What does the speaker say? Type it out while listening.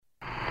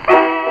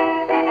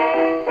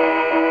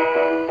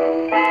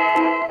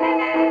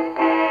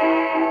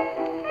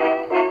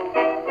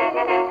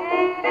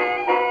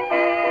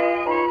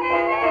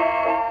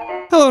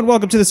and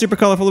welcome to the super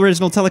colorful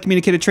original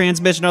telecommunicated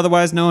transmission,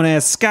 otherwise known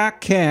as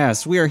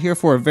Scottcast. We are here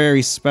for a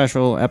very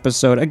special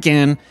episode.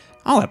 Again,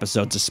 all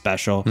episodes are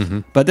special,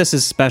 but this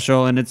is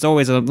special, and it's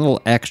always a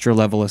little extra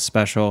level of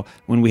special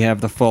when we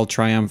have the full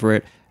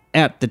triumvirate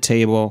at the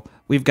table.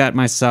 We've got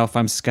myself,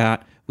 I'm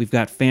Scott. We've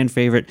got fan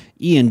favorite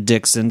Ian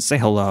Dixon. Say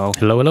hello.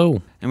 Hello,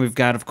 hello. And we've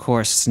got, of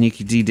course,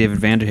 Sneaky D, David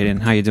Vanderhayden.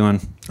 How you doing?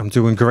 I'm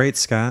doing great,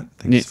 Scott.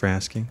 Thanks for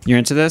asking. You're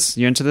into this?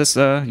 You into this?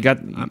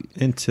 I'm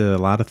into a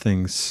lot of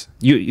things.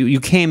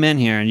 You came in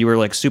here and you were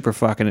like super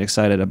fucking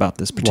excited about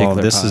this particular.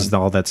 Well, this pod. is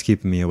all that's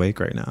keeping me awake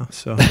right now.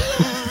 So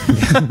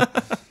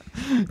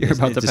You're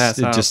about to pass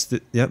out.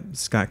 Yep.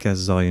 Scottcast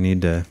is all you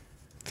need to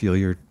feel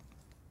your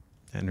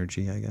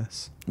energy, I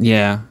guess.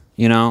 Yeah.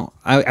 You know,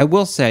 I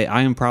will say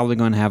I am probably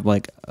going to have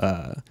like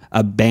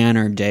a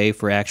banner day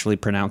for actually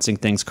pronouncing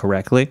things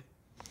correctly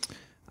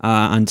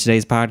on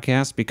today's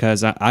podcast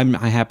because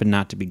I happen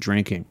not to be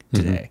drinking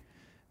today.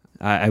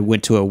 I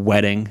went to a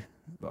wedding.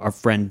 Our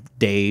friend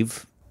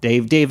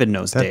David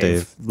knows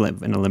Dave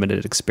in a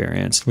limited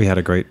experience. We had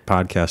a great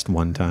podcast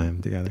one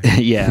time together.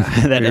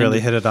 Yeah. We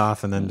really hit it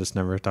off and then just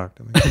never talked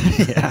to him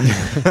again. Yeah.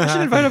 I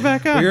should invite him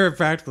back on. We were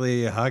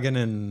practically hugging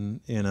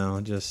and,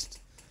 just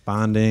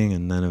bonding,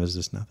 and then it was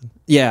just nothing.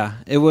 Yeah,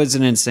 it was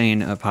an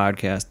insane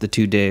podcast, the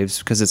two Daves,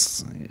 because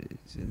it's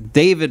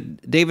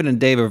David and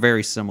Dave are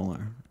very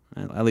similar.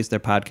 At least their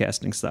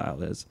podcasting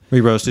style is.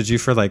 We roasted you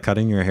for like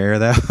cutting your hair.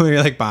 That we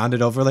like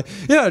bonded over like,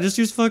 yeah, just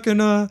use fucking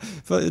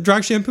dry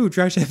shampoo.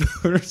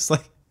 It's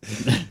like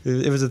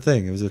it was a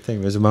thing. It was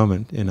a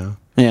moment.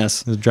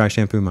 Yes, it was a dry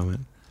shampoo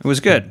moment. It was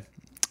good,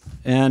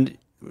 and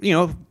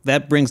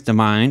that brings to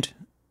mind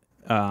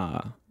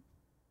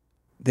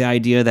the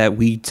idea that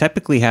we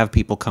typically have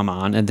people come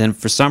on, and then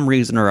for some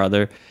reason or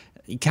other,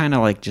 kind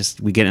of like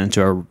we get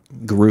into a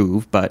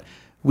groove, but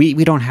we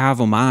don't have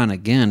them on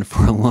again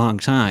for a long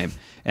time.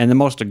 And the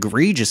most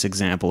egregious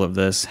example of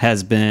this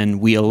has been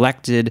we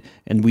elected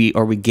and we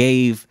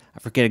gave, I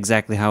forget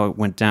exactly how it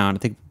went down. I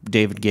think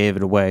David gave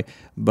it away,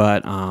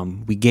 but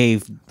we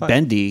gave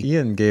Bendy.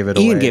 Ian gave it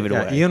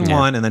away. Ian Yeah.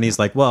 won, and then he's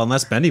like, well,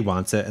 unless Bendy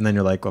wants it. And then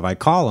you're like, well, if I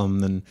call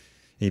him, then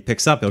he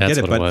picks up, he'll get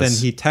it. But then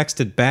he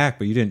texted back,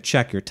 but you didn't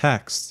check your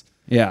texts.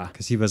 Yeah.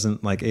 Because he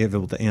wasn't like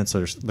able to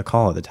answer the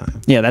call at the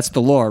time. Yeah, that's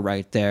the lore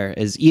right there,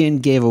 is Ian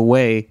gave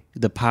away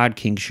the pod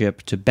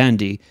kingship to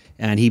Bendy,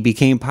 and he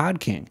became pod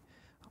king.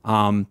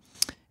 And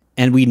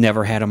we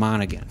never had him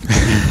on again.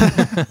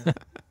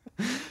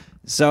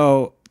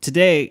 So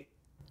today,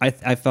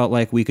 I felt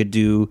like we could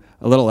do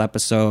a little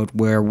episode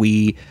where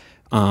we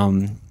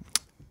either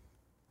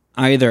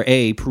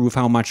A, prove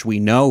how much we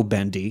know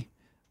Bendy,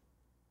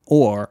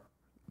 or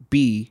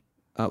B,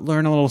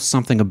 learn a little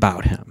something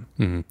about him.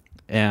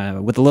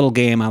 With a little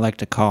game I like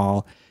to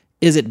call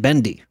Is It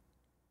Bendy?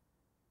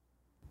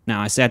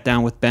 Now, I sat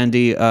down with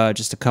Bendy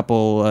just a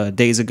couple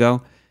days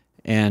ago,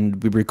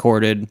 and we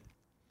recorded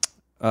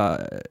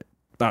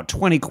about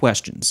 20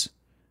 questions,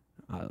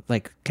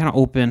 like kind of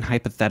open,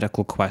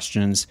 hypothetical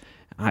questions.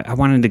 I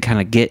wanted to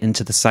kind of get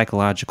into the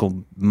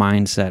psychological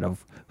mindset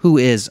of who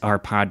is our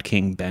pod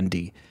king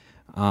Bendy.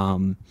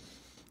 And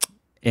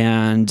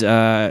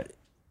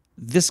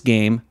this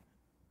game,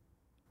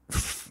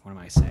 what am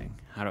I saying?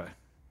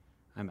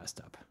 I messed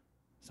up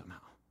somehow.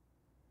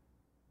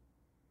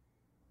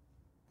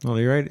 Well,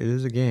 you're right. It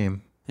is a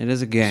game. It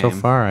is a game. So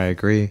far, I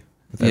agree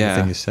with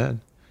everything you said.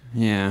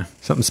 Yeah.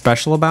 Something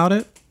special about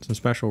it? Some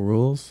special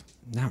rules?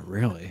 Not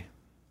really.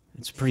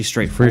 It's pretty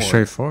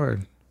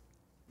straightforward.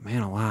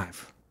 Man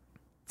alive.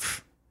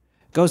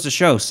 Goes to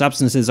show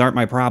substances aren't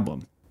my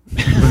problem.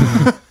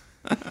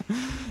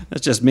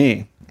 That's just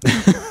me.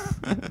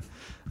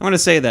 I want to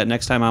say that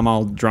next time I'm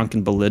all drunk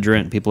and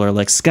belligerent and people are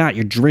like, Scott,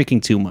 you're drinking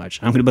too much.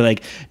 I'm going to be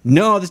like,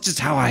 no, that's just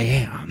how I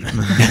am.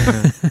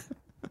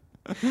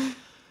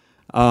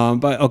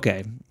 But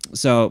okay.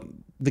 So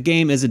the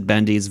game Is It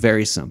Bendy is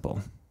very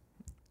simple.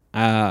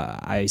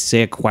 I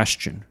say a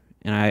question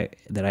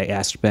that I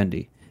asked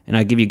Bendy, and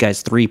I give you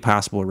guys 3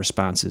 possible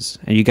responses,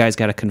 and you guys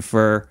got to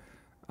confer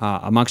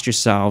amongst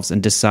yourselves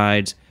and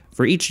decide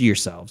for each of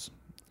yourselves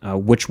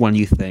which one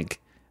you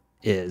think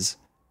is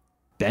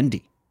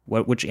Bendy.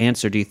 Which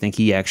answer do you think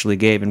he actually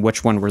gave, and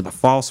which one were the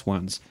false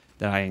ones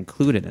that I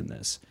included in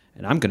this?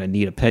 And I'm going to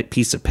need a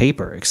piece of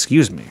paper.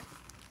 Excuse me.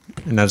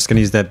 And I'm just going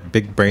to use that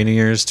big brain of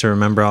yours to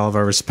remember all of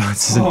our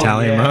responses and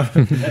tally them up.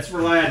 Let's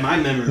rely on my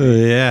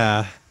memory.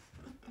 Yeah.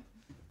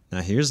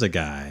 Now, here's a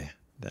guy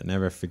that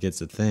never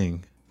forgets a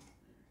thing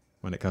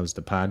when it comes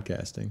to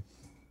podcasting.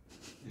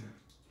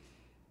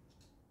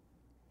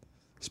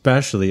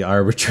 Especially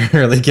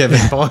arbitrarily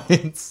giving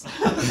points.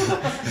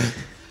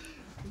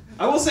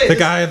 I will say the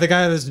guy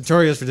that's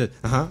notorious for just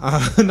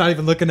not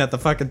even looking at the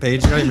fucking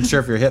page. You're not even sure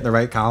if you're hitting the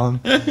right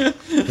column.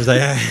 He's like,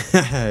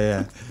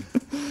 yeah.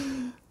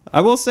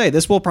 I will say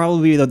this will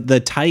probably be the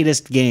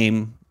tightest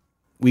game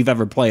we've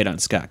ever played on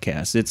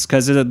Scottcast. It's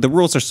because the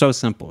rules are so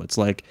simple. It's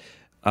like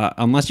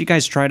unless you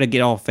guys try to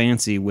get all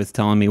fancy with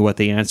telling me what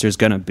the answer is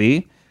going to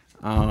be.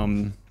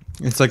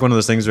 It's like one of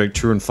those things where like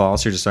true and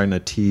false. You're just starting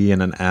a T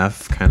and an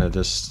F, kind of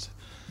just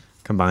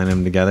combine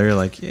them together.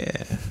 Like,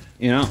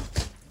 yeah.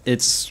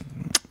 It's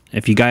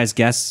if you guys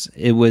guess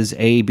it was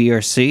A, B,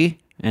 or C,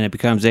 and it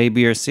becomes A,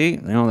 B, or C,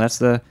 that's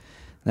the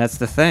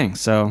thing.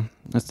 So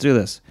let's do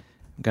this.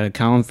 I've got a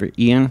column for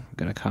Ian. I've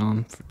got a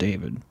column for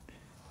David.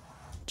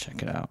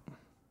 Check it out.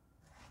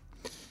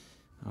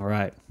 All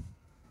right.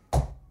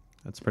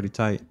 That's pretty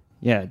tight.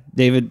 Yeah,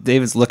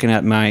 David's looking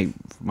at my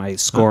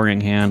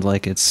scoring hand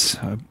like it's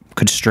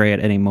could stray at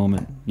any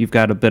moment. You've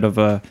got a bit of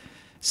a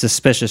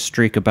suspicious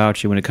streak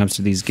about you when it comes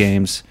to these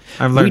games.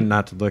 I've learned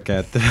not to look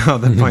at how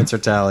the points are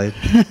tallied.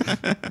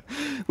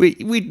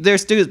 There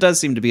does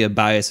seem to be a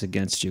bias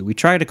against you. We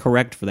tried to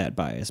correct for that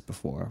bias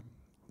before,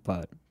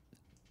 but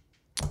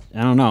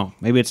I don't know.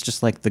 Maybe it's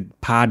just like the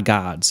pod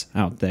gods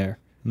out there.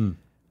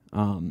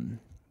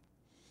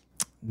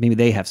 Maybe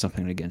they have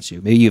something against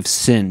you. Maybe you've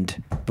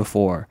sinned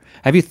before.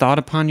 Have you thought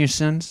upon your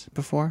sins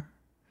before?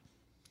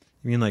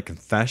 You mean like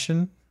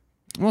confession?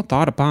 Well,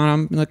 thought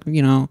upon them, like,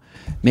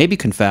 maybe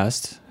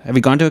confessed. Have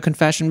you gone to a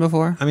confession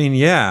before? I mean,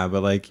 yeah,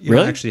 but like you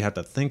Really? don't actually have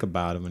to think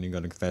about it when you go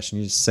to confession.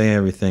 You just say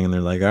everything, and they're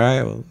like, "All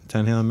right, well,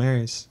 10 Hail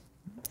Marys."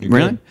 You're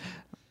Really? good.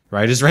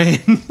 Right as rain.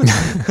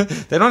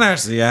 They don't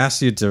actually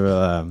ask you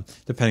to,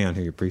 depending on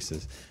who your priest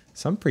is.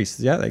 Some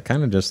priests, yeah, they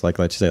kind of just like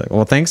let you say, like,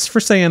 "Well, thanks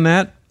for saying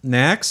that."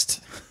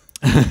 Next,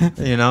 and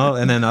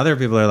then other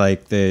people are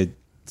like, they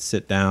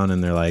sit down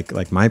and they're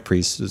like my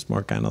priest is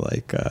more kind of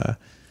like.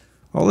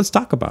 Well, let's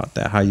talk about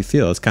that. How you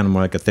feel? It's kind of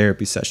more like a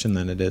therapy session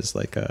than it is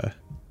like a,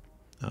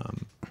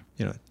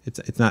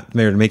 it's not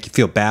there to make you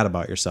feel bad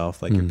about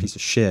yourself, like you're a piece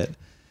of shit,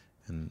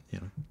 and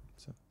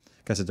so I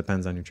guess it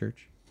depends on your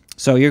church.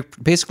 So you're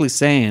basically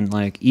saying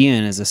like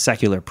Ian is a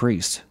secular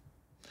priest.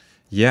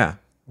 Yeah.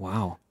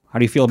 Wow. How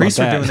do you feel Priests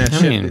about were that?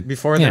 doing that shit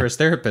before there was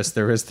therapists.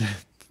 There was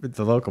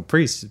the local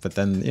priests, but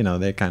then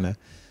they kind of,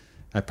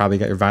 I probably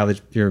got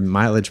your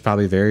mileage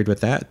probably varied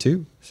with that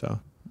too. So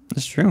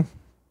That's true.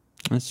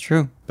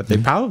 But they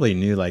probably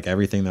knew like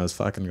everything that was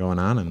fucking going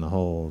on in the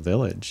whole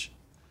village,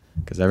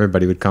 because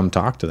everybody would come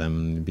talk to them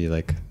and it'd be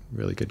like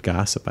really good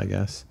gossip, I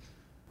guess.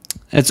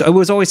 It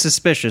was always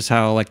suspicious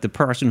how like the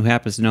person who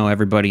happens to know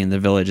everybody in the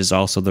village is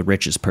also the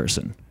richest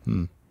person.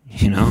 How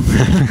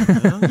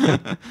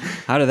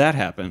did that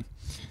happen?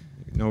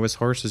 You know which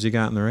horses you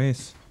got in the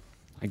race.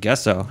 I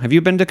guess so. Have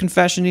you been to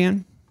confession,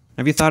 Ian?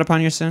 Have you thought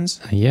upon your sins?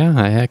 Yeah,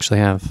 I actually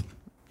have.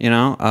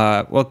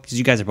 Well, because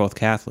you guys are both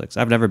Catholics.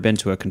 I've never been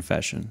to a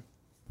confession.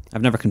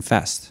 I've never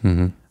confessed.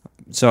 Mm-hmm.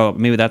 So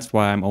maybe that's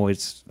why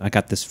I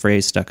got this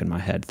phrase stuck in my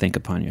head, think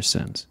upon your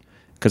sins.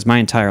 Because my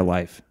entire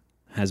life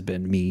has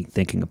been me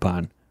thinking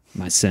upon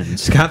my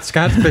sins. Scott's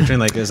picturing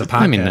like as a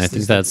podcast. I mean, I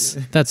think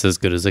that's as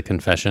good as a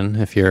confession.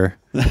 If you're,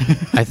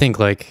 I think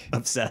like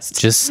Obsessed.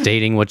 just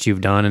stating what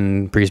you've done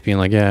and priest being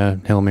like, yeah,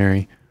 Hail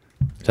Mary.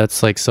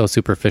 That's like so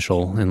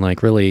superficial, and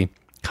like really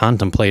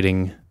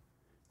contemplating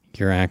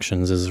your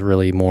actions is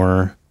really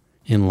more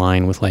in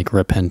line with like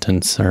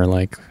repentance or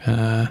like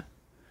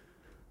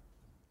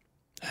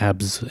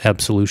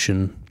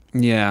absolution.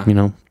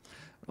 Yeah.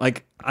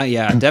 Like,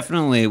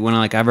 definitely when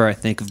I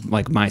think of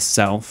like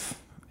myself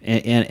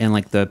and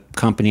like the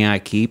company I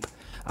keep,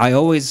 I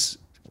always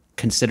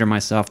consider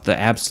myself the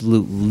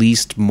absolute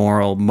least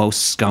moral,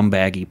 most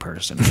scumbaggy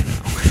person.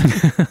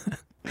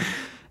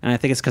 And I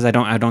think it's because I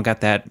don't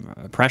got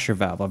that pressure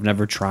valve. I've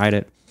never tried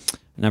it.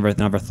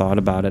 Never thought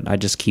about it. I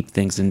just keep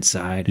things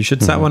inside. You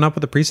should set one up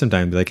with a priest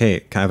sometime. Be like,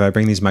 hey, can I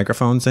bring these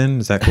microphones in?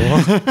 Is that cool?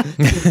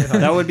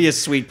 That would be a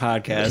sweet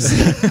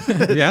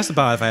podcast. You asked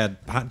about if I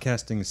had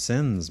podcasting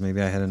sins.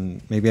 Maybe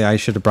I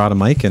should have brought a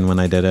mic in when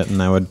I did it, and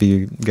that would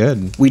be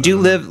good. We do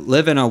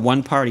live in a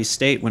one-party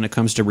state when it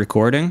comes to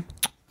recording,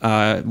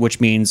 which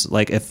means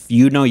like if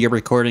you're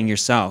recording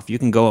yourself, you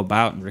can go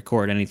about and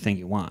record anything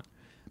you want,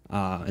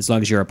 as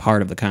long as you're a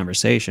part of the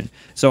conversation.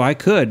 So I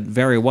could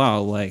very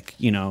well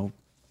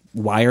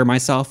wire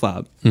myself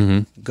up,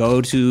 go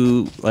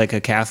to like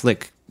a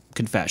Catholic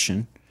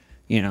confession,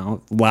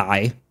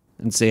 lie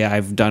and say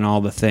I've done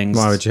all the things.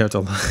 Why would you have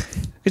to lie?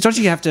 Because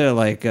don't you have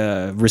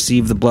to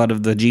receive the blood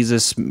of the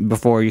Jesus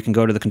before you can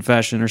go to the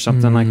confession or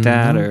something like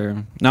that?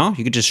 Or no,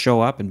 you could just show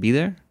up and be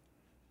there.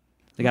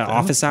 They got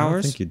office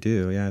hours. I think you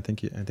do. Yeah, I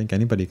think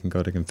anybody can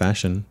go to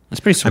confession. That's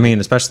pretty sweet. I mean,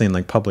 especially in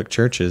like public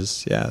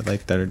churches, yeah,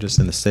 like that are just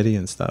in the city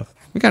and stuff.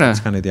 That's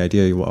kind of the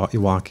idea. You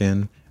walk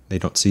in. They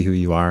don't see who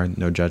you are,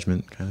 no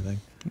judgment kind of thing.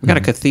 We got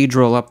a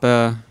cathedral up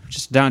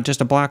just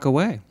a block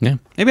away. Yeah.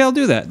 Maybe I'll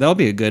do that. That'll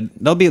be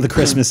the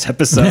Christmas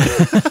episode.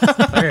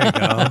 There you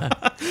go.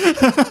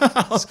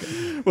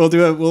 We'll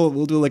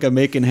do like a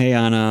making hay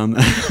on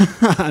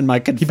on my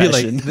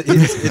confession. He'd be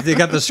like, they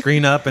got the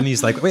screen up and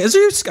he's like, wait,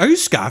 are you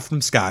Scott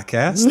from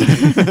Scottcast?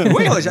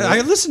 Wait,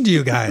 I listened to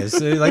you guys.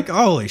 They're like,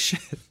 holy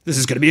shit. This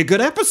is going to be a good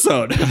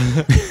episode.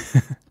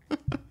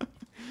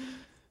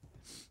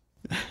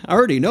 I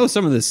already know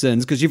some of the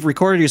sins because you've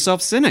recorded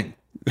yourself sinning.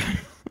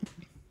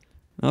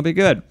 That'll be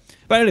good.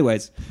 But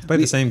anyways. Play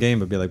the same game,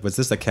 but be like, was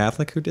this a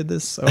Catholic who did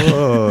this?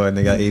 Oh, and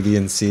they got A, B,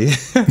 and C.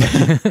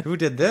 Who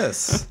did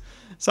this?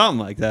 Something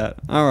like that.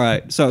 All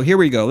right. So here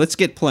we go. Let's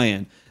get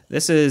playing.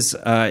 This is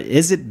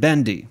It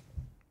Bendy?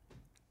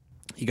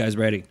 You guys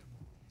ready?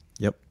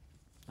 Yep.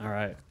 All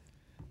right.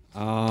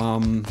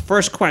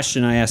 First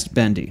question I asked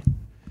Bendy.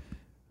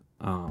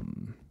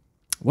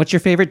 What's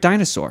your favorite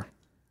dinosaur?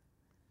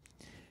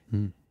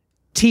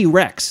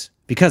 T-Rex,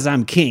 because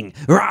I'm king.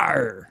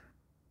 Rawr!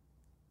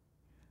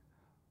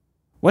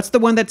 What's the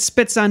one that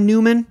spits on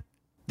Newman?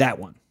 That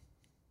one.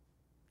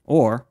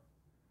 Or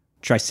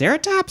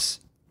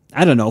Triceratops?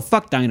 I don't know.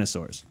 Fuck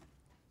dinosaurs.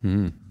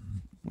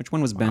 Which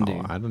one was Bendy?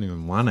 Oh, I don't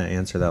even want to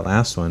answer that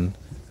last one.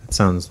 That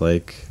sounds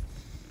like,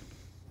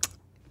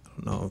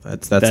 I don't know.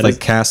 That's like is,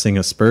 casting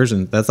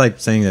aspersion. That's like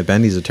saying that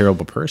Bendy's a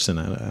terrible person.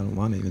 I don't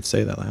want to even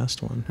say that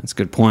last one. That's a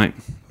good point.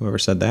 Whoever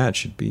said that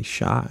should be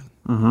shot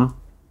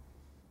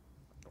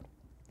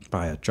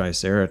by a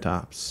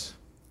Triceratops.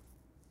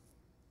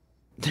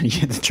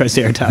 Yeah, the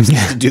Triceratops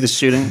to do the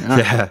shooting.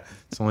 Yeah,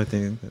 it's the only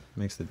thing that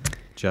makes it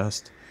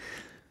just.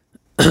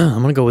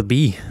 I'm gonna go with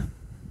B.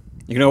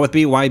 You know what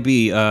B? Why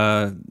B?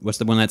 What's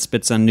the one that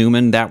spits on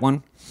Newman? That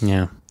one?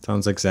 Yeah.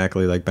 Sounds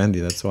exactly like Bendy.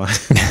 That's why.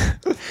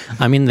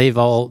 I mean, they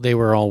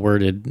were all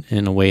worded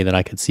in a way that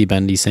I could see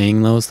Bendy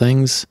saying those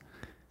things.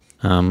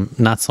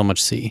 Not so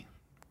much C,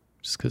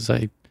 just because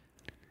I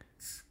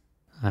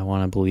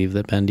want to believe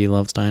that Bendy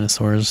loves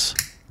dinosaurs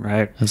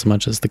Right. as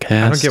much as the cast.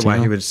 I don't get why you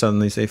know? he would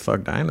suddenly say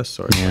 "fuck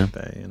dinosaurs" like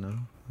that. You know,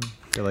 I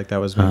feel like that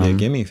was maybe a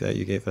gimme that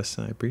you gave us,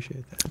 and I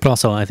appreciate that. But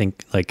also, I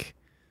think like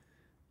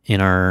in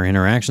our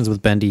interactions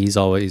with Bendy, he's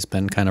always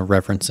been kind of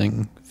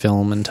referencing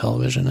film and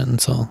television, and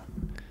so.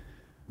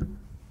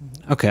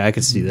 Okay, I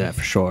can see that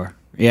for sure.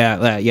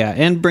 Yeah, yeah,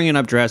 and bringing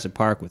up Jurassic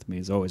Park with me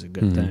is always a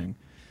good thing.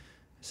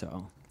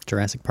 So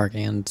Jurassic Park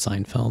and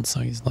Seinfeld,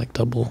 so he's like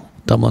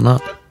doubling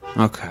up.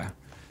 okay,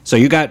 so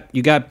you got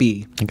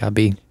B. I got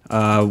B.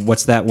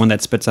 What's that one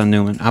that spits on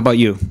Newman? How about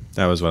you?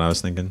 That was what I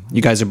was thinking.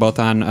 You guys are both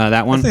on that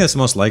I one. think that's the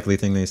most likely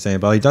thing they say.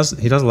 But he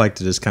does like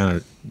to just kind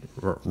of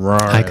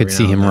roar. I could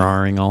see every him now and then.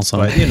 roaring also.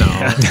 But you know,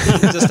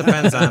 it just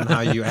depends on how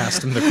you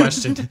asked him the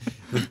question.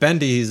 With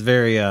Bendy, he's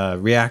very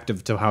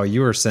reactive to how you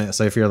were saying.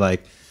 So if you're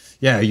like,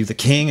 "Yeah, are you the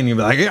king?" and you'd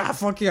be like, "Yeah,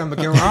 fuck yeah, I'm the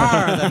king,"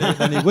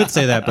 then he would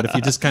say that. But if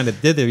you just kind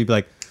of did it, he'd be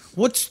like,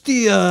 what's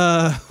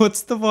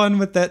the one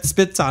with that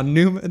spits on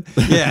Newman?"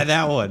 Yeah,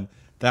 that one.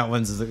 That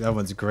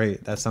one's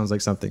great. That sounds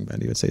like something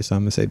Bendy would say. So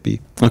I'm gonna say B.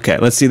 Okay,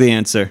 let's see the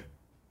answer.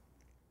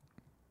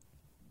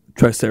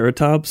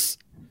 Triceratops.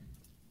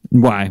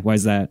 Why? Why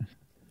is that?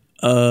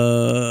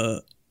 I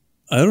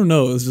don't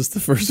know. It was just the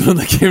first one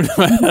that came to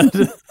my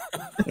head.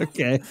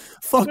 Okay.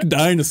 Fuck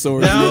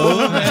dinosaurs, yo.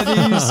 No,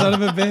 Bendy, you son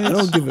of a bitch. I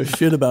don't give a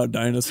shit about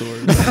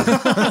dinosaurs.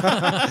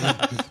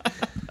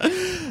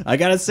 I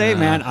gotta say,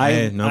 man,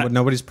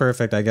 nobody's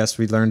perfect. I guess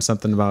we learned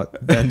something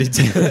about Bendy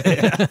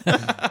today.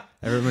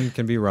 Everyone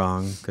can be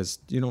wrong because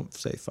you don't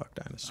say "fuck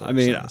dinosaurs" I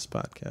mean, on this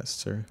podcast,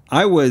 sir.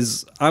 I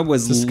was.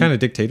 Is this the kind of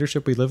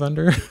dictatorship we live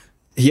under?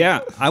 Yeah,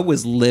 I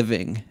was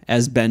living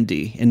as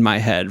Bendy in my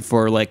head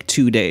for like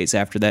 2 days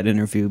after that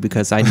interview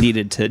because I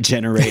needed to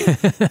generate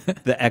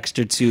the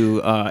extra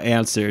 2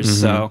 answers.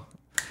 So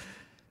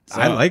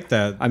I like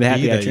that. I'm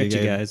happy B I that tricked you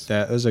gave. guys.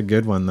 That was a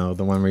good one though.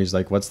 The one where he's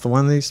like, "What's the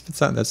one that he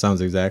spits out?" That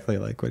sounds exactly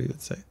like what he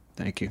would say.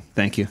 Thank you.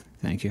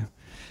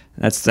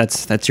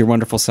 That's your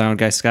wonderful sound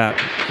guy, Scott.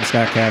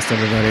 Scott Cast,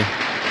 everybody.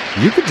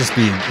 You could just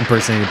be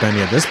impersonating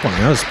Bendy at this point.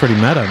 That was pretty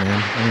meta,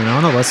 man. I mean,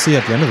 I don't know. Let's see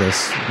at the end of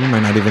this. We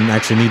might not even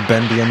actually need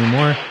Bendy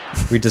anymore.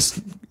 We just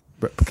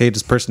replicate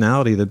his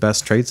personality, the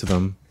best traits of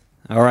him.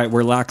 All right,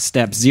 we're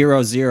lockstep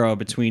 0-0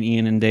 between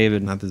Ian and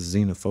David. Not the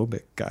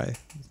xenophobic guy.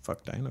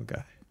 Fuck dino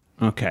guy.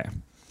 Okay.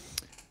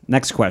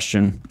 Next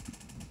question.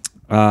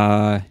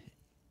 If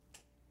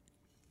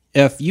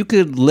you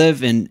could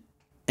live in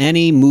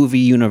any movie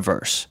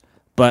universe,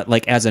 but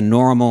like as a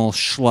normal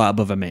schlub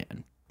of a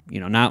man, you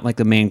know, not like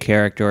the main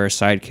character or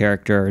side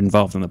character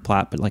involved in the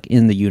plot, but like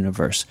in the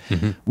universe,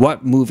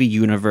 what movie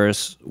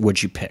universe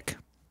would you pick?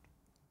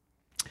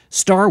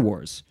 Star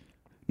Wars.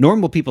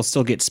 Normal people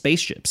still get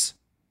spaceships.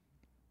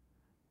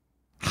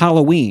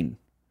 Halloween.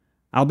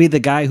 I'll be the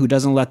guy who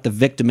doesn't let the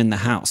victim in the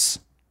house.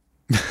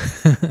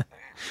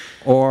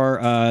 Or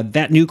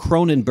that new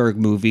Cronenberg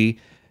movie,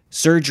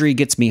 Surgery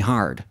Gets Me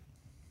Hard.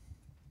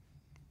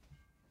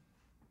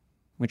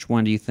 Which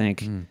one do you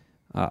think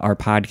our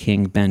pod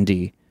king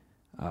Bendy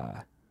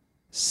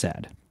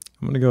said?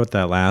 I'm going to go with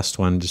that last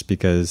one just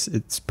because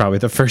it's probably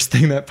the first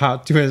thing that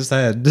popped to his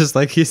head, just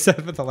like he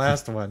said with the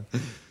last one.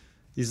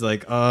 He's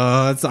like,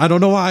 I don't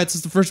know why. It's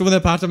just the first one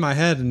that popped in my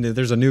head. And if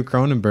there's a new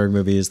Cronenberg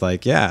movie, he's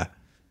like, yeah,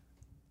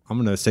 I'm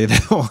going to say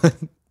that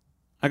one.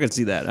 I could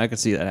see that. I could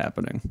see that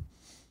happening.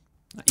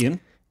 Ian?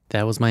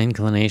 That was my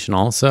inclination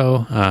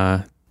also.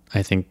 I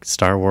think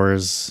Star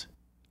Wars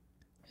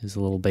is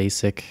a little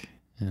basic.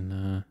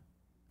 And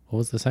what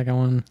was the second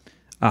one?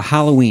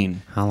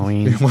 Halloween.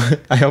 Halloween.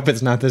 I hope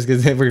it's not this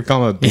because we're going to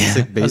call him a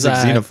basic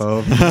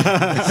xenophobe.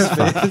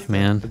 Fuck,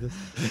 man.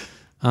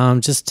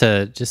 Just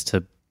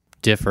to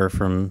differ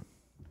from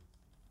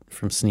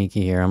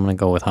Sneaky here, I'm going to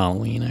go with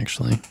Halloween,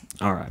 actually.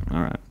 All right.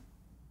 All right.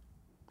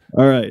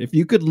 If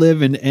you could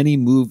live in any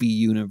movie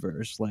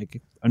universe,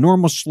 like a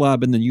normal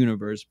schlub in the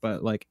universe,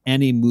 but like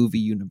any movie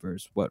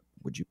universe, what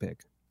would you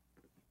pick?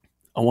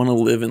 I want to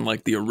live in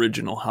like the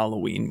original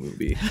Halloween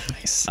movie.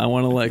 Nice. I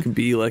want to like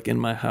be like in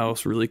my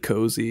house, really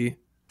cozy,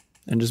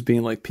 and just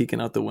being like peeking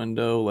out the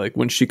window. Like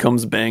when she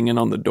comes banging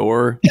on the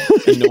door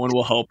and no one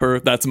will help her,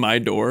 that's my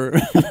door.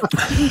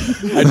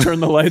 I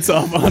turn the lights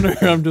off on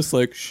her. I'm just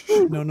like, shh,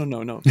 no.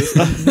 You're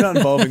not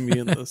involving me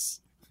in this.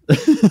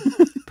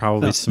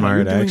 Probably smart,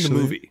 you're doing the actually.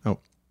 movie. Oh,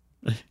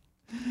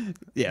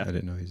 Yeah, I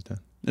didn't know he's done.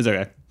 it's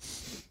okay.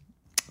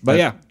 But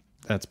yeah,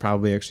 That's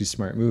probably actually a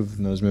smart move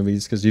in those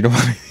movies because you don't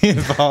want to be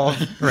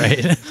involved.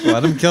 Right.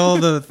 Let him kill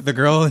the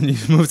girl and you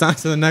move on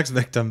to the next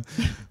victim.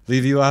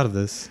 Leave you out of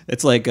this.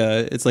 it's like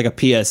a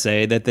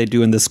PSA that they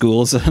do in the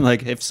schools.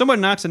 Like if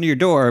someone knocks on your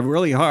door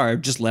really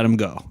hard, just let them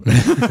go.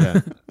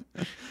 Yeah.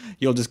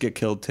 You'll just get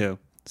killed too.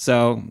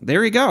 So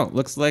there you go.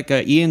 Looks like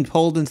Ian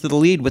pulled into the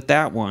lead with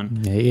that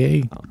one.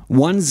 Yay.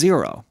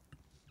 1-0.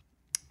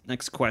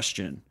 Next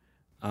question.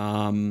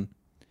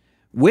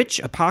 Which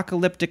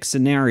apocalyptic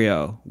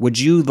scenario would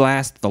you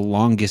last the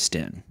longest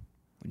in?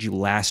 Would you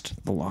last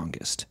the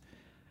longest?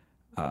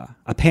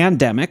 A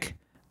pandemic.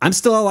 I'm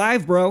still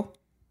alive, bro.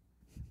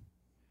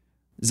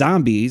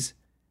 Zombies.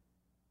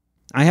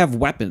 I have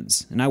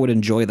weapons, and I would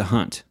enjoy the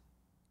hunt.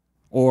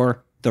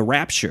 Or the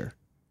rapture.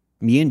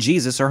 Me and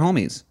Jesus are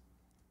homies.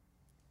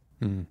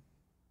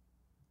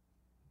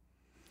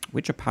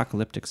 Which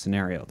apocalyptic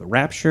scenario? The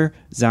rapture,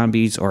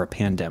 zombies, or a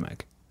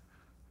pandemic?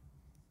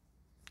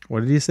 What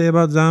did he say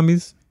about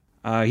zombies?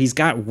 He's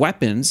got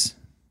weapons,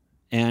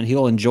 and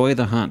he'll enjoy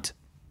the hunt.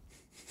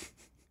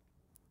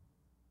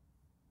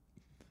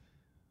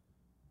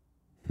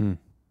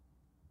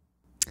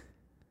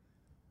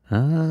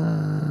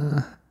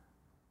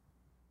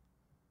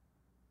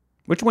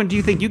 Which one do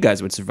you think you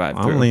guys would survive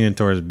I'm through? leaning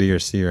towards B or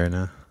C right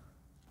now.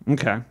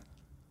 Okay.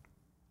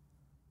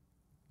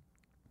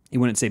 You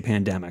wouldn't say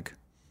pandemic.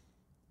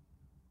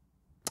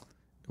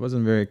 It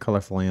wasn't a very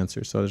colorful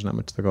answer, so there's not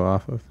much to go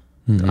off of.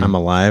 I'm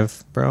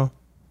alive, bro.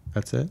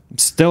 That's it.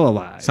 Still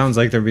alive. Sounds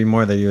like there'd be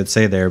more that you would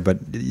say there, but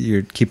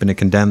you're keeping it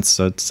condensed,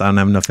 so I don't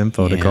have enough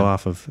info to Yeah. go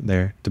off of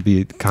there to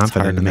be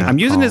confident to in make- that. I'm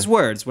using call. his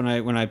words when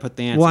I put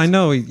the answer. Well, I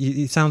know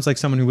he sounds like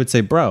someone who would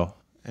say bro,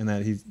 and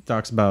that he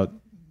talks about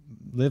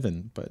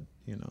living, but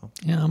you know.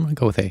 Yeah, I'm going to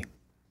go with A.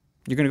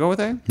 You're gonna go with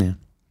A? Yeah.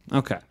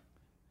 Okay.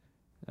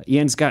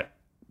 Ian's got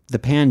the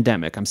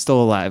pandemic. I'm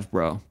still alive,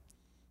 bro. How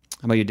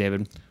about you,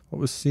 David? What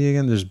was C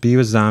again? There's B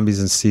was zombies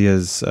and C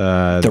is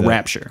The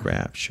rapture.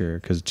 Rapture,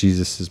 because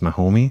Jesus is my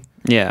homie.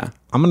 Yeah.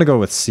 I'm gonna go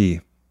with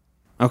C.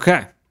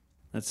 Okay.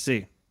 Let's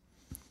see.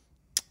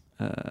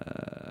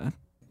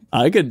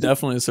 I could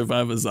definitely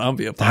survive a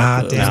zombie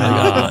apocalypse. damn.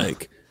 I got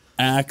like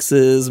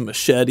axes,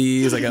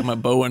 machetes. I got my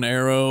bow and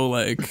arrow.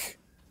 Like,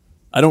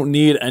 I don't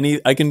need any.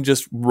 I can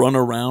just run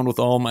around with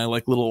all my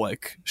like little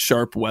like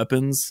sharp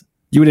weapons.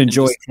 You would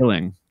enjoy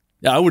killing.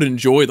 Yeah, I would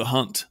enjoy the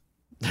hunt.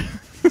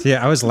 So,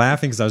 yeah, I was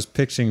laughing because I was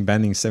picturing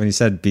bending. When he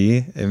said B,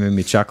 it made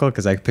me chuckle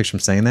because I pictured him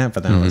saying that.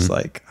 But then I was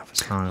like, I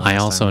was wrong. I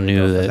also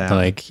knew that,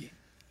 like,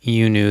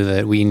 you knew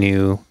that we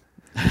knew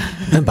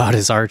about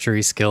his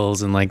archery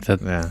skills and, like,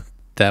 that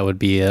would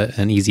be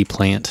an easy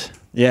plant.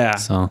 Yeah.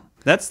 So,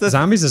 That's the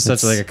zombies is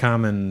such like a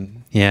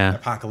common yeah.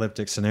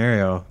 apocalyptic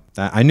scenario.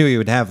 That I knew he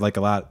would have like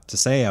a lot to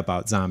say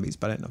about zombies,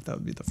 but I didn't know if that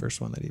would be the first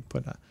one that he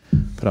put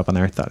up on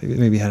there. I thought he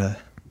maybe had a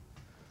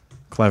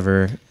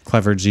clever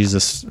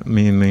Jesus.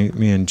 Me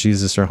and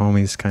Jesus are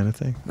homies kind of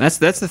thing. That's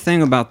the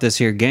thing about this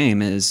here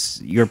game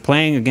is you're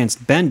playing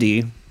against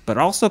Bendy, but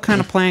also kind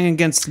of playing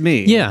against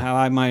me. Yeah. How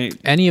I might.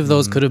 Any of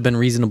those could have been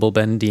reasonable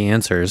bendy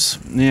answers.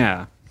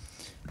 Yeah.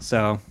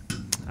 So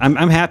I'm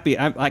happy.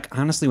 I like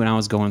honestly when I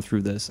was going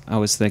through this, I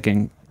was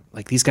thinking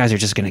like these guys are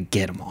just gonna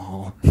get them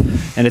all,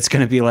 and it's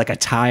gonna be like a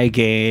tie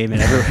game,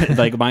 and everyone,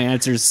 like my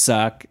answers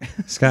suck.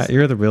 Scott,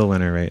 you're the real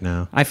winner right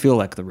now. I feel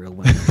like the real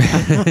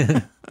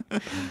winner.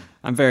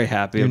 I'm very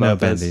happy You're about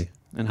no this Bendy.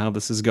 and how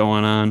this is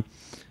going on.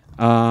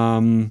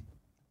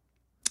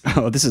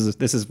 This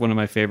is one of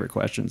my favorite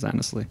questions,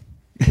 honestly.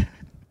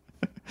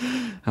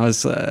 I was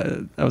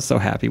so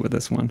happy with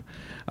this one.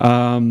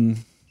 How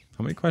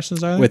many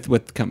questions are there?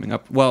 With coming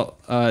up, well,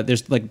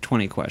 there's like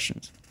 20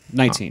 questions,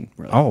 19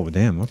 really. Oh,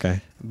 damn.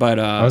 Okay. But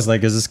I was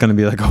like, is this going to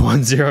be like a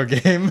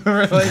 1-0 game?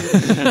 Or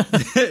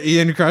like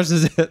Ian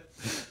crushes it.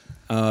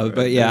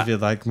 but yeah, If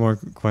you'd like more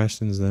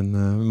questions,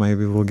 then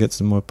maybe we'll get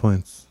some more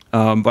points.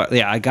 but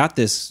yeah, I got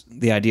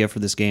the idea for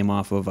this game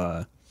off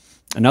of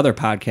another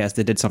podcast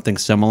that did something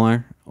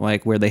similar,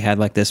 like where they had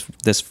like this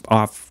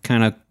off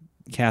kind of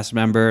cast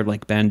member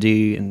like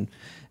Bendy and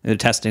they're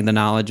testing the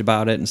knowledge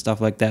about it and stuff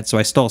like that. So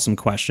I stole some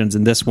questions,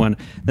 and this one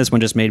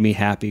just made me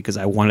happy because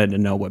I wanted to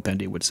know what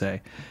Bendy would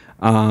say.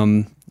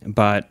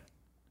 But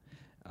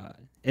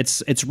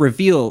it's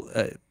revealed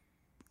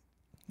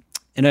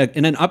in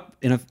an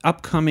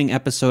upcoming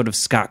episode of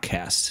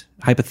Scottcast,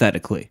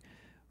 hypothetically,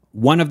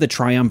 one of the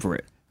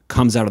triumvirate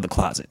comes out of the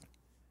closet.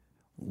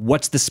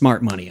 What's the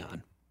smart money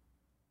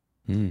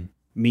on?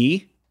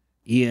 Me,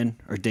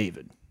 Ian, or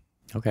David?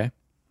 Okay.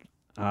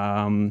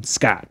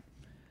 Scott,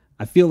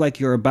 I feel like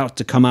you're about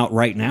to come out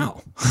right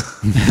now.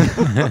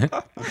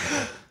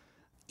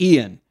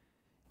 Ian,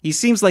 he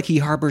seems like he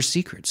harbors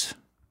secrets.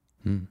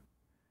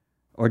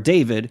 Or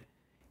David,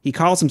 he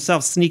calls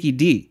himself Sneaky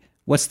D.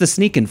 What's the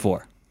sneaking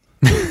for?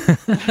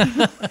 I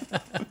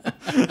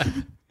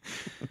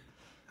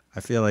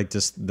feel like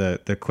just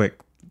the quick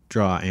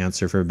draw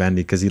answer for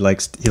Bendy, because he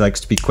likes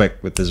to be quick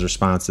with his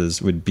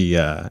responses, would be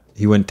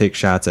he wouldn't take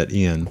shots at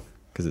Ian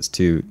because it's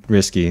too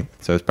risky.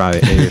 So it's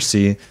probably A or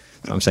C.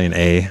 So I'm saying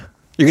A.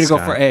 You're gonna go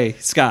for A,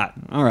 Scott.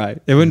 All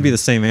right. It wouldn't be the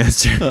same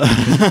answer.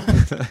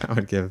 I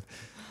would give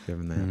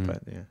him that,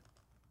 but yeah.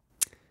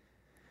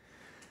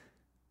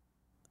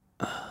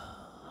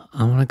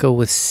 I want to go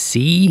with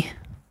C.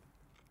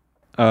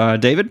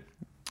 David?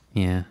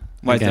 Yeah.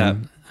 Why is that?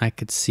 I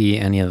could see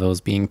any of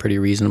those being pretty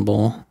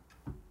reasonable.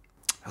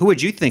 Who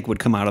would you think would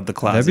come out of the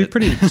closet? That'd be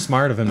pretty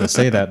smart of him to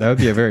say that. That would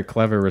be a very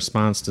clever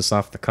response to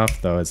off the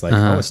cuff, though. It's like,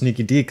 oh,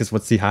 Sneaky D, because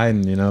what's he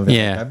hiding? You know?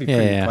 Yeah. That'd be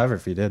pretty clever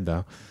if he did,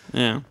 though.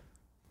 Yeah.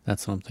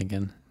 That's what I'm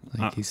thinking.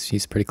 Like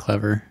he's pretty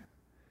clever.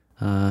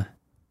 What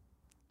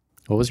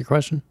was your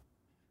question?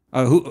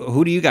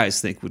 Who do you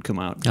guys think would come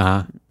out?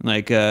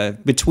 Like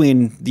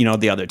between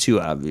the other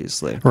two,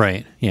 obviously.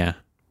 Right. Yeah.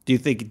 Do you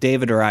think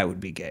David or I would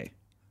be gay?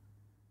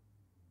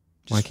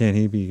 Why can't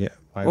he be gay?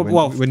 Why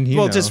wouldn't he?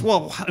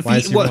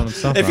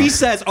 If he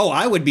says, "Oh,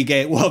 I would be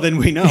gay," well, then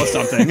we know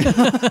something.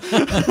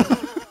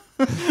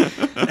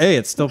 Hey,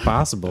 it's still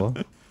possible.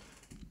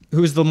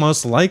 Who's the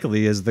most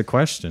likely is the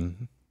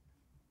question.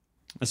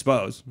 I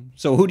suppose.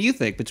 So, who do you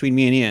think between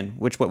me and Ian?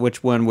 Which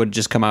one would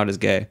just come out as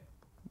gay?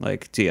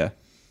 Like Tia.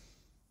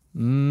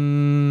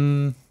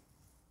 I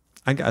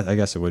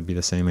guess it would be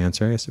the same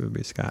answer. I guess it would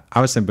be Scott.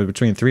 I was saying, but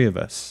between three of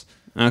us.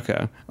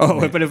 Okay. Oh,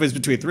 but if it was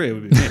between three, it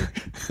would be me.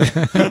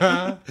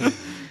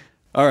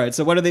 All right.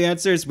 So what are the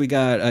answers? We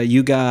got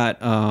you got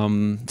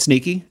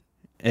Sneaky,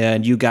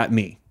 and you got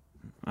me.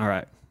 All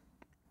right.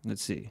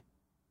 Let's see.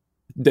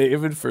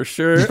 David for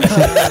sure.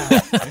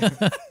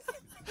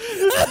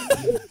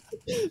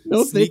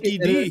 No Sneaky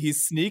D.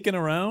 He's sneaking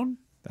around.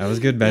 That was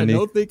good, Bendy. Yeah,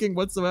 no thinking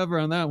whatsoever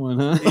on that one,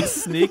 huh? He's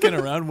sneaking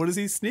around. What is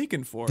he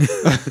sneaking for?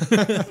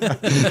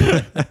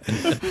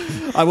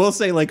 I will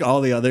say, like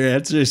all the other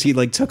answers, he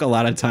like took a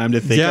lot of time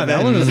to think. Yeah, of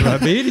that it. one was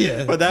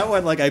immediate. But that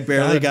one, like, I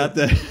barely got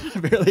the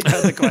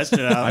question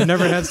out. I've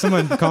never had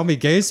someone call me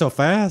gay so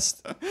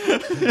fast.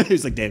 He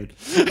was like, David.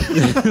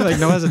 Like,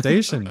 no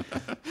hesitation.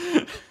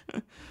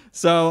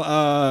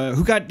 So,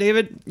 who got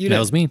David? You That did.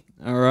 was me.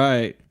 All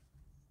right.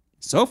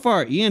 So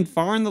far, Ian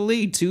far in the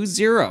lead,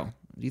 2-0.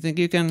 Do you think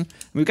you can?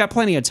 We've got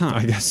plenty of time.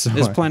 I guess so.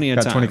 There's plenty of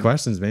got time. 20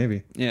 questions,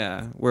 maybe.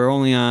 Yeah, we're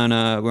only on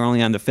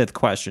the fifth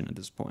question at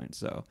this point,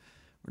 so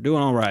we're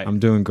doing all right. I'm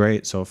doing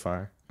great so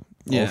far.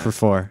 Yeah. 0 for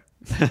 4.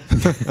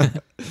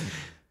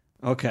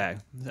 Okay,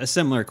 a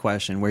similar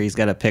question where he's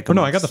got to pick. Oh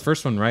no, I got the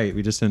first one right.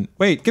 We just didn't.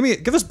 Wait,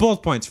 give us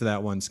both points for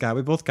that one, Scott.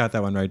 We both got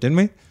that one right, didn't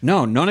we?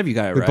 No, none of you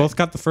got it We right. both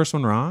got the first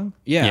one wrong.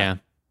 Yeah.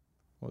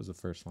 What was the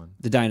first one?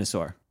 The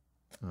dinosaur.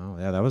 Oh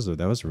yeah, that was a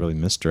really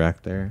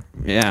misdirect there.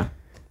 Yeah,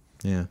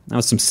 Yeah. that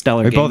was some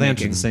stellar. We game both making.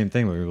 answered the same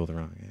thing, but we were both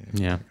wrong.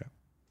 Yeah. Okay.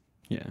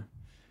 Yeah.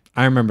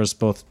 I remember us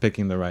both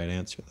picking the right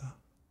answer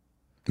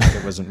though.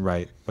 It wasn't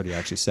right what he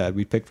actually said.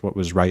 We picked what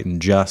was right and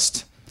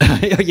just.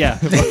 Yeah.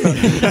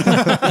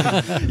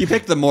 You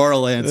picked the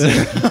moral answer.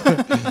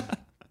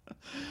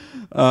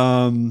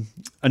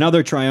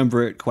 Another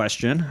triumvirate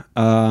question.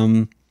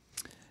 You're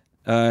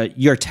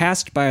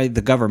tasked by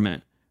the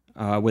government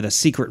with a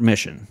secret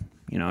mission,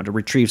 to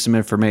retrieve some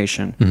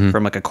information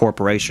from like a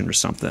corporation or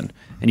something.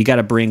 And you got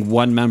to bring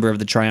one member of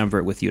the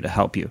triumvirate with you to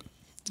help you.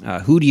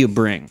 Who do you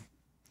bring?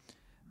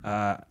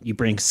 You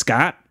bring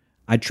Scott.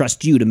 I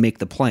trust you to make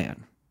the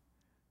plan.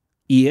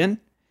 Ian,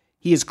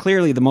 he is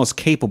clearly the most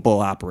capable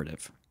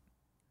operative.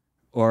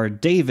 Or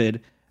David,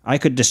 I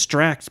could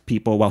distract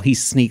people while he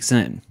sneaks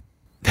in.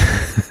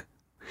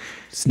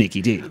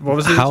 Sneaky D. What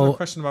was the original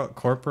question about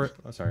corporate?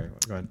 Oh, sorry,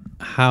 go ahead.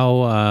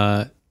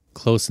 How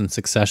close in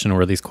succession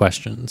were these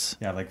questions?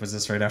 Yeah, like was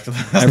this right after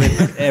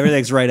that?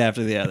 Everything's right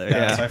after the other. Yeah, Yeah.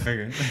 that's what I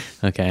figured.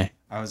 Okay.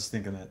 I was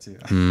thinking that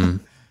too.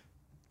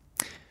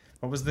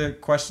 What was the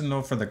question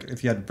though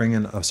if you had to bring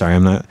in? Oh, sorry,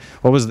 I'm not.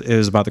 It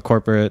was about the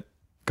corporate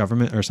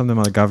government or something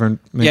about the government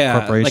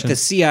corporation. Like the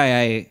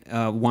CIA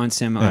wants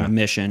him on a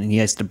mission, and he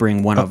has to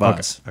bring one of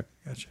us. Okay,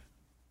 gotcha.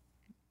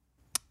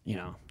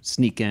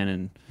 Sneak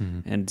in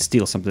and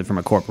steal something from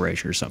a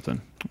corporation or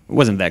something. It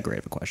wasn't that great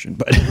of a question,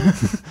 but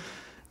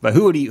but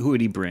who would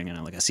he bring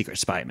in like a secret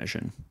spy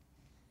mission?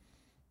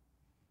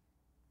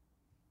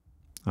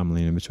 I'm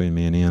leaning between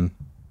me and Ian.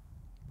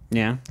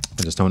 Yeah.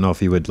 I just don't know if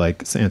he would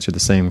answer the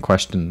same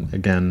question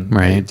again.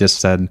 Right. He just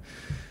said,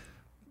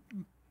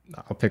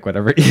 "I'll pick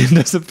whatever Ian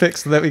doesn't pick,"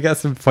 so that we got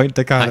some point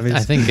dichotomies.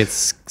 I think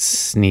it's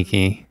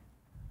Sneaky.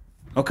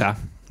 Okay.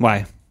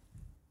 Why?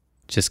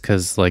 Just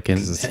because, like, in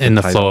the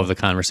the title. flow of the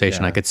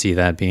conversation, Yeah. I could see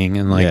that being,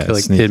 and like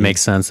sneaky. it makes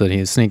sense that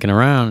he's sneaking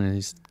around and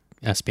he's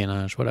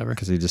espionage, whatever.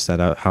 Because he just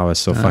said how I was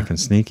so fucking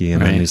sneaky,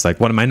 and then right. he's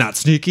like, "What am I not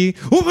sneaky?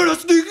 Oh, am I not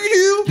sneaky to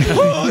you?"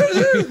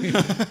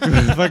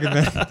 Fucking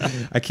man.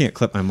 I can't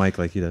clip my mic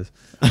like he does.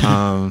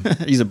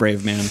 He's a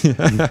brave man.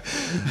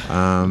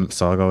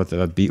 So I'll go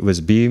with B. Was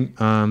B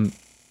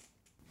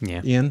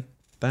Yeah. Ian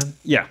then?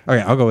 Yeah.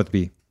 Okay, I'll go with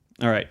B.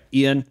 All right,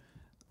 Ian,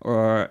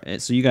 so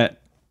you got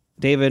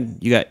David,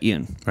 you got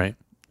Ian. Right.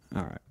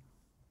 All right.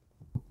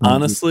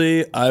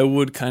 Honestly, I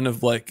would kind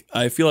of like,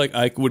 I feel like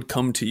I would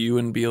come to you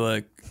and be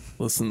like,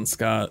 listen,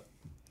 Scott,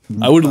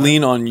 I would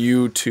lean on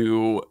you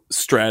to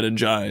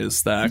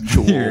strategize the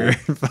actual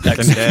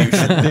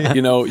execution.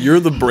 You know, you're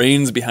the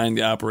brains behind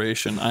the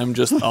operation.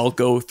 I'll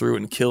go through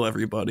and kill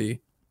everybody.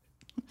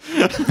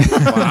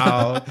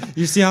 Wow.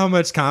 You see how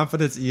much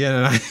confidence Ian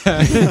and I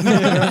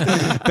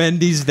have.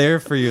 Bendy's there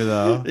for you,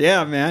 though.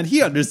 Yeah, man,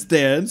 he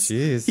understands.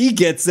 Jeez. He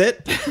gets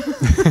it.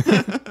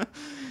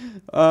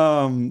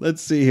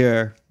 Let's see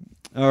here.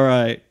 All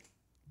right.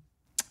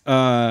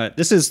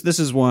 This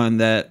is one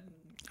that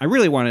I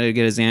really wanted to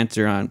get his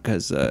answer on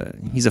because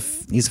he's a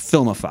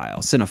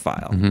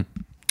cinephile.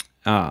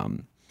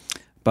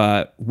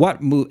 But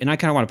what movie? And I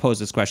kind of want to pose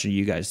this question to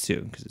you guys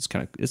too because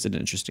it's an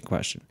interesting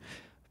question.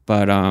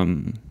 But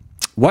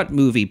what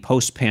movie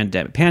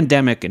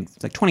pandemic and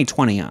like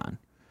 2020 on,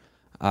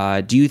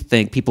 do you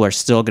think people are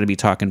still going to be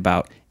talking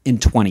about in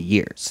 20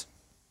 years?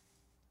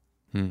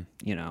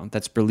 You know,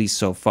 that's released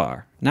so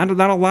far. Not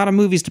a lot of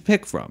movies to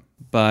pick from,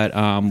 but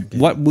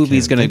what movie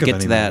is going to get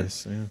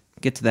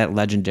to that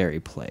legendary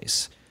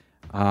place?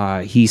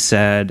 He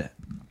said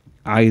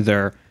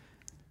either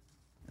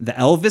the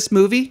Elvis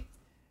movie,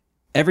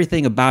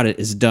 everything about it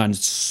is done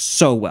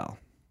so well.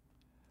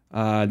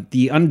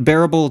 The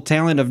unbearable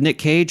talent of Nick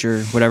Cage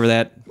or whatever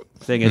that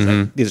thing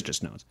is. These are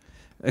just notes.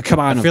 Come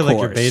on, I feel of like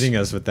course. you're baiting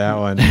us with that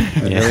one. I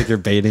feel like you're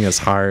baiting us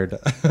hard.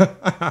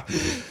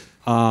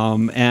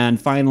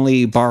 And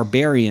finally,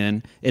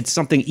 Barbarian. It's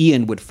something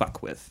Ian would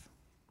fuck with.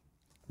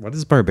 What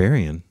is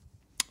Barbarian?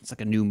 It's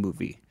like a new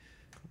movie.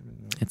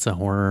 It's a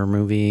horror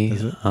movie.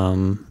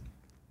 I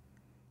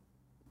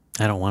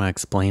don't want to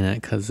explain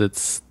it because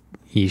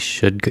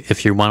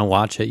if you want to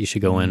watch it, you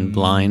should go in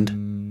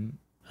blind.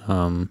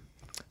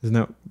 Isn't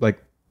that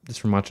like just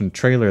from watching the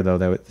trailer though?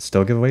 That would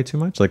still give away too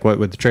much. Like what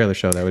would the trailer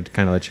show? That would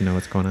kind of let you know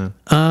what's going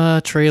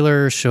on.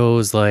 Trailer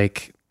shows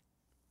like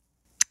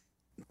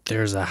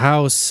there's a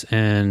house,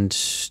 and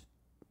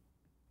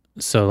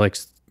so like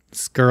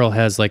this girl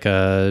has like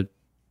a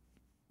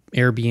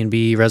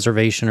Airbnb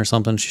reservation or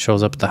something. She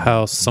shows up at the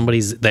house.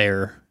 Somebody's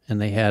there, and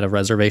they had a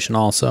reservation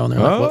also. And they're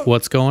like,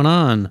 "What's going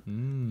on?"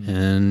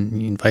 And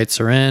he invites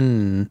her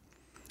in,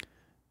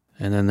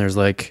 and then there's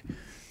like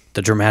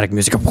the dramatic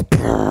music, and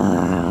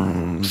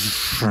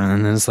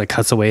then it's like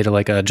cuts away to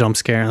like a jump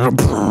scare.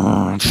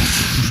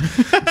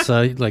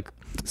 So like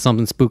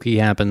something spooky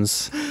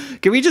happens.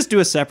 Can we just do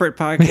a separate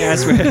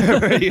podcast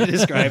where you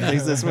describe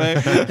things this way?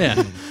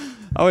 Yeah.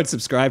 I would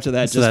subscribe to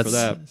that So just for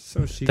that.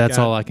 So she That's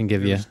all I can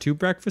give you. Two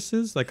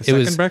breakfasts, like a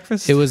second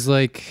breakfast. It was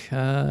like,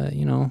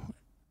 could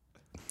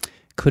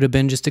have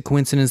been just a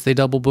coincidence they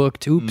double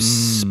booked.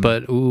 Oops.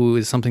 But,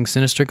 is something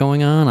sinister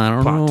going on? I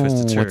don't know.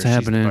 Twisted What's Church.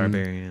 happening? She's the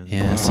barbarian.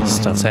 Yeah,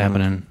 stuff's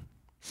happening.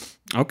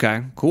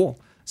 Okay, cool.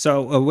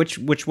 So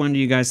which one do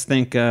you guys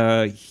think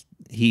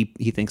he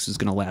thinks is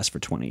going to last for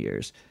 20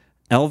 years?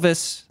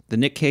 Elvis, the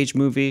Nick Cage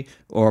movie,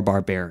 or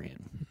Barbarian?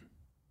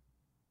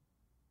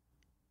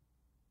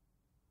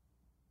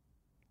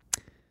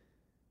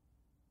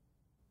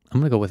 I'm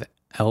going to go with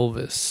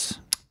Elvis.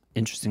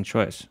 Interesting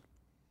choice.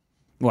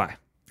 Why?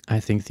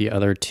 I think the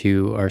other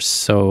two are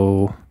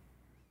so,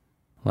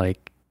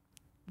 like,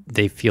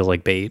 they feel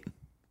like bait.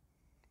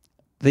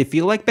 They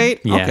feel like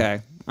bait? Yeah.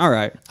 Okay. All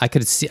right. I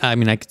could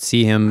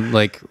see him,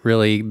 like,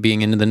 really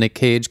being into the Nick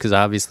Cage, because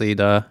obviously,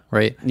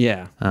 right?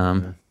 Yeah.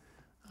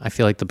 I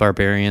feel like the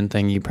Barbarian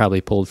thing you probably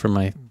pulled from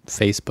my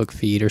Facebook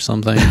feed or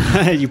something.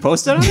 You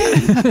posted on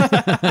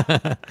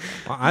it?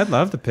 Well, I'd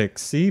love to pick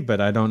C, but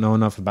I don't know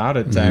enough about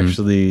it to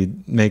actually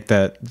make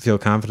that feel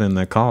confident in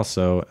that call.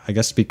 So I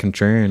guess to be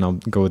contrarian, I'll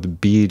go with the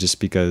B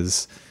just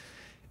because,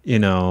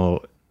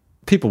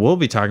 people will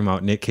be talking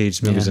about Nick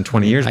Cage movies in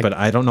 20 years, but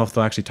I don't know if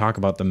they'll actually talk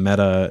about the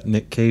meta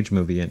Nick Cage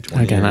movie in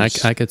 20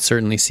 years. I could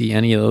certainly see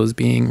any of those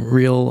being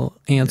real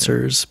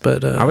answers,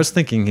 but I was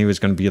thinking he was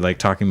going to be like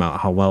talking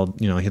about how well,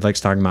 he likes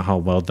talking about how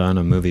well done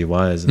a movie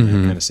was, and it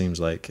kind of seems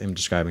like him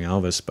describing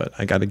Elvis. But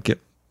I got to get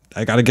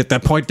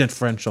that point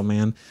differential,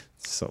 man.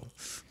 So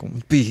going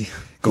with B.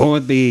 Go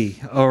with B.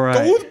 All right.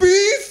 Go with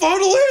B.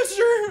 Final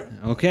answer.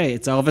 Okay,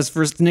 it's Elvis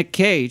versus Nick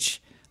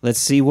Cage. Let's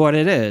see what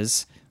it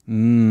is.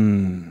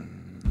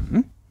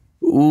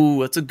 Ooh,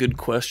 that's a good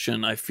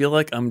question. I feel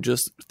like I'm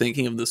just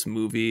thinking of this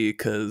movie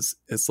because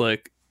it's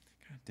like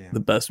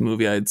the best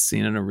movie I'd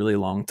seen in a really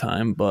long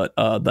time. But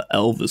the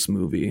Elvis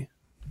movie,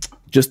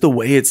 just the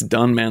way it's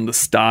done, man, the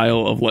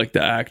style of like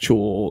the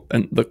actual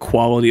and the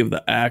quality of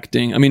the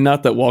acting. I mean,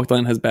 not that Walk the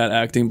Line has bad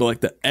acting, but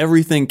like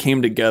everything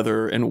came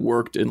together and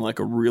worked in like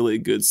a really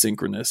good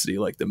synchronicity.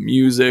 Like the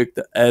music,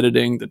 the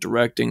editing, the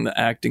directing, the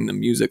acting, the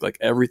music, like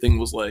everything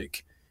was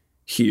like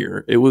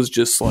here. It was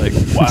just like,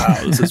 wow,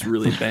 this is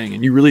really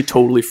banging. You really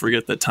totally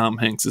forget that Tom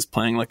Hanks is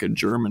playing like a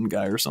German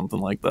guy or something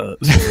like that.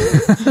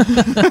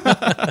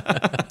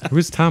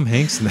 Who's Tom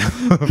Hanks in that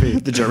movie?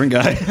 The German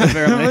guy.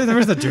 Apparently. There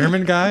was the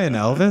German guy in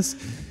Elvis.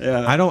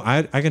 Yeah.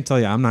 I can tell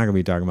you, I'm not going to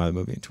be talking about the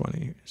movie in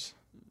 20 years.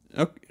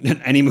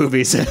 Okay. Any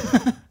movies?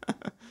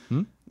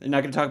 You're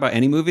not going to talk about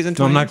any movies in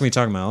 20 No, I'm not years? going to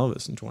be talking about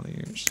Elvis in 20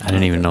 years. I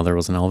didn't even know there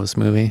was an Elvis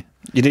movie.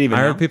 You didn't even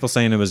I know? heard people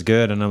saying it was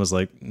good, and I was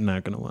like,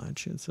 not going to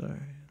watch it. Sorry.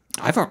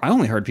 I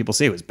only heard people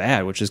say it was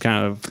bad, which is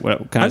kind of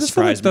what kind I of just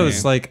feel like surprised me.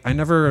 those, like,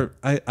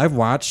 I've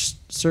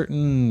watched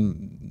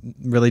certain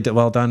really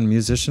well done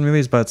musician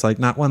movies, but it's like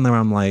not one that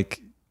I'm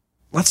like,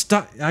 let's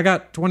talk. I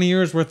got 20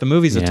 years worth of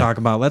movies to Yeah. talk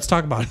about. Let's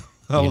talk about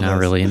You're not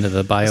really into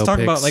the biopics. Let's talk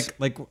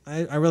about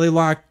I really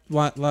liked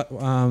Walk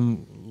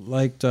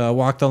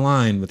the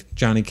Line with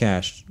Johnny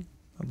Cash.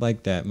 I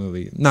like that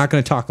movie. Not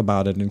going to talk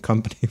about it in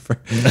company for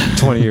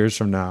 20 years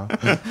from now.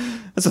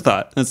 That's a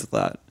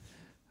thought.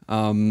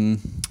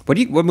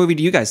 What movie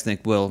do you guys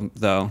think will,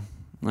 though?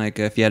 Like,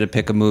 if you had to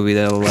pick a movie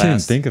that'll I can't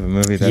last. think of a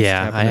movie that's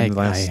happened in the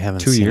I last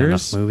haven't 2 seen years.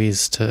 enough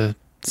movies to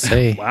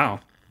say.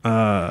 Wow.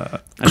 I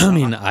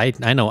mean,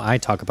 I know I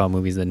talk about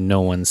movies that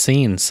no one's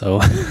seen,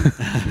 so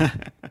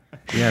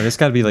Yeah, this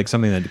got to be like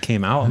something that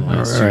came out in the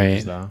last 2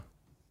 years, Right.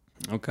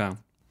 though. Okay.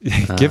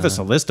 Give us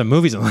a list of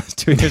movies in the last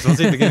 2 years. We'll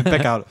see if we can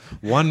pick out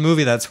one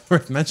movie that's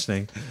worth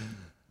mentioning.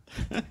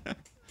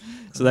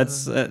 So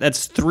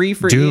that's 3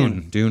 for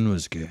Ian. Dune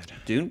was good.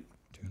 Dune?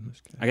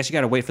 I guess you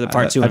got to wait for the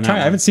part 2 I on that one.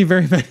 haven't seen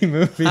very many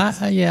movies.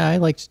 I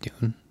liked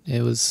Dune.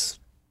 It was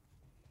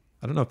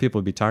I don't know if people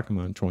would be talking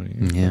about it in 20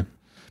 years. yeah.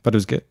 But it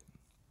was good.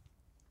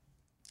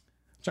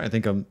 I'm trying to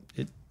think of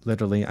it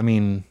literally. I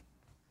mean,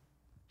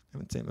 I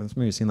haven't seen,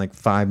 maybe seen like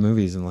 5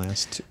 movies in the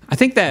last I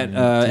think that 2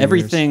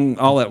 Everything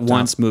All at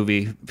Once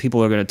movie,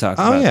 people are going to talk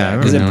about yeah, I that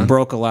because remember it that.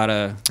 broke a lot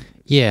of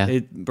Yeah.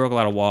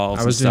 walls.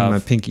 I was and doing my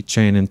stuff. pinky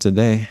chain in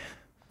today.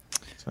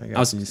 So I got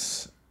was-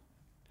 these.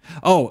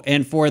 Oh,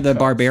 and for the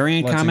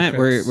Barbarian Let's comment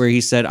increase. where he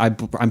said, I'm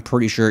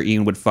pretty sure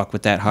Ian would fuck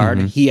with that hard.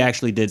 He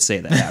actually did say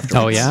that afterwards.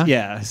 Oh, yeah?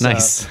 Yeah. So,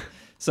 Nice.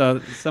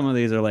 So some of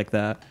these are like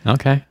that.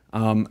 Okay.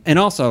 And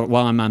also,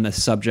 while I'm on the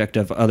subject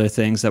of other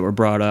things that were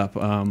brought up,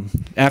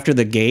 after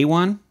the gay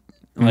one,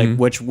 like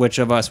which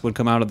of us would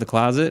come out of the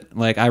closet,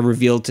 like I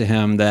revealed to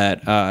him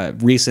that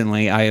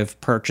recently I've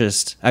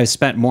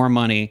spent more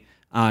money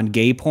on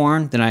gay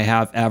porn than I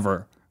have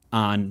ever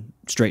on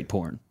straight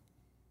porn.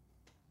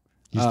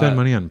 You spend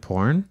money on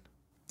porn?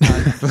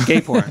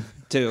 Gay porn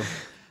too.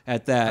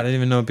 At I that, didn't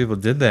even know people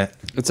did that.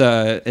 it's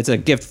a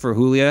gift for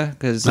Julia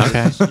because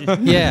Okay.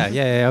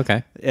 yeah,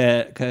 okay.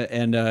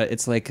 and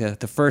it's like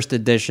the first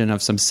edition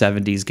of some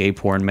 70s gay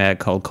porn mag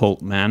called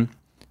Colt Man.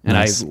 And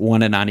Nice. I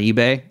won it on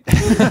eBay.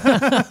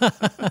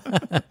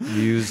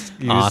 Used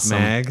Awesome.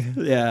 mag.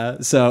 Yeah.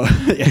 So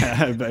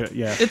yeah.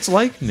 It's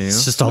like new.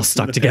 It's just all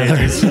stuck together.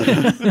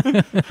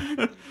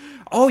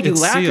 Oh, you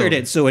It's lacquered sealed.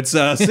 it, so it's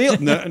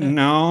sealed.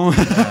 No.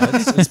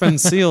 It's been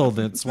sealed.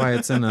 That's why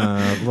it's in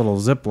a little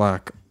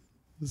Ziploc.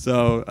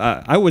 So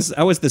I was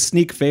the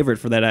sneak favorite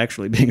for that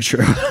actually being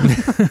true.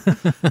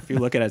 If you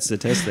look at it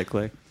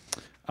statistically.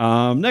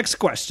 Next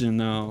question,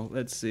 though.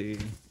 Let's see.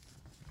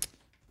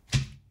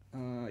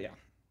 Yeah.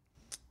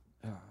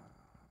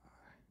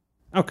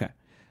 Okay.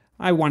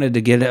 I wanted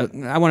to get a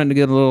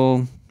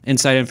little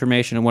inside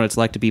information on what it's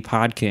like to be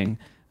Pod King.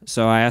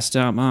 So I asked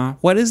him,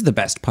 what is the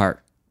best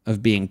part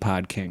of being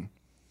Pod King?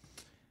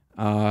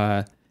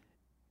 A,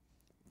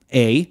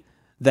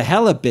 the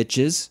hella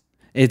bitches.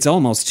 It's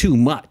almost too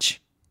much.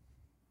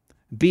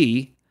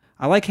 B,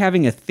 I like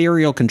having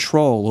ethereal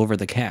control over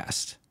the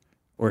cast.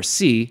 Or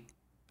C,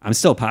 I'm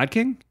still Pod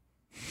King?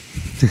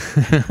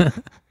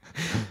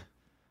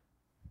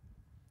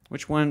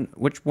 Which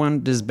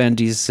one does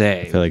Bendy I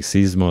say? feel like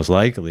C's most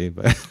likely,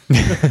 but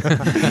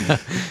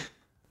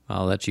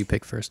I'll let you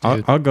pick first,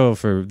 dude. I'll go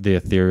for the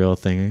ethereal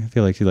thing. I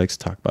feel like he likes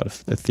to talk about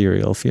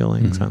ethereal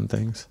feelings on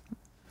things.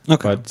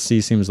 Okay. But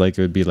C seems like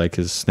it would be like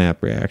his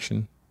snap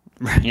reaction.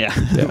 Yeah.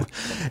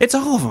 It's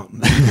all of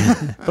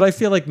them. But I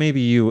feel like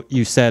maybe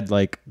you said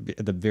like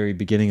at the very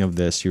beginning of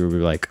this, you were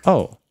like,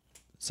 oh,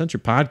 since you're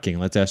Pod King,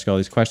 let's ask you all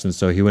these questions.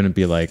 So he wouldn't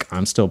be like,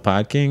 I'm still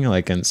Pod King,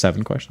 like in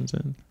 7 questions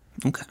in.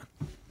 Okay.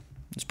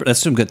 That's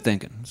some good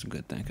thinking.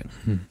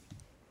 What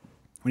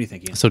do you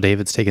think, Ian? So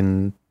David's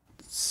taken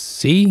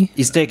C?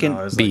 He's taking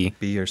No, it was B. like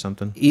B or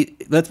something.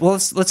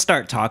 let's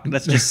start talking.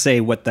 Let's just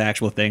say what the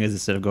actual thing is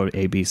instead of going to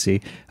A, B,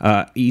 C.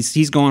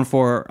 He's going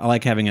for I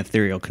like having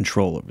ethereal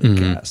control over the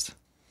cast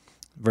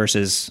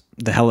versus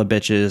the hella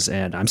bitches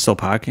and I'm still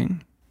Pod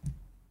King.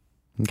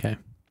 Okay.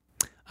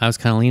 I was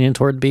kind of leaning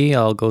toward B.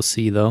 I'll go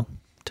C, though,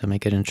 to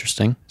make it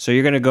interesting. So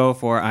you're gonna go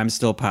for I'm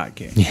still Pod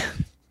King. Yeah.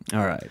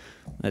 All right.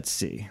 Let's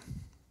see.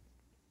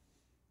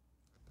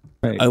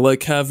 I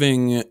like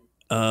having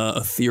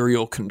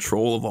ethereal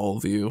control of all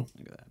of you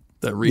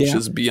that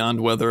reaches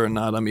beyond whether or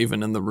not I'm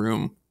even in the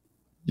room.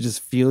 You just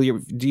feel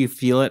do you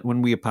feel it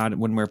when we're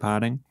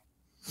podding?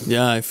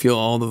 Yeah, I feel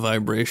all the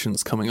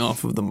vibrations coming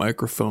off of the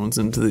microphones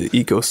into the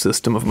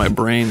ecosystem of my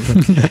brain.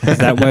 Is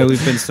that why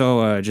we've been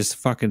so just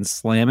fucking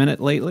slamming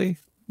it lately?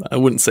 I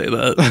wouldn't say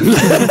that.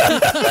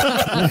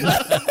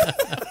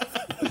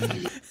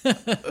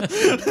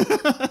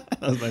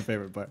 That was my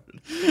favorite part.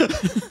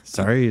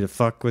 Sorry to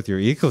fuck with your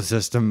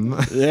ecosystem.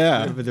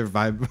 Yeah. with their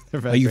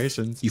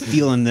vibrations. You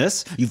feeling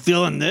this? You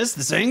feeling this?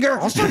 This anger?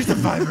 I'll show you the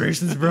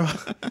vibrations, bro.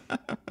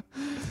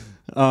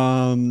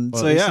 Well, So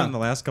at least yeah, on the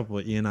last couple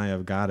of E and I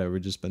have got it.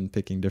 We've just been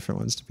picking different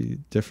ones to be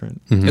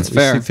different. It's We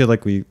fair. feel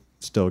like we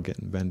still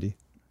getting bendy.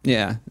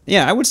 yeah.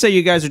 I would say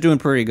you guys are doing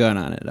pretty good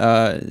on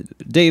it.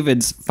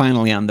 David's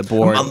finally on the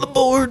board. On the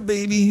board,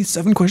 baby.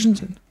 7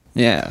 questions in.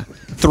 Yeah,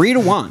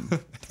 3-1.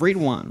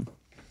 3-1.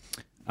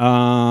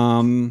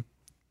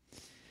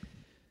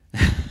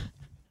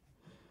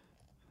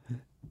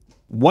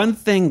 One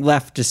thing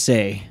left to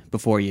say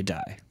before you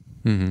die.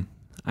 Mm-hmm.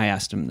 I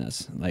asked him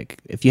this. Like,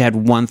 if you had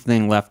one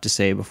thing left to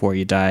say before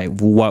you die,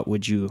 what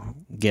would you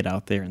get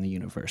out there in the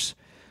universe?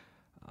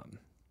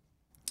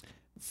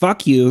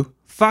 Fuck you.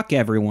 Fuck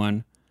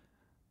everyone.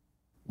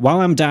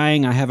 While I'm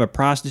dying, I have a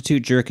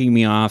prostitute jerking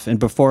me off, and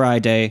before I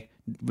die,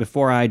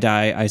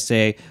 I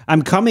say,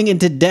 I'm coming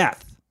into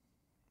death.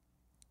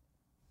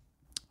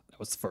 That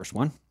was the first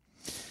one.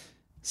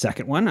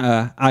 Second one,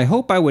 I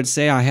hope I would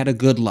say I had a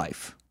good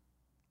life.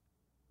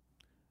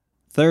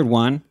 Third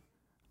one,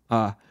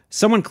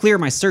 someone clear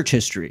my search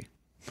history.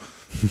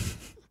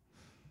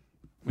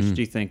 Which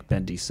do you think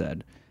Bendy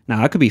said?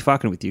 Now, I could be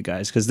fucking with you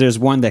guys, because there's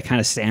one that kind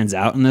of stands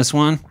out in this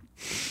one.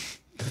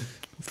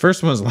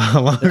 First one was a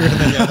lot longer than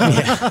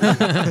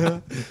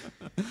the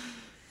other.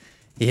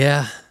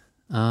 Yeah.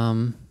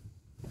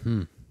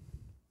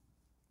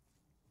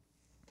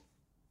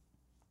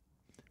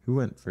 Who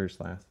went first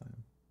last time?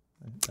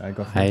 I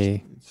go first.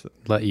 I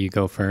let you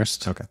go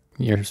first. Okay.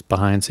 You're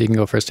behind, so you can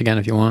go first again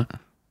if you want.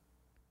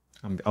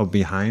 I'm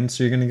behind,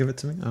 so you're gonna give it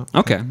to me? Oh.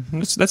 Okay,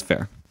 that's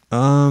fair.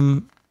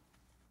 I'll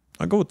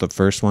go with the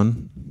first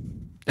one.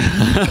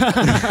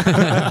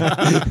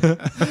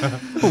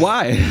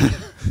 Why?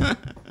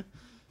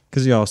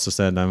 Because you also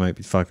said I might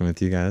be fucking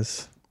with you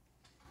guys.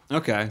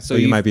 Okay, So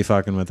you might be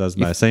fucking with us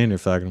by saying you're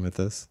fucking with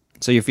us.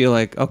 So you feel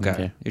like, okay,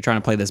 Okay. you're trying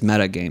to play this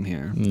meta game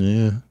here.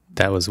 Yeah.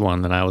 That was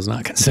one that I was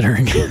not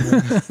considering.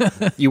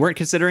 You weren't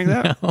considering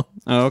that? No.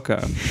 Oh,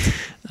 okay.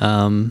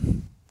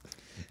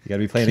 You got to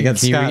be playing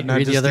against Can you Scott, read not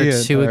the just other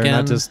Ian, two or again?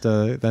 Not just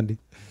Bendy.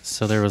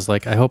 So there was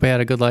like, I hope I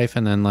had a good life,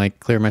 and then like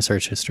clear my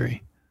search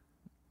history.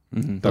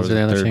 Mm-hmm. That Those was are the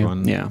the other third two?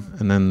 one. Yeah.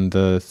 And then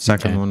the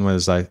second Okay. one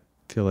was I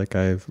feel like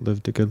I've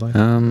lived a good life.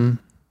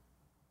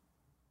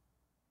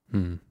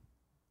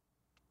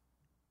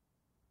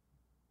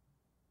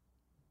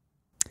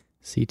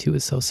 C2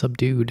 is so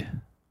subdued.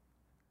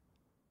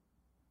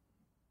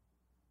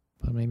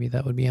 But maybe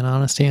that would be an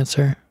honest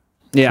answer.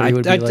 Yeah, Three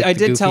would be, like, I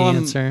the did tell goofy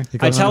him. answer. He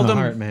I goes told from the him-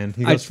 heart, man.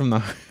 He I- goes from the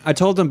heart. I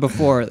told him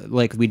before,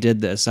 like we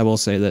did this. I will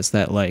say this: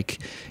 that like,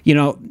 you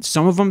know,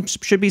 some of them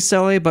should be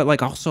silly, but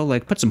like also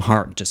like put some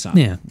heart into some.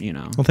 Yeah. You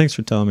know. Well, thanks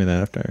for telling me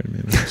that after I already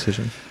made the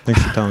decision.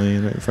 Thanks for telling me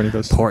right before he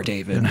goes. Poor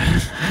David.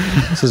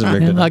 This is a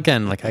rigged. And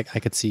again, like I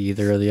could see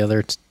either of the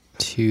other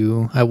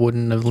two. I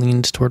wouldn't have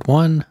leaned toward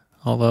one,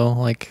 although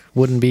like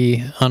wouldn't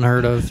be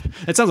unheard of.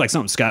 It sounds like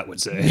something Scott would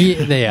say.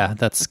 Yeah,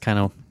 that's kind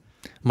of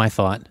my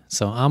thought.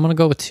 So I'm gonna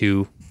go with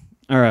 2.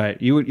 All right,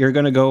 you're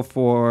gonna go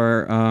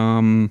for.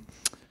 I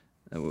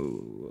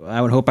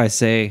would hope I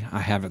say I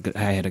had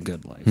a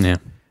good life. Yeah.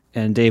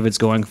 And David's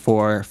going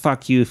for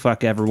fuck you,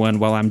 fuck everyone.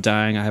 While I'm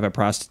dying, I have a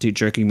prostitute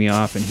jerking me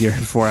off, and here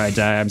before I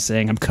die, I'm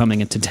saying I'm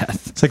coming into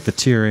death. It's like the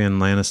Tyrion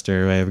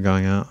Lannister way of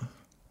going out.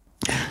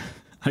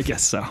 I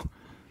guess so.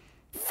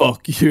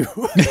 Fuck you.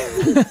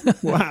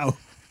 Wow.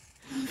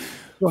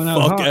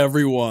 Fuck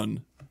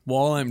everyone.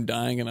 While I'm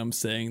dying and I'm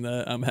saying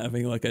that, I'm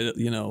having like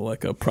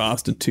a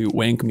prostitute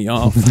wank me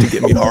off to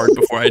get me hard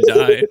before I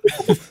die.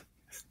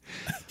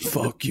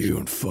 Fuck you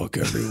and fuck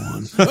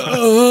everyone.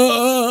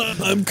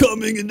 I'm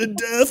coming into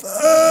death.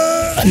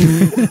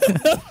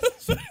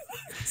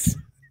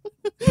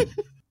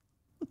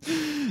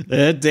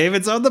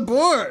 David's on the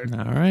board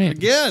All right.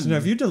 again. So now,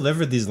 if you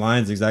delivered these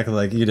lines exactly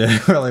like you did,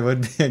 it really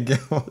would be a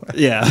giveaway.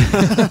 Yeah.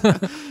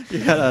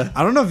 You gotta.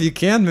 I don't know if you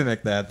can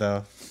mimic that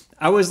though.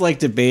 I was like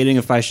debating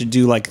if I should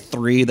do like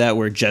 3 that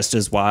were just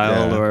as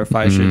wild, Yeah. or if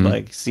I should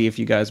like see if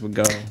you guys would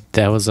go.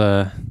 That was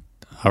a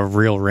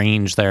real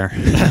range there.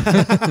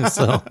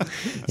 So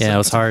yeah, it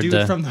was hard Dude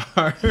to. from the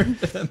heart, and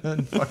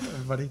then fuck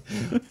everybody.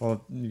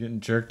 Well, you're getting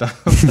jerked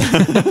off,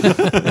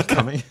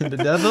 coming into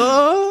death.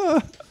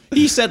 Oh!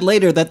 He said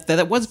later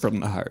that was from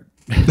the heart.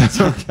 That's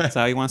okay. That's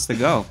how he wants to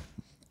go.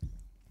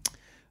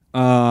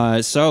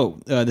 So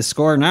the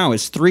score now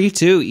is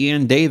 3-2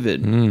 Ian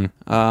David.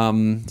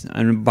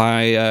 And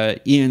by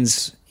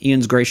Ian's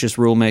gracious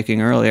rulemaking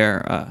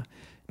earlier,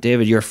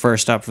 David, you're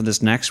first up for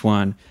this next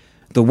one.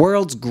 The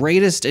world's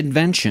greatest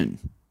invention.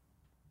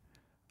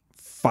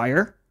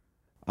 Fire.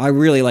 I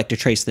really like to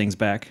trace things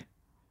back.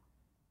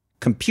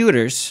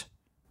 Computers.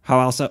 How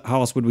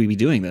else would we be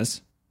doing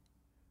this?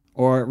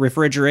 Or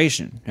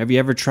refrigeration. Have you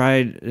ever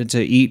tried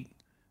to eat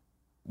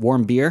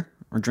warm beer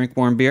or drink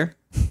warm beer?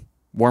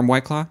 Warm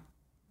White Claw?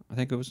 I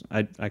think it was.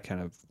 I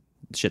kind of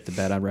shit the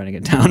bed. I'm writing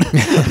it down.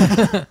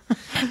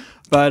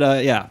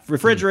 But yeah,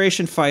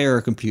 refrigeration, fire,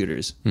 or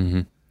computers.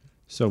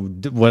 So,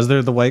 was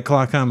there the White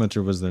Claw comment,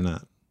 or was there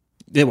not?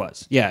 It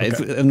was. Yeah. Okay. If,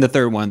 in the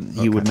third one,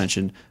 you would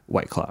mention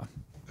White Claw.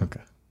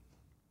 Okay.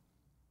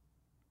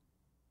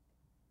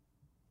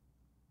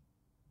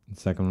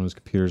 Second one was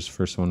computers.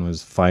 First one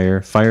was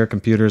fire. Fire,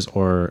 computers,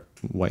 or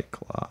White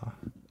Claw.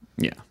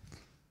 Yeah.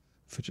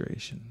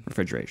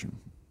 Refrigeration.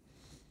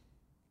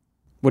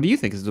 What do you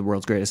think is the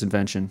world's greatest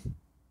invention?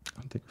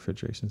 I don't think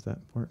refrigeration is that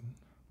important.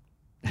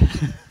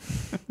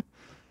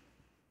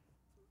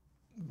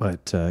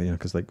 But,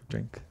 because like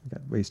drink got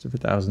wasted for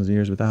thousands of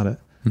years without it.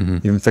 Mm-hmm.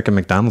 Even frickin'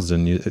 McDonald's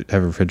didn't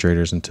have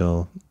refrigerators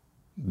until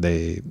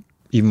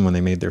even when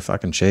they made their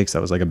fucking shakes,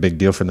 that was like a big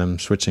deal for them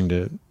switching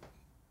to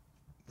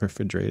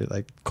refrigerated,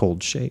 like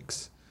cold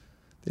shakes.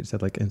 They just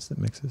had like instant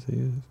mixes they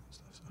use.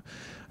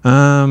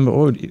 But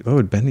what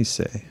would Bendy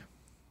say?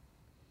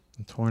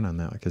 I'm torn on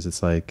that one because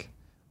it's like,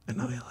 I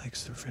know he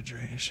likes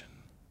refrigeration.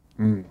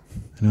 I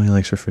know he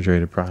likes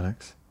refrigerated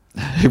products.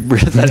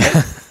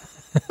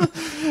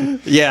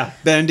 Yeah,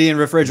 Bendy and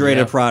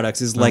refrigerated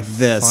products is like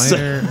this.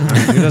 Fire.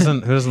 Who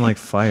doesn't like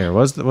fire?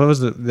 What was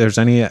the? There's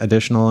any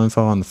additional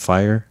info on the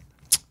fire?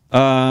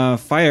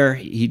 Fire.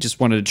 He just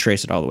wanted to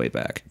trace it all the way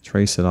back.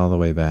 Trace it all the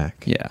way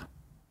back. Yeah.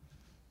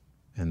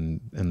 And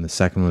the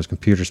second one was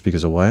computers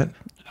because of what?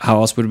 How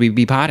else would we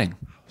be potting?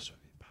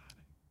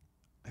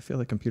 I feel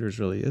like computers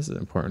really is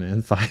important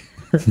in fire.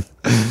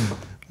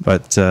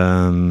 But They're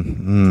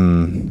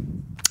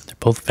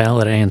both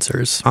valid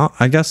answers.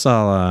 I guess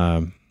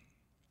I'll.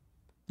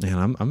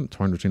 Man, I'm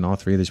torn between all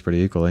three of these pretty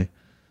equally.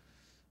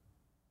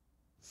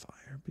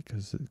 Fire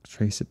because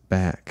trace it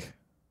back.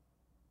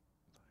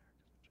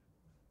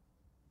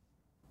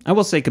 I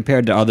will say,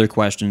 compared to other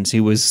questions, he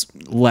was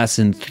less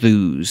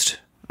enthused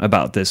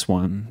about this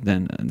one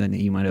than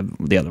he might have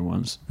the other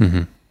ones.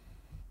 Mm-hmm.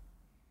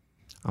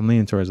 I'm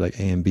leaning towards like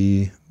A and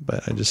B,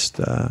 but I just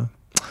gonna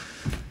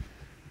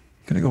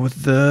go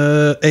with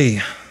the A.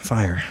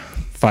 Fire.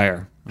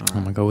 Fire.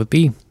 I'm gonna go with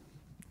B.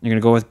 You're gonna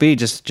go with B,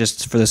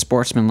 just for the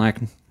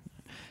sportsmanlikeness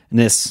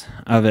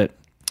of it.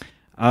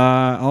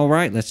 All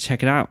right, let's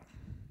check it out.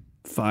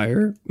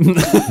 Fire.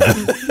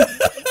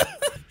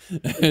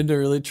 And to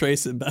really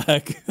trace it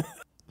back.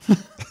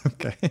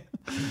 Okay.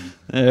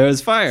 It was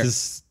fire.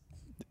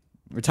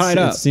 We're tied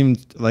up. It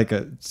seemed like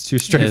too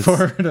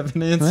straightforward of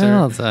an answer.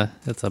 Well,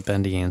 it's a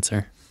Bendy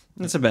answer.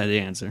 That's a bad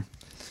answer.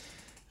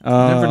 You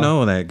never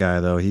know that guy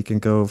though. He can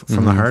go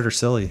from the hard or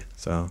silly.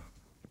 So,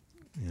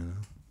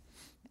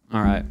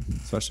 All right.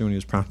 especially when he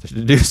was prompted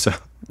to do so.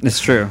 It's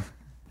true.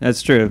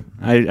 That's true.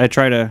 I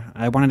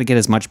wanted to get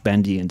as much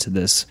Bendy into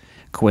this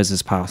quiz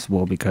as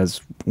possible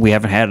because we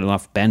haven't had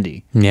enough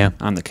Bendy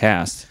on the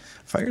cast.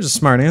 Fire's a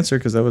smart answer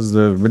because that was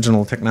the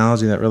original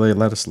technology that really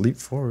let us leap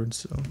forward.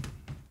 So,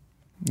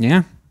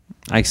 Yeah,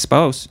 I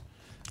suppose.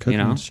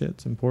 cooking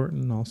shit's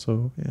important.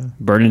 Also, yeah.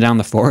 Burning down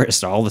the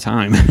forest all the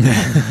time.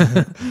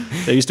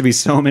 There used to be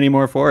so many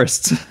more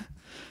forests.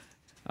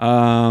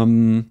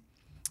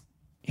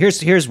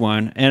 Here's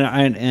one,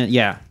 and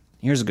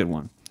here's a good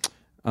one.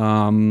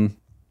 And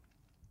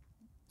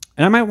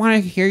I might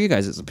want to hear you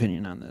guys'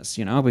 opinion on this,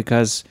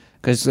 because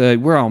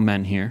we're all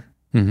men here.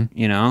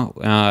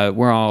 Mm-hmm.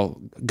 We're all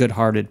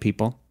good-hearted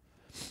people.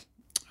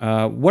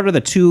 What are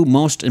the two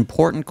most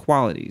important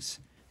qualities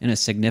in a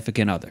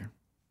significant other?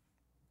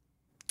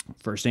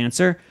 First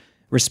answer,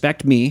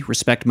 respect me,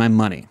 respect my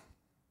money.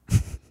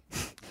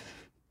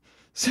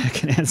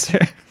 Second answer,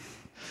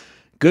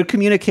 good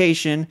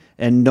communication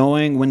and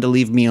knowing when to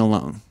leave me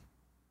alone.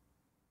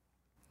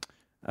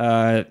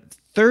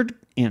 Third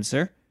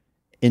answer,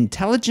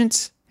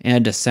 intelligence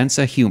and a sense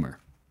of humor.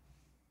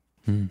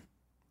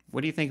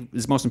 What do you think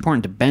is most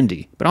important to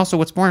Bendy? But also,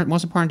 what's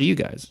most important to you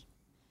guys?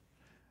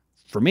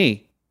 For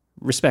me,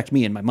 respect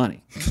me and my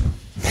money.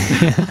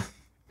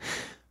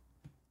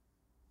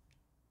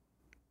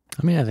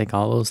 I mean, I think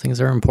all those things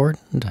are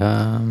important.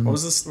 What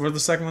was this? What were the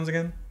second ones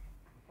again?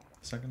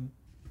 Second.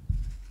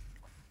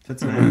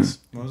 Tits and ass.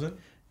 What was it?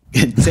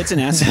 Tits and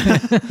ass.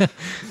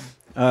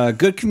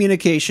 Good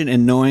communication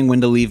and knowing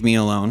when to leave me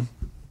alone.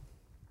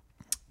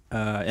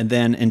 And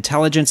then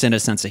intelligence and a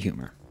sense of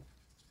humor.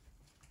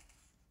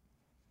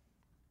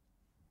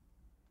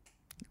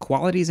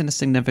 Qualities in a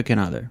significant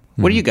other.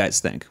 What do you guys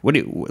think? What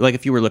do you like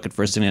if you were looking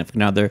for a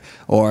significant other,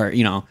 or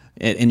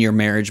in your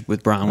marriage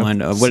with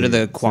Bronwyn? What are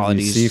the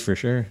qualities C for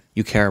sure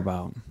you care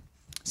about?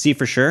 C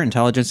for sure.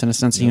 Intelligence and a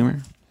sense of humor.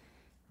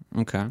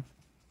 Okay.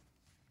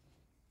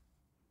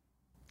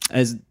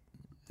 As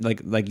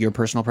like your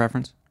personal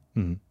preference.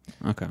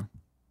 Mm-hmm. Okay. How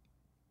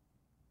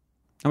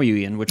about you,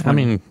 Ian? Which one? I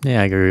mean,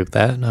 yeah, I agree with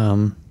that. I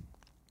don't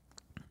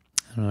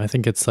know. I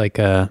think it's like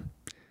I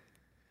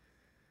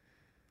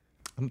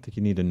don't think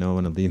you need to know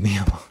when to leave me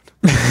alone.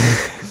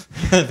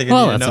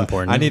 That's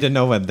important. I need to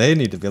know when they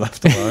need to be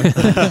left alone.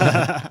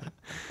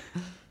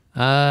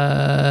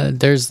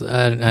 There's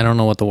I don't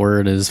know what the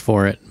word is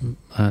for it.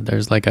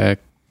 There's like a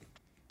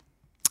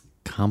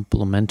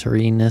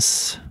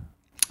complementariness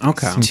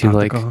to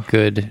like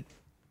good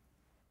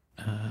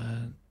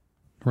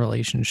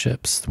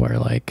relationships where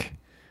like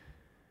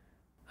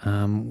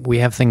we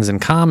have things in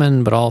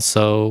common, but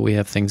also we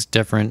have things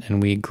different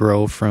and we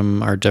grow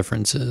from our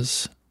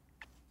differences.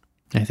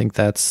 I think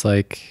that's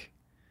like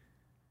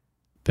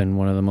been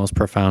one of the most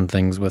profound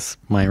things with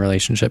my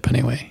relationship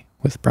anyway,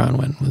 with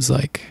Bronwyn, was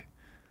like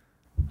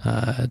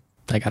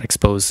I got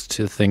exposed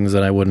to things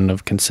that I wouldn't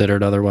have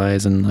considered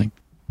otherwise, and like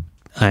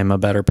I'm a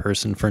better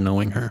person for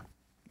knowing her.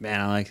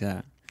 Man, I like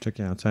that. Took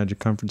you outside your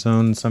comfort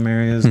zone in some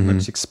areas, but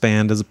you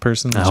expand as a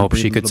person. I hope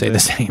she could say the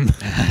same.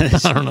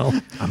 I don't know.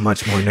 I'm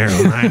much more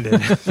narrow-minded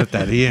with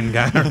that Ian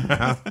guy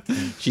around.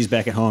 She's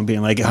back at home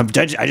being like, I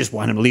just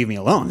want him to leave me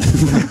alone.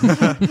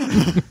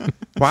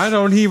 Why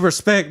don't he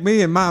respect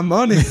me and my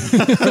money?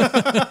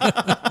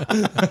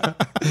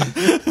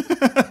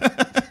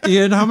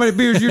 Ian, how many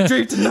beers you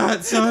drink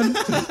tonight, son?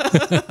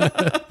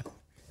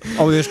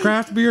 Oh, there's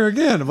craft beer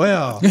again.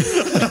 Well,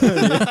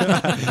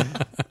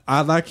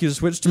 I'd like you to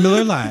switch to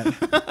Miller Lite.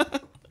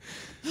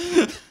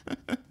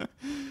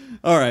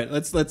 All right,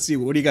 let's see.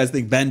 What do you guys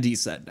think Bendy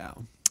said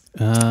now?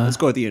 Let's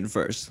go with Ian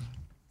first.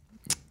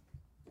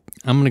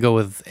 I'm gonna go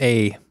with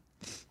A.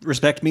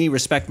 Respect me,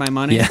 respect my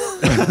money.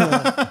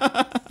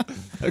 Yeah.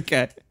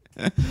 Okay.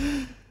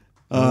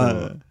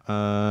 Man,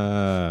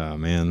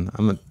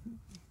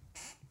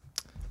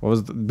 what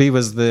was B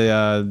was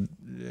the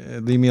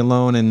leave me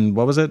alone, and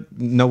what was it?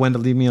 Know when to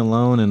leave me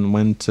alone and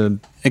when to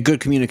A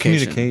good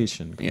communication.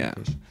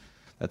 communication.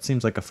 That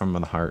seems like a from the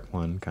heart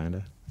one, kind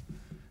of.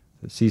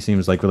 C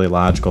seems like really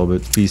logical,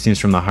 but B seems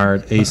from the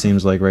heart. A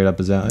seems like right up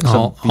his alley.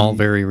 All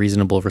very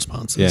reasonable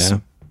responses. Yeah.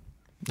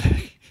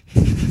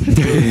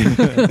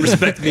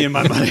 Respect me and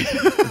my money.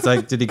 It's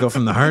like, did he go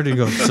from the heart or did he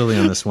go silly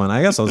on this one?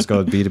 I guess I'll just go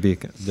with B to be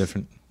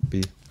different.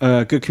 B.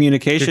 Good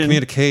communication. Good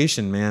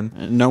communication, man.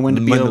 Know when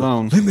to be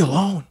alone. Leave me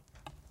alone.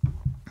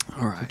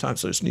 All right.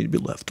 Sometimes I just need to be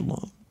left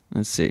alone.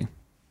 Let's see.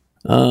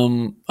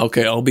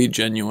 Okay, I'll be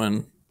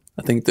genuine.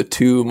 I think the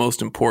two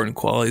most important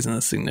qualities in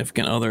a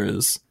significant other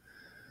is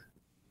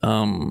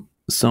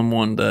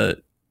someone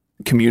that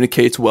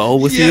communicates well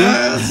with you.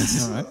 All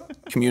right.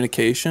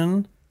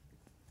 Communication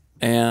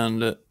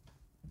and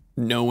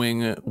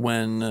knowing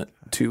when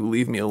to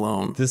leave me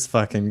alone. This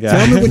fucking guy.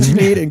 Tell me what you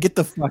need and get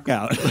the fuck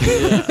out.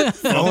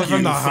 Going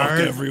from the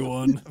heart.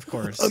 Everyone. Of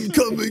course. I'm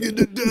coming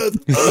into death.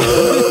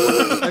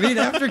 I mean,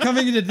 after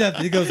coming into death,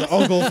 he goes,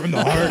 I'll go from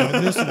the heart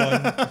on this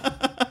one.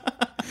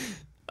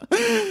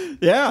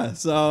 Yeah.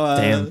 So,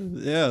 Damn.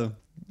 yeah.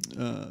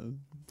 The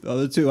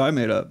other two I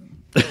made up.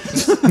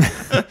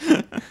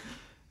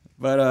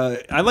 But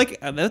I like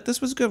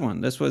this was a good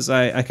one. This was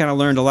I kind of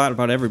learned a lot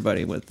about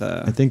everybody with.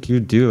 I think you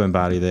do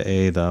embody the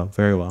A though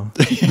very well.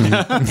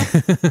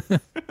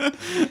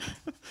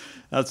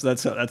 That's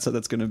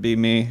going to be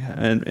me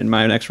and in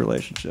my next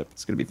relationship.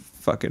 It's going to be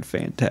fucking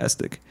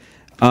fantastic.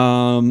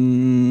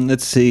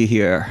 Let's see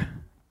here.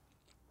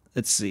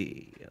 Let's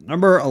see.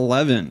 Number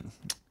 11.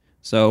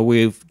 So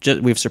we've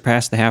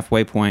surpassed the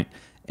halfway point,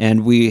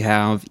 and we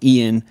have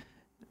Ian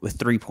with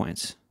 3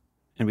 points,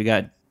 and we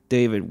got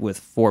David with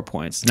 4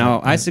 points.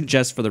 Now, I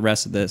suggest for the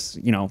rest of this,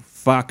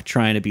 fuck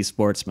trying to be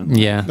sportsman.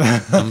 Yeah.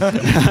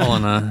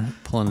 I'm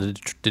pulling the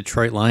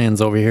Detroit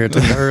Lions over here.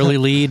 Took the early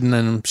lead and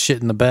then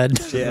shit in the bed.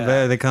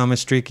 Yeah. They call me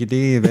Streaky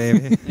D,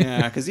 baby.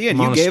 Yeah, because Ian,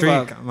 I'm you on a gave streak.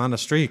 up. I'm on a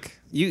streak.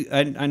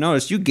 I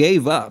noticed you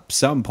gave up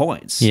some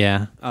points.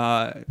 Yeah.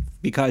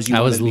 Because you I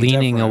wanted was to be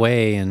leaning different.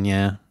 away, and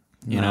you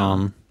No.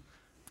 know,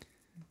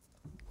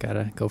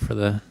 gotta go for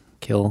the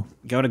kill.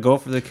 Got to go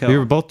for the kill. We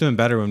were both doing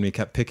better when we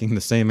kept picking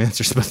the same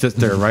answers, but that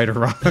they're right or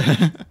wrong.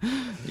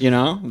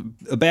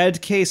 A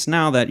bad case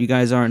now that you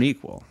guys aren't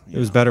equal. It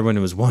was better when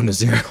it was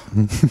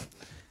 1-0.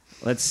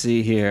 Let's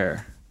see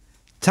here.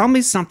 Tell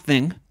me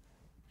something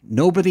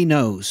nobody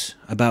knows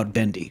about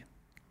Bendy.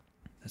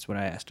 That's what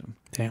I asked him.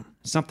 Damn.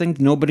 Something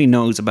nobody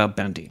knows about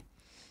Bendy.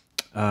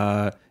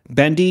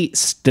 Bendy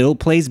still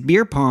plays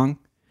beer pong.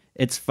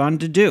 It's fun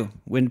to do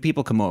when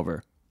people come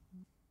over.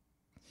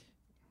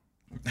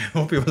 I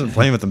hope he wasn't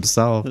playing with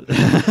himself.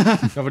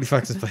 Nobody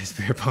fucking plays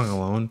beer pong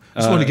alone. I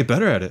just want to get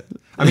better at it.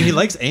 I mean, he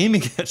likes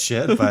aiming at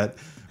shit, but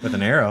with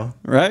an arrow.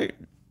 Right?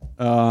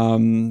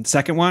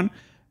 Second one.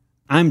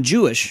 I'm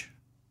Jewish.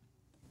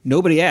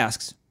 Nobody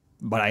asks,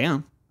 but I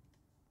am.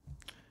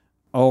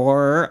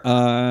 Or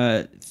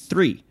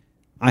 3.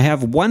 I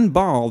have one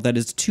ball that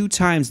is 2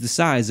 times the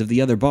size of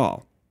the other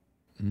ball.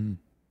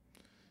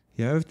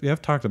 Yeah, we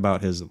have talked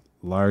about his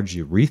large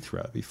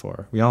urethra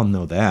before. We all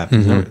know that. I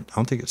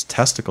don't think his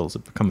testicles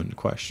have come into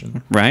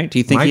question. Right? Do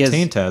you think My he has...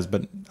 taint has,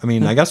 but I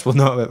mean, I guess we'll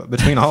know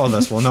between all of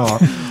us. We'll know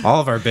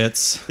all of our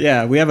bits.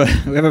 Yeah, we have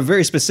a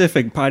very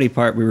specific body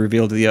part we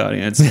reveal to the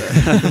audience,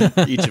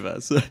 each of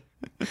us.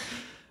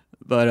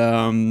 But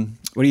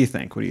what do you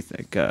think? What do you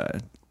think?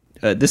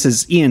 This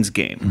is Ian's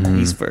game.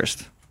 He's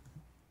first.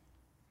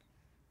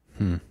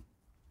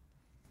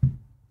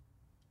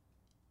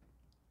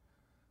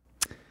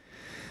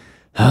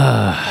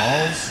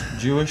 All's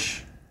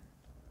Jewish,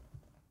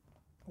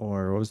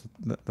 or what was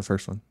the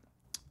first one?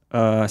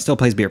 Still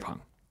plays beer pong.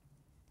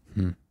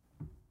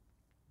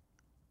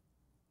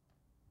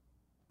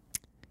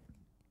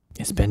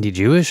 Is Bendy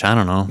Jewish? I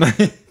don't know.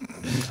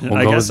 We'll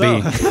I go guess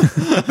with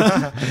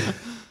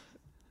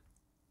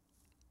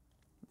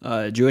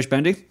B. Jewish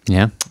Bendy?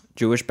 Yeah.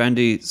 Jewish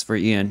Bendy's for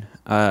Ian.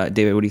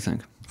 David, what do you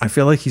think? I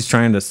feel like he's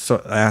trying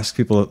to ask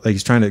people, like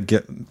he's trying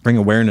to bring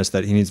awareness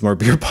that he needs more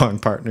beer pong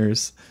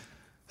partners.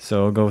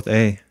 So I'll go with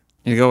A.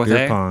 You go with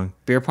Beer A? pong.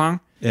 Beer pong?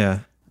 Yeah.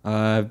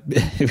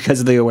 Because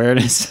of the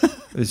awareness.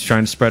 He's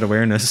trying to spread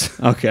awareness.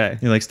 Okay.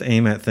 He likes to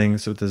aim at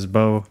things with his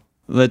bow.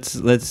 Let's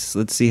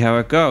see how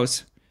it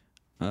goes.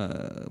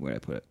 Where'd I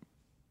put it?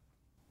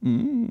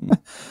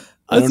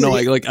 I don't know.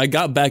 I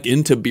got back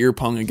into beer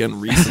pong again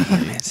recently.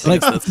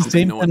 Like That's the something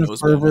same no one kind of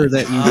knows fervor about.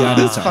 that you got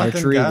This into fucking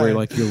archery, guy. where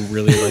like you're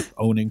really like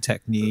owning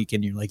technique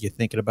and you're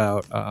thinking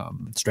about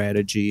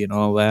strategy and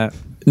all that.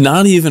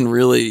 Not even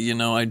really,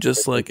 I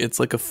just it's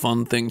like a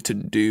fun thing to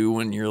do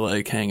when you're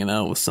like hanging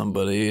out with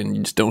somebody and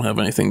you just don't have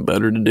anything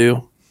better to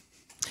do.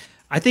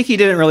 I think he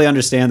didn't really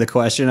understand the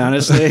question,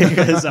 honestly,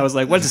 because I was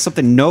like, what is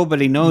something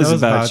nobody knows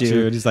about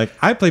you? And he's like,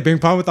 I play ping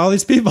pong with all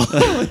these people.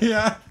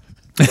 Yeah.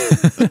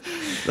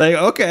 Like,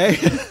 okay.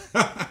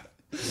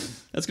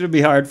 That's going to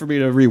be hard for me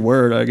to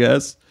reword, I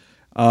guess.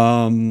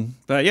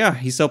 But yeah,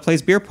 he still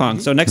plays beer pong.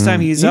 So next time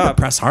he's You need to up,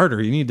 press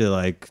harder. You need to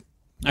like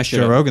I should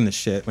Joe have. Rogan the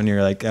shit when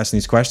you're like asking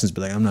these questions,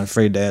 but like, I'm not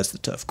afraid to ask the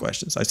tough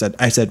questions. I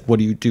said, what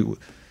do you do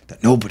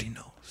that nobody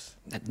knows?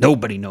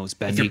 Nobody knows, If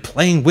you're Bendy.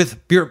 playing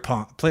with beer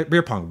pong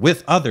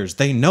with others,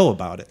 they know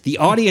about it. The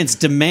audience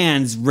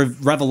demands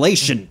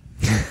revelation.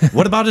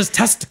 What about his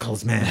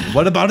testicles, man?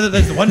 What about it?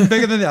 That's one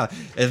bigger than the other.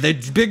 They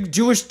big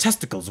Jewish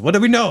testicles. What do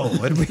we know?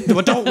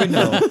 What don't we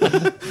know?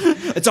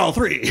 It's all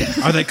three.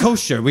 Are they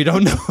kosher? We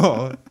don't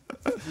know.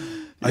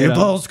 Are your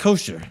balls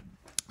kosher?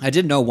 I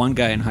did know one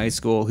guy in high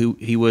school who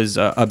he was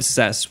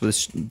obsessed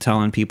with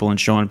telling people and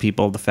showing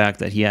people the fact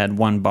that he had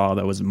one ball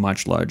that was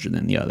much larger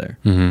than the other.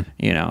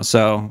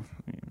 So,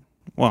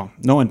 well,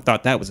 no one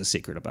thought that was a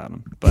secret about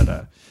him.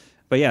 But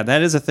yeah,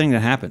 that is a thing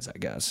that happens, I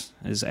guess,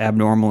 is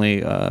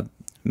abnormally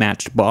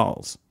matched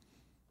balls.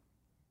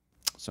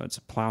 So it's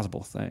a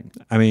plausible thing.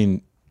 I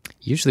mean,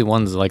 Usually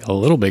one's like a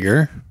little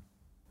bigger.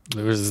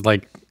 There's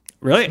like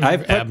Really?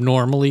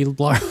 abnormally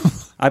large.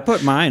 I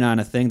put mine on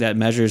a thing that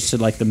measures to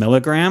like the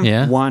milligram,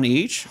 Yeah. one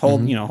each.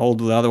 Hold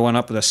the other one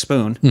up with a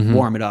spoon.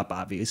 Warm it up,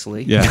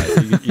 obviously. yeah,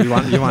 you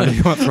want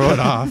to throw it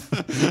off.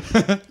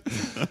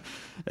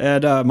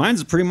 And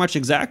mine's pretty much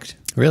exact.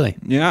 Really?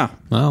 Yeah.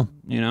 Wow.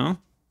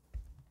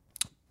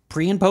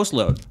 Pre and post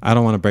load. I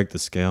don't want to break the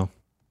scale.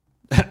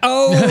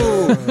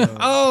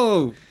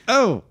 Oh,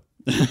 Oh.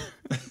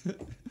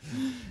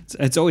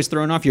 it's always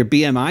throwing off your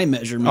BMI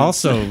measurement.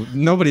 Also,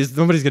 nobody's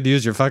gonna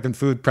use your fucking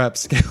food prep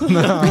scale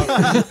now.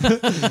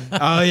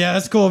 Oh yeah,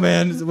 that's cool,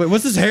 man. Wait,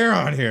 what's this hair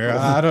on here?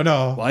 I don't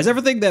know. Why is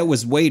everything that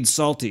was weighed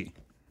salty?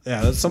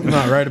 Yeah, there's something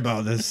not right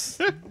about this.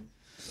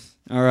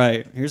 All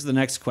right, here's the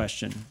next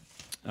question.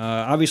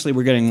 Obviously,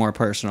 we're getting more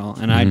personal,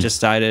 and I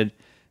decided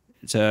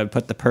to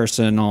put the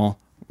personal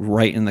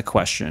right in the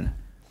question.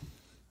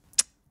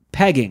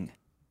 Pegging.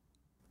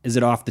 Is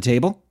it off the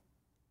table?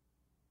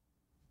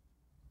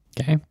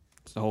 Okay.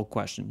 That's the whole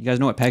question. You guys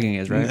know what pegging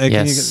is, right?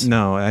 Yes.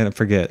 No, I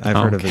forget. I've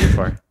heard of it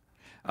before.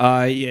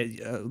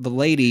 The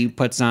lady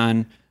puts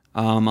on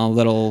a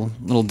little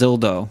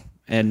dildo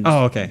and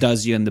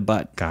does you in the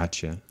butt.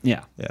 Gotcha.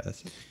 Yeah. Yeah.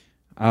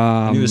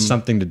 I knew it was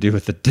something to do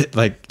with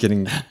the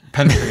getting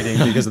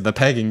penetrating because of the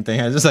pegging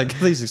thing. I was just like,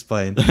 please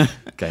explain.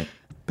 Okay.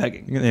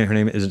 Pegging. Her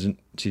name isn't.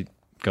 She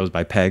goes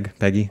by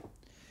Peggy.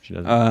 She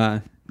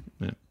doesn't.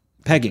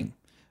 Pegging.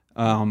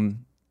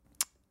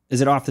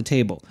 Is it off the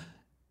table?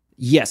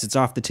 Yes, it's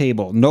off the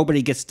table.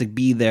 Nobody gets to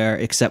be there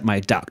except my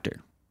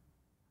doctor.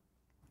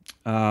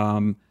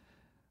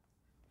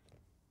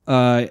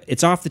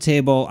 It's off the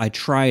table. I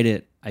tried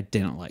it. I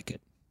didn't like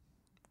it.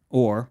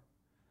 Or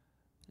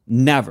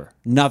never.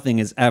 Nothing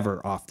is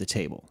ever off the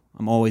table.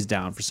 I'm always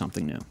down for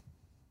something new.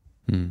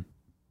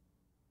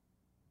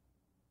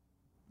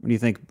 What do you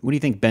think? What do you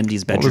think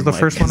Bendy's What bedroom was the like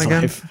first one is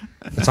again?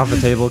 like? It's off the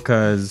table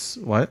because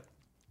what?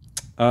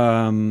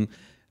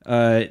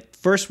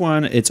 First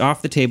one, it's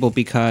off the table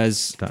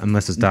because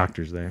Unless his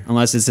doctor's there.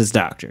 unless it's his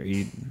doctor,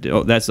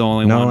 that's the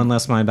only No, one.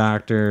 unless my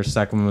doctor.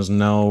 Second one was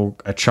no.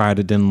 I tried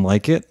it, didn't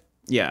like it.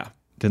 Yeah,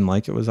 Didn't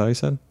like it was that what he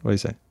said? What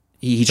did he say?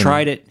 he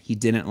tried it, he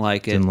didn't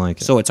like it, Didn't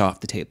like it. so it's off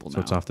the table now.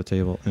 So it's off the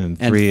table. And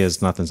three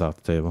is nothing's off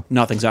the table.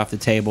 Nothing's off the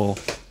table.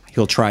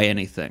 He'll try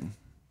anything.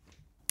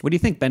 What do you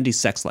think Bendy's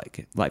sex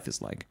life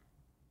is like?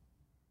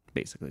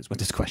 Basically, is what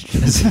this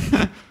question is.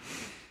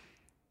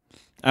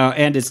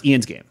 And it's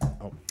Ian's game.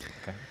 Oh,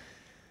 okay.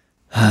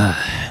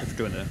 Let's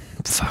do it.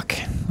 Fuck.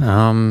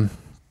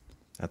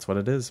 That's what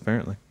it is,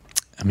 apparently.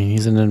 I mean,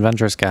 he's an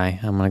adventurous guy.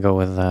 I'm gonna go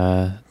with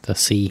the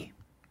C.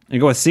 You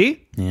go with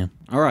C? Yeah.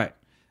 All right.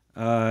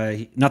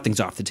 Nothing's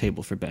off the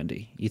table for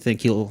Bendy. You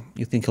think he'll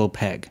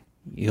peg?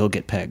 He'll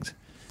get pegged.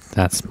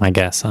 That's my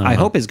guess. I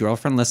hope his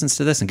girlfriend listens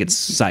to this and gets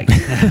psyched.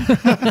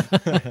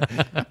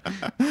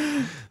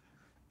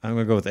 I'm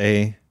gonna go with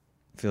A.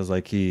 Feels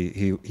like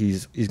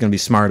he's gonna be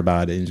smart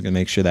about it. He's gonna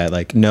make sure that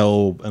like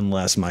no,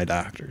 unless my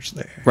doctor's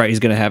there. Right, he's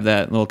gonna have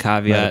that little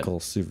caveat. Medical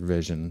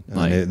supervision. And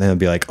Like- then it'll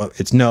be like, oh,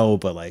 it's no,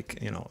 but like,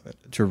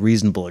 to a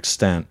reasonable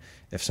extent,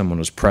 if someone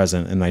was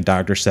present and my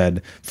doctor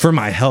said, for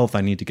my health,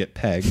 I need to get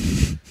pegged,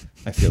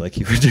 I feel like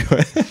he would do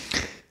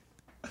it.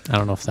 I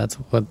don't know if that's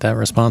what that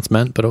response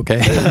meant, but okay.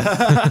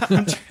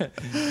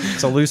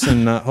 It's a loose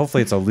and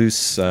hopefully it's a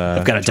loose.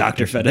 I've got a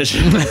doctor fetish.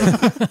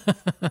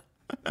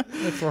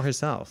 Like for his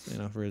health,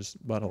 for his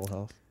butthole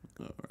health.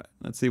 All right.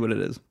 Let's see what it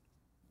is.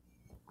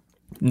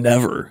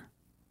 Never.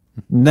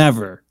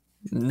 Never.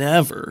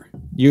 Never.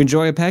 You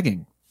enjoy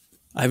pegging?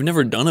 I've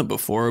never done it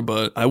before,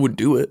 but I would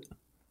do it.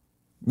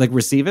 Like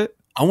receive it?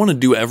 I want to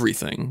do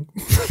everything.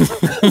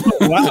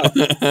 Wow.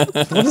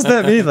 What does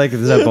that mean? Like,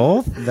 is that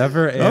both?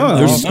 Never and all?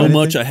 There's so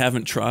much I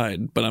haven't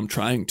tried, but I'm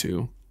trying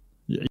to.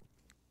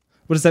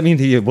 What does that mean?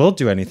 He will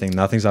do anything.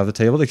 Nothing's off the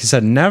table. Like he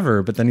said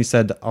never, but then he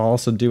said I'll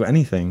also do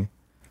anything.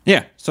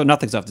 Yeah, so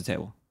nothing's off the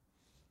table.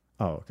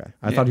 Oh, okay.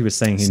 I thought he was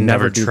saying he He's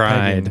never never do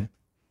tried. pegging.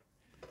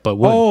 But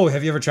would. Oh,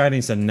 have you ever tried? And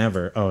he said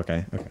never. Oh,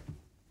 okay. Okay.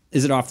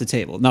 Is it off the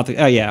table? Nothing.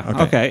 Oh,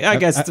 yeah. Okay. I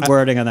guess the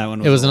wording on that one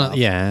was It was a an, little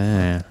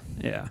yeah. off.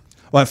 Yeah.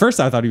 Well, at first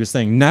I thought he was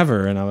saying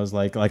never, and I was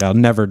like I'll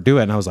never do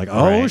it, and I was like,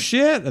 oh Right.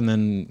 shit, and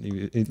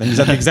then he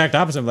said the exact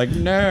opposite. I'm like,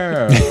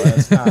 no,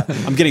 that's not.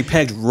 I'm getting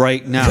pegged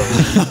right now.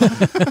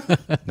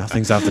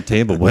 Nothing's off the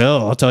table.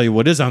 Well, I'll tell you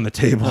what is on the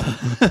table.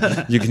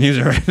 You can use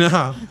it right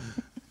now.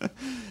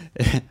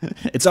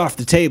 It's off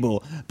the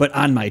table, but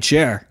on my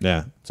chair.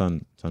 Yeah, it's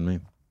on me.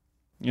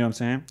 You know what I'm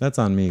saying? That's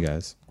on me,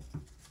 guys.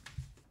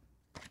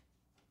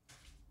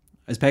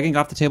 Is pegging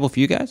off the table for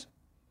you guys?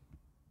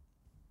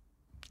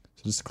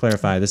 So just to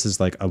clarify, this is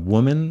like a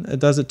woman that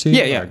does it too?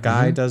 Yeah, yeah. Or a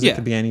guy does it. Yeah. It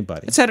could be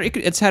anybody. It's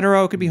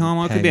hetero. It could be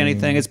homo. It could be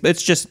Pegging. anything.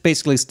 It's just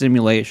basically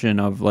stimulation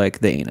of like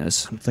the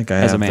anus. I think I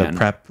as a have man.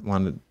 to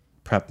want to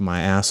prep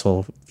my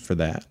asshole for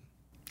that.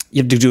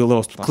 You have to do a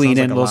little clean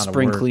Sounds in, like a little lot of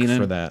spring work cleaning.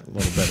 for that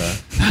little bit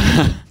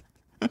of.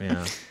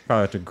 Yeah,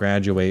 probably have to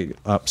graduate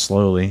up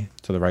slowly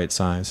to the right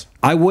size.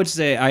 I would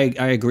say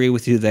I agree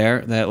with you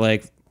there that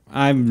like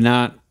I'm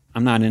not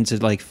into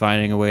like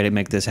finding a way to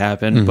make this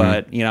happen,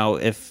 but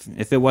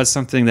if it was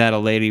something that a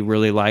lady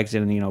really liked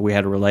and we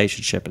had a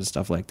relationship and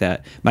stuff like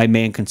that, my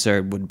main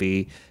concern would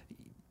be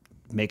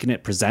making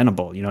it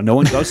presentable. No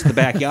one goes to the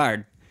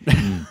backyard.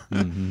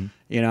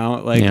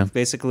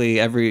 Basically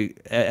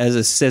as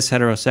a cis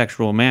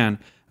heterosexual man,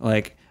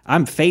 like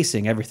I'm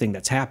facing everything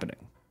that's happening.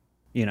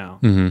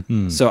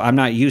 So I'm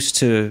not used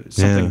to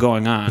something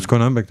going on. What's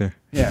going on back there?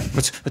 Yeah,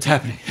 what's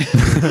happening?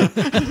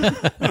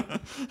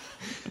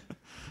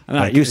 I'm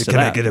not used to Can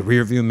that. I get a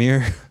rear view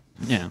mirror?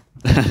 Yeah,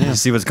 to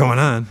see what's going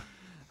on?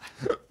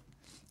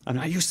 I'm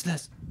not used to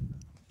this.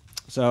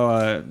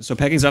 So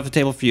pegging's off the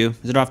table for you.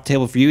 Is it off the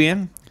table for you,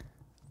 Ian?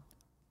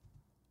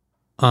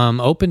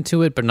 Open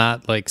to it, but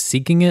not like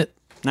seeking it.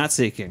 Not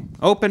seeking.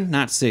 Open,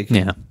 not seeking.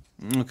 Yeah.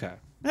 Okay,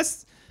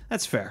 that's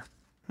fair.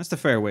 That's the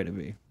fair way to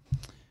be.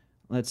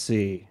 Let's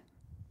see.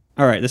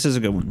 All right, this is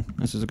a good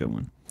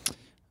one.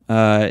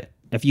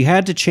 If you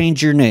had to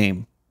change your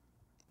name,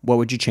 what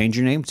would you change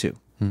your name to?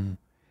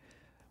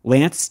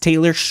 Lance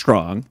Taylor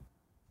Strong,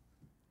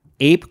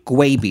 Ape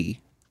Gwaby,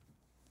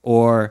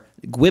 or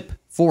Gwip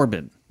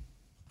Forbin?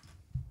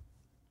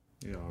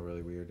 Yeah, all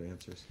really weird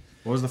answers.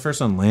 What was the first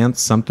one?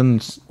 Lance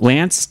something?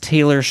 Lance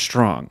Taylor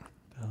Strong.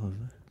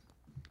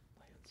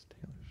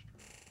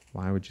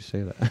 Why would you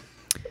say that?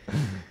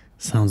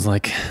 Sounds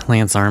like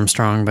Lance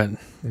Armstrong, but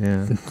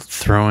Yeah.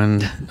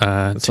 throwing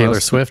Taylor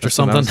Swift or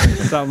something.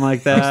 Something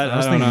like that. I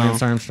was I don't thinking know.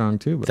 Lance Armstrong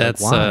too, but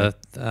That's why?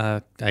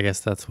 I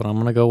guess that's what I'm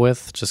gonna go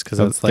with, just because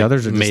So it's like the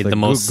others are just made like the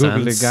most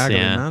googly sense. gaggly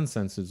Yeah.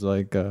 nonsense. It's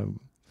like,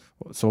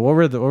 so what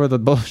were the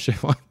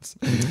bullshit ones?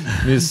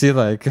 You see,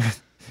 like,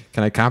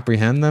 can I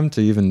comprehend them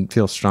to even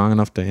feel strong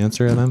enough to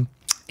answer them?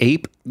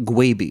 Ape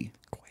Gwaby.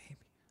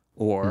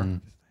 Or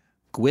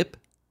Gwip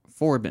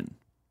Forbin.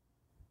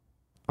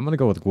 I'm gonna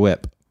go with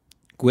Gwip.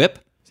 Gwip?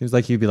 Seems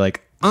like he'd be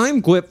like,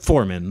 I'm Gwip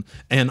Foreman,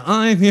 and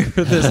I'm here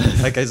for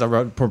this, like as a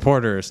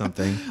reporter or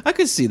something. I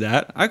could see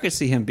that. I could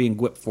see him being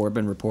Gwip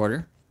Forbin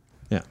reporter.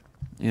 Yeah.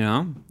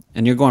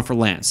 And you're going for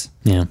Lance.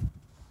 Yeah.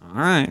 All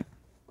right.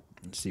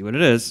 Let's see what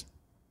it is.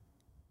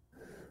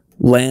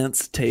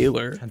 Lance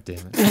Taylor. God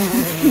damn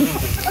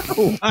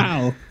it.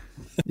 Wow.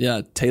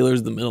 Yeah,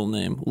 Taylor's the middle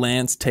name.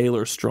 Lance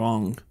Taylor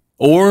Strong.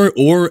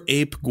 Or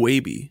Ape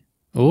Gwaby.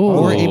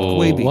 Oh, Ape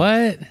Gwaby.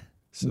 What?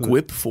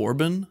 Gwip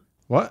Forbin?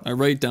 What? I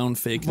write down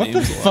fake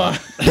names a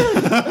lot.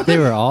 They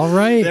were all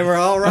right. were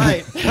all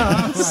right.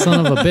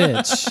 Son of a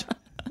bitch.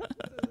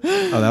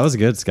 Oh, that was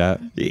good,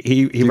 Scott.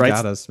 he You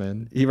writes got us,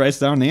 man. he writes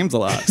down names a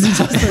lot.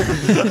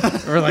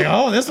 We're like,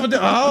 oh, this one,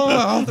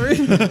 all three.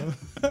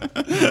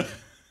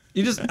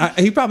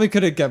 He probably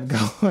could have kept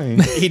going.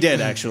 He did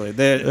actually.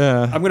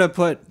 I'm gonna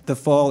put the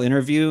full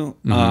interview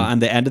on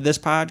the end of this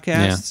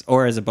podcast,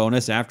 or as a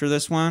bonus after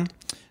this one,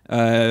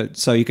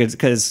 so you could,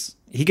 because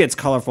he gets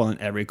colorful in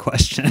every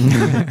question,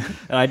 and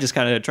I just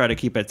kind of try to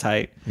keep it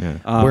tight.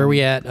 Yeah. Where are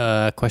we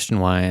at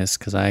question wise?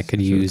 Because I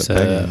could use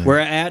We're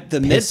at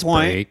the piss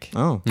midpoint. break.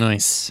 Oh.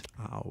 Nice.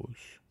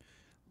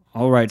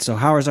 All right. So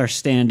how is our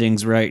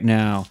standings right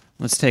now?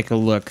 Let's take a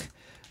look.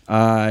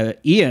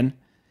 Ian,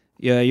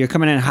 you're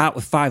coming in hot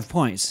with 5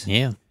 points.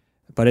 Yeah.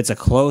 But it's a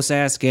close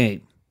ass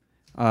game.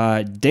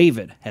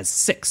 David has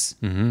 6.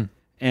 Mm-hmm.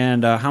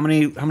 And how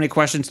many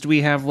questions do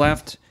we have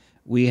left?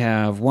 We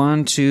have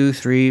 1, 2,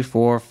 3,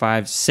 4,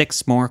 5,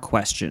 6 more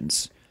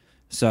questions.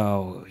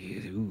 So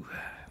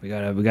we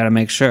gotta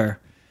make sure,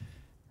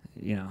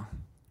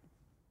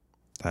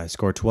 If I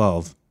score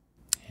 12.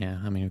 Yeah,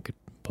 I mean, we could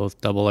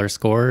both double our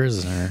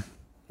scores, or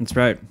That's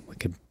right. we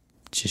could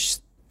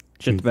just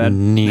Shit the bed.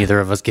 neither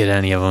of us get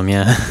any of them.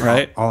 Yeah.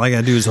 Right? All I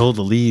gotta do is hold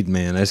the lead,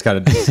 man. I just gotta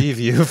deceive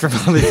you from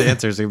all these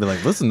answers. You'd be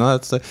like, listen, no,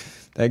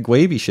 that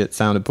wavy shit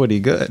sounded pretty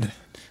good.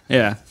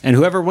 Yeah. And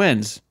whoever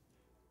wins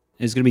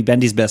is going to be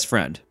Bendy's best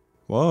friend.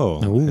 Whoa.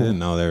 I Ooh. didn't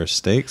know there were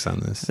stakes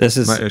on this. This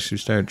is- Might actually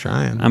start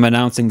trying. I'm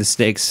announcing the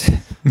stakes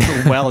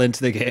well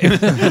into the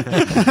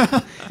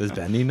game. Does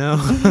Bendy know?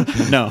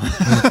 No.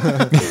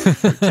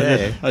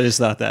 Okay. I just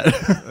thought that.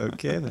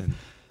 Okay, then.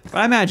 But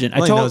I imagine.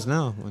 Well, he knows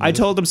now. I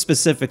told him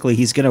specifically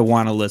he's going to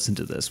want to listen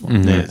to this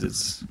one.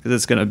 Because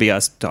it's going to be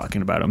us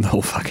talking about him the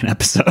whole fucking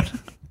episode.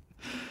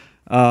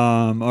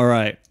 All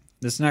right.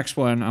 This next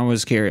one, I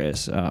was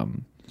curious.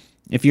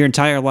 If your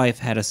entire life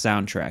had a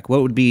soundtrack,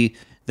 what would be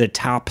the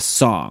top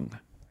song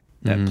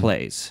that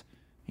plays?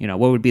 You know,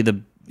 what would be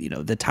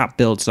the top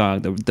build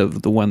song,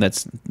 the one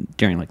that's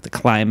during like the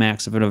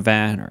climax of an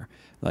event or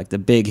like the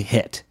big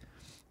hit?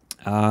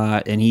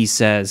 And he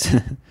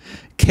says,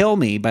 "Kill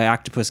Me" by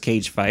Octopus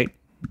Cage Fight,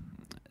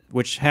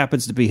 which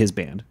happens to be his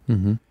band.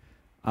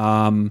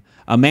 "A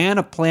Man,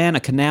 a Plan, a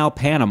Canal,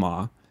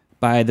 Panama"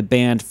 by the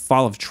band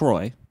Fall of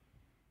Troy.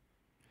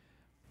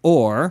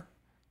 Or,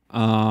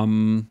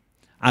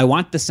 "I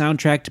want the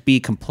soundtrack to be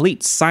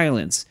complete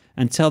silence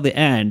until the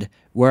end,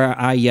 where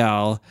I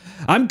yell,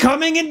 'I'm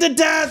coming into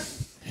death!'"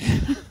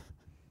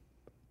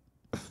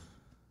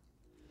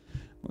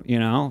 You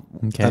know,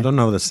 Okay. I don't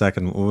know the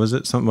second. What was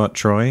it? Something about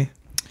Troy?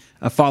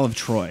 a Fall of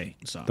Troy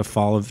song. The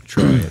Fall of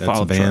Troy. That's Fall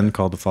a of band Troy.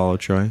 called The Fall of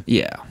Troy.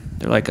 Yeah,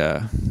 they're like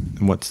a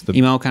And what's the...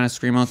 emo kind of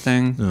screamo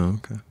thing. Oh,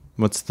 okay.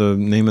 What's the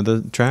name of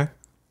the track?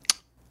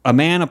 "A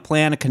Man, a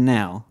Plan, a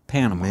Canal, A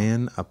Panama."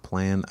 man, a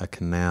plan, a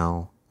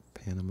canal.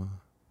 Panama.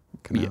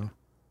 Canal. Yeah.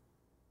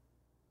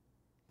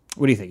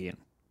 What do you think, Ian?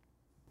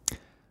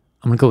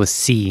 I'm gonna go with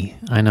C.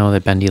 I know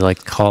that Bendy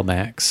liked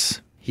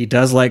callbacks. He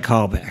does like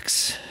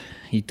callbacks.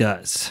 He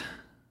does.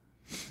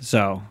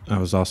 So, I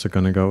was also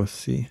going to go with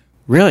C.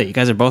 really, you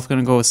guys are both going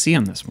to go with C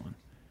on this one.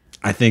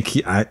 I think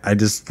I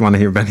just want to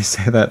hear Benny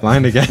say that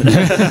line again.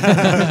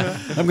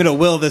 I'm going to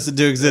will this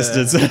into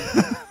existence.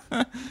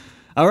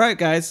 All right,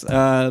 guys.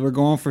 We're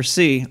going for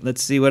C.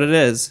 Let's see what it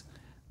is.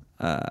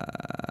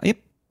 Yep.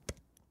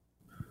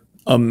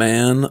 A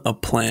Man, a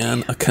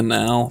Plan, a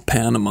Canal,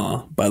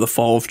 Panama by the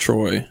Fall of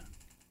Troy.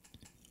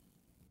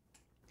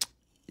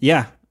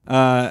 Yeah.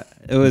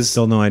 It was.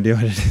 Still no idea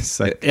what it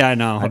is. Yeah, I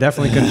know. I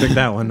definitely couldn't pick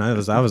that one. I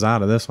was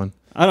out of this one.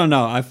 I don't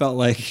know. I felt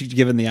like,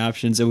 given the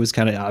options, it was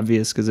kind of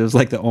obvious because it was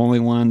like the only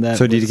one that.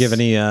 So did you was- give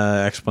any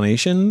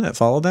explanation that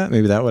followed that?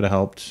 Maybe that would have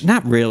helped.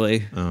 Not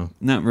really. Oh.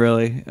 Not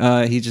really.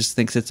 He just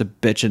thinks it's a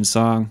bitchin'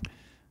 song.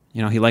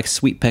 You know, he likes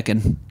sweet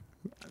picking.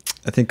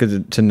 I think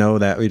to know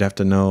that, we'd have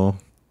to know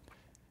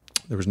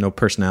there was no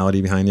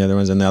personality behind the other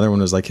ones, and the other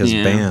one was like his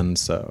Yeah. band,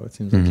 so it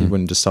seems like he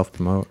wouldn't just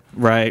self-promote.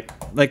 Right.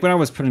 Like when I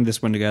was putting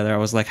this one together, I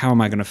was like, how am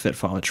I going to fit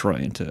Fall of Troy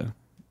into,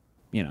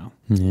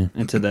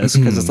 into this?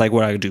 Because it's like,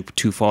 what I would do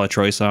 2 Fall of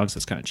Troy songs.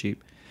 That's kind of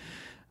cheap.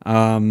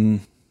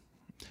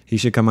 He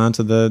should come on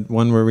to the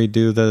one where we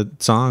do the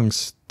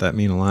songs that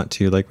mean a lot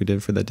to you, like we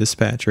did for the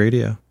Dispatch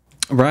Radio.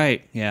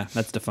 Right. Yeah.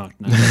 That's defunct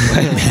now.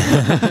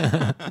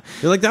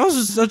 You're like, that was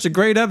just such a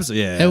great episode.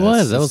 Yeah, It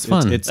was. That was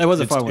fun. That was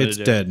a fun one to It's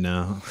do. dead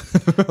now.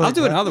 I'll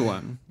do another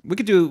one. We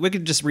could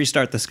just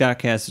restart the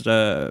Scottcast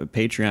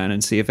Patreon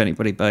and see if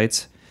anybody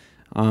bites.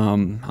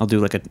 I'll do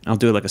like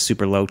a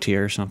super low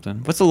tier or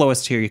something. What's the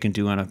lowest tier you can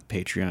do on a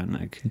Patreon?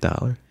 Like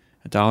 $1.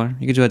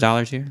 $1? You could do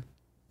 $1 tier?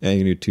 Yeah,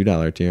 you can do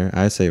 $2 tier.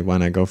 I say, why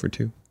not go for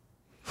 2?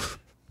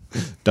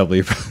 Double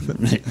your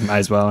profit. Might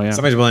as well, yeah.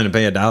 Somebody's willing to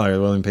pay $1,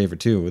 they're willing to pay for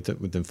 2.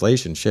 With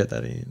inflation, shit,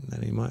 that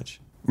ain't much.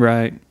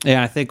 Right.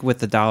 Yeah, I think with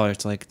the dollar,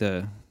 it's like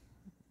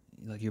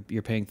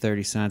you're paying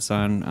 30 cents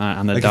on the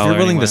Like dollar. if you're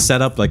willing anyway. to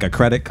set up like a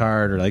credit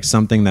card or like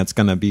something that's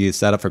gonna be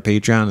set up for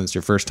Patreon and it's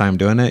your first time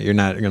doing it, you're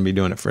not gonna be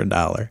doing it for $1.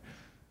 You're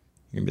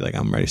gonna be like,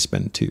 I'm ready to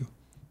spend 2.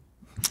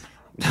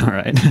 All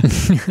right.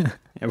 $2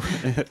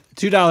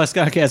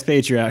 Scottcast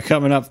Patreon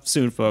coming up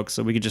soon, folks,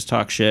 so we can just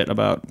talk shit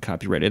about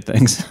copyrighted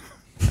things.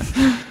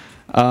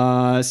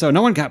 So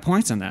no one got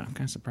points on that. I'm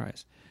kind of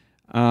surprised.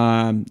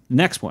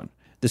 Next one.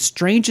 The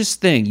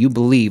strangest thing you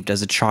believed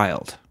as a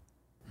child.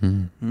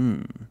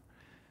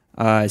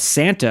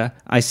 Santa,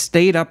 I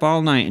stayed up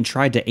all night and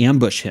tried to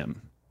ambush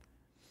him.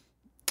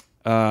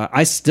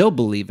 I still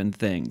believe in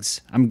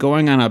things. I'm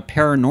going on a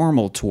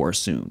paranormal tour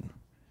soon.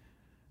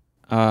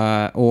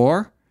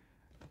 What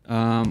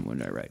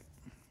did I write?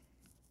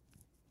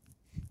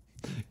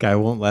 Guy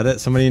won't let it.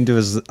 Somebody into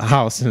his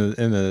house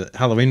in a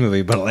Halloween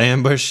movie, but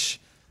ambush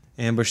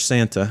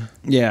Santa.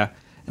 Yeah.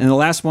 And the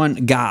last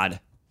one, God.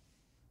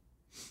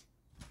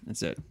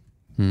 That's it.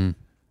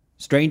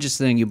 Strangest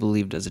thing you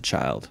believed as a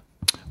child.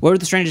 What were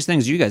the strangest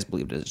things you guys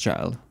believed as a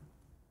child?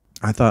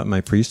 I thought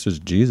my priest was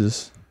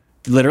Jesus.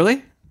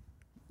 Literally?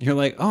 You're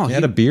like, oh, He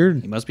had a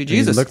beard. He must be And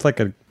Jesus. He looked like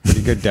a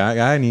pretty good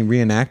guy, and he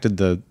reenacted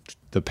the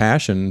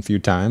Passion a few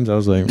times. I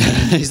was like,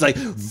 He's like,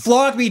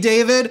 flog me,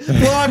 David.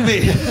 Flog me.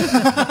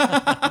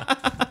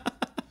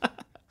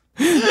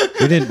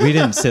 We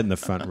didn't sit in the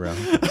front row.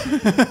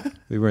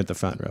 We weren't the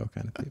front row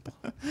kind of people.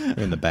 We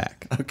were in the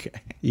back. Okay.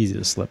 Easy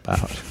to slip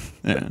out.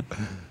 Yeah.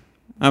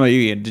 How about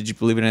you, Ian? Did you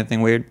believe in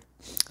anything weird?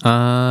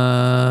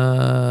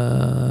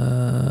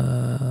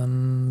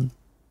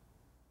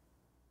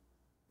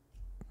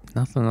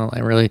 Nothing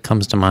that really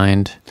comes to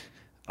mind.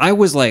 I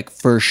was like,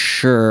 for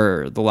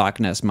sure the Loch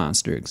Ness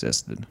Monster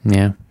existed.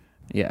 Yeah.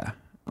 Yeah.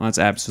 That's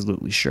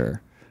absolutely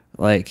sure.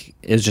 Like,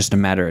 it's just a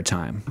matter of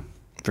time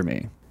for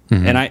me.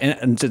 Mm-hmm.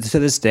 And to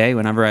this day,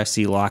 whenever I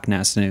see Loch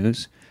Ness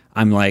news,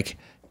 I'm like,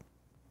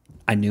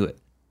 I knew it.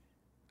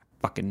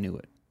 Fucking knew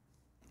it.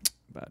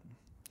 But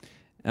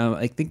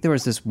I think there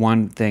was this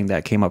one thing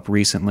that came up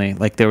recently.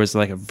 Like, there was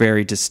like a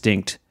very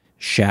distinct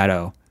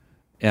shadow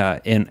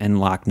in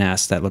Loch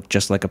Ness that looked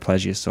just like a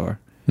plesiosaur.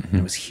 And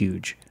it was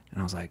huge. And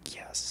I was like,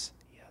 yes,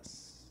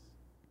 yes.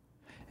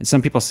 And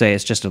some people say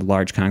it's just a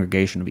large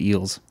congregation of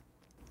eels.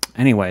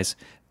 Anyways,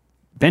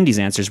 Bendy's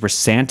answers were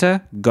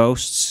Santa,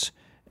 ghosts,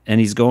 and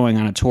he's going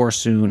on a tour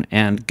soon,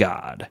 and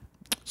God.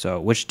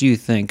 So which do you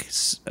think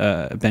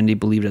Bendy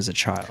believed as a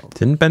child?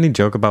 Didn't Benny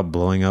joke about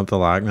blowing up the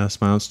Loch Ness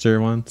Monster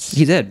once?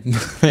 He did.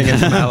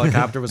 Against a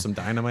helicopter with some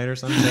dynamite or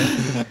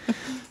something?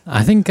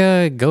 I think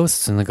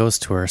ghosts and the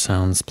ghost tour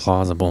sounds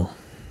plausible.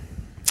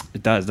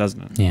 It does,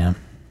 doesn't it? Yeah.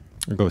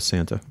 I'll go with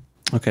Santa.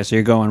 Okay, so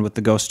you're going with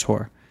the ghost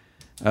tour.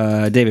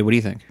 David, what do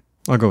you think?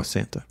 I'll go with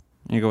Santa.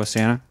 You go with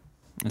Santa?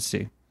 Let's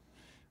see.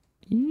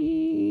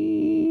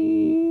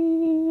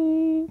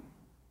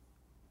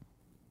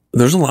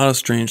 There's a lot of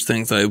strange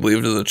things I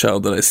believed as a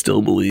child that I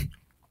still believe,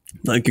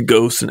 like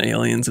ghosts and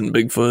aliens and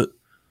Bigfoot.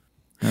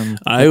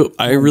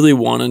 I really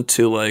wanted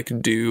to like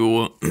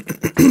do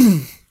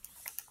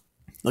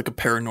like a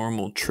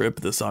paranormal trip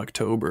this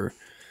October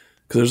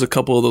because there's a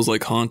couple of those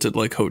like haunted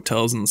like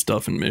hotels and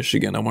stuff in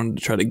Michigan. I wanted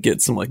to try to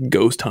get some like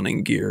ghost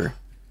hunting gear.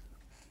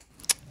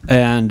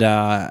 And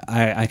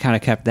I kind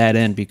of kept that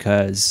in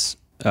because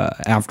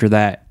after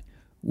that,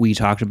 we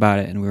talked about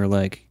it and we were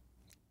like,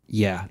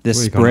 yeah,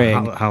 this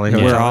spring,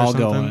 we're all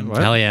going.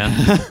 What? Hell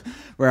yeah.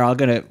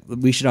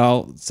 We should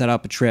all set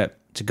up a trip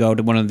to go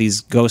to one of these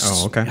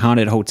ghost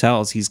haunted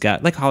hotels. He's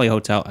got like Holly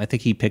Hotel. I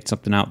think he picked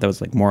something out that was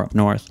like more up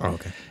north. Oh,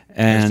 okay.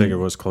 And I think it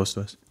was close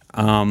to us.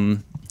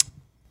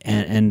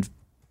 and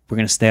we're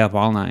going to stay up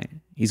all night.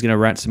 He's going to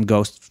rent some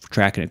ghost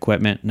tracking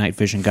equipment, night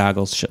vision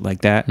goggles, shit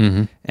like that.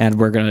 Mm-hmm. And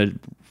we're going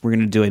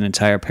to do an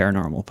entire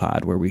paranormal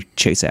pod where we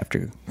chase after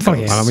ghosts.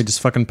 Why don't we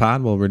just fucking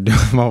pod while we're doing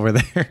them over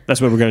there?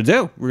 That's what we're going to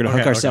do. We're going to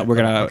hook ourselves. We're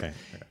going to... Okay.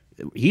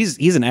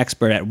 He's an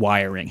expert at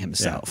wiring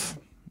himself.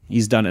 Yeah.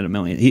 He's done it a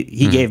million.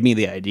 He gave me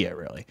the idea,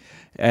 really.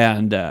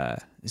 And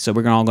so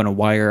we're all going to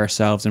wire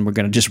ourselves, and we're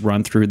going to just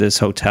run through this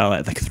hotel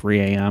at like 3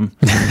 a.m.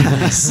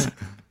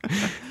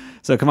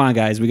 So come on,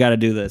 guys, we got to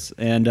do this.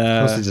 And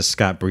Mostly just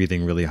Scott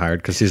breathing really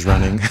hard because he's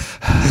running.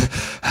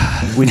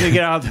 We didn't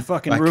get out of the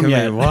fucking room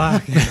yet.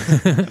 Walk.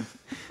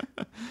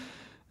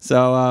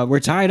 So we're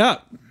tied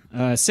up,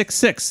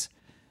 6-6.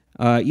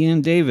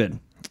 Ian, David.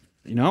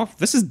 You know,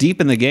 this is deep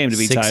in the game to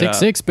be tied up.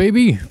 666,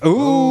 baby.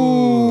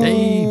 Ooh,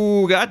 hey.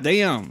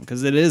 Goddamn,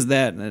 because it is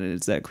that.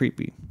 It's that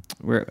creepy.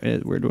 We're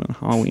doing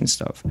Halloween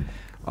stuff.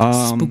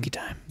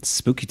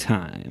 Spooky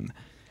time.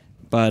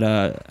 But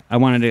I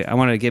wanted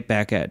to get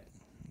back at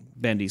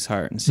Bendy's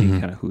heart and see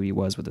kind of who he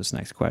was with this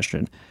next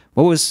question.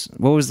 What was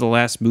the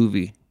last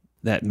movie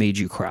that made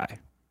you cry?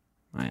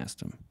 I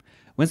asked him.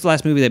 When's the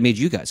last movie that made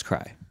you guys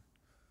cry?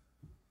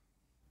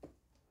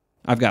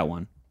 I've got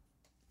one.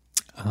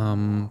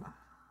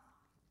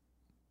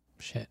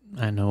 Shit,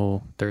 I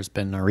know there's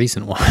been a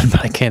recent one,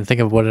 but I can't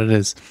think of what it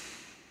is.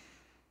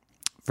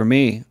 For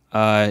me,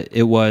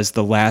 it was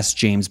the last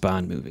James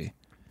Bond movie.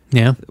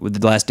 Yeah.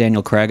 With the last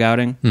Daniel Craig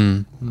outing.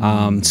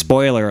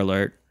 Spoiler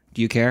alert.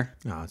 Do you care?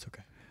 No, it's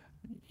okay.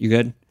 You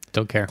good?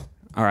 Don't care.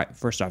 All right.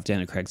 First off,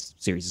 Daniel Craig's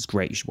series is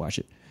great. You should watch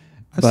it.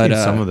 I've seen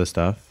some of the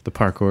stuff. The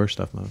parkour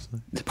stuff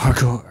mostly. The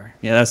parkour.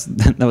 Yeah,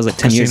 that was like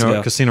 10 years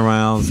ago. Casino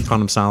Royale,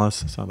 Quantum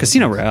Solace.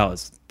 Casino Royale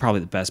is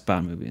probably the best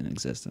Bond movie in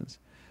existence.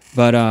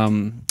 But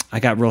I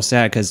got real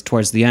sad because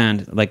towards the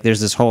end, like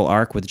there's this whole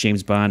arc with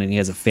James Bond and he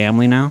has a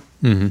family now.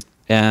 Mm-hmm.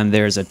 And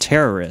there's a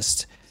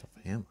terrorist.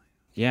 Family.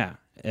 Yeah.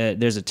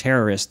 There's a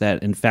terrorist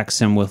that infects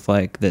him with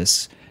like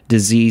this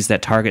disease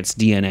that targets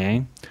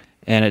DNA.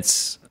 And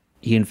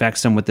he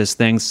infects him with this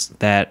things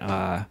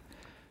that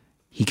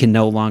he can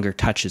no longer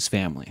touch his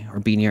family or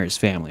be near his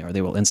family or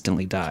they will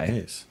instantly die.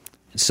 Nice.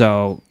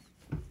 So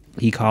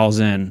he calls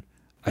in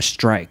a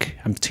strike.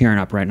 I'm tearing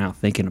up right now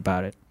thinking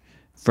about it.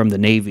 From the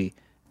Navy.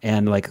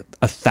 And like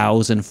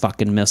 1,000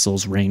 fucking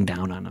missiles rain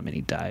down on him and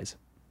he dies.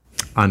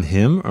 On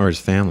him or his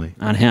family?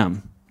 On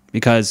him.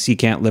 Because he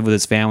can't live with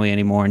his family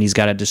anymore and he's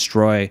got to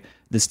destroy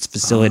this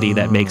facility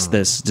that makes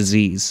this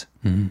disease.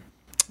 Mm-hmm.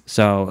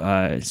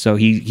 So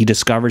he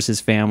discovers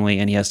his family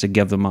and he has to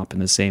give them up in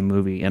the same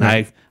movie. And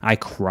I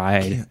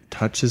cried. He can't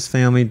touch his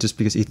family just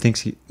because he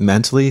thinks he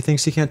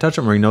thinks he can't touch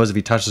them, or he knows if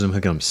he touches them he'll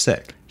get him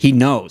sick. He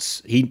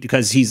knows.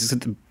 Because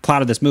the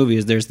plot of this movie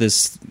is there's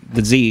this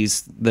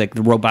disease, like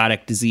the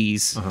robotic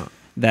disease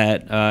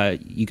that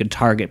you can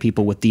target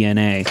people with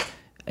DNA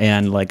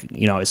And like,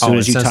 you know, as soon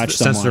as you touch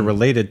someone, since they're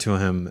related to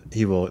him,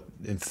 he will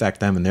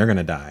infect them and they're going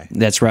to die.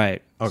 that's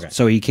right. Okay.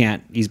 So he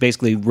can't. He's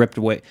basically ripped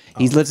away.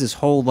 He lives his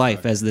whole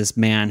life as this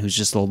man who's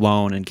just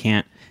alone and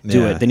can't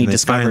do it. Then he and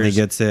discovers. finally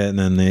gets it, and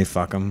then they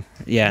fuck him.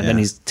 Yeah, and then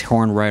he's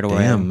torn right away.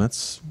 Damn,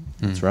 that's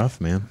rough,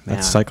 man.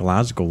 That's Yeah.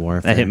 psychological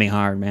warfare. That hit me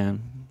hard,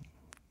 man.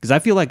 Because I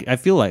feel like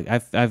that.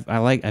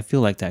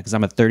 Because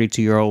I'm a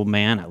 32-year-old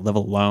man. I live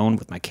alone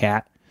with my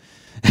cat.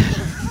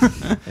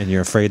 And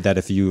you're afraid that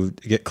if you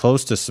get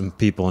close to some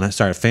people and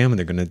start a family,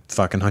 they're gonna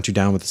fucking hunt you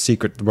down with a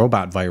secret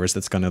robot virus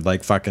that's gonna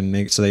like fucking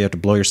make so that you have to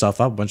blow yourself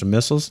up, a bunch of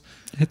missiles.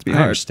 It's I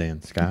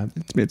understand, Scott.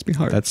 It's me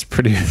hard. That's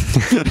pretty.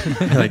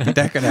 Like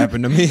that could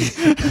happen to me.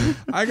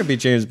 I could be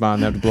James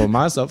Bond and have to blow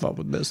myself up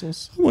with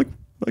missiles. like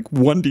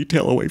one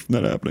detail away from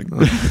that happening.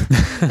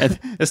 And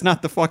it's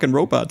not the fucking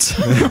robots.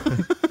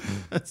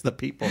 That's the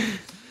people.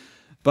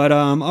 But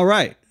all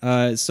right.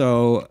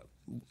 So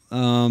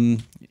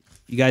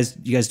you guys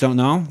don't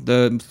know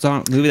the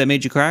movie that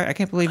made you cry? I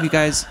can't believe you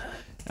guys.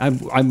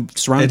 I'm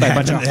surrounded by a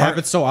bunch of It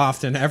happens so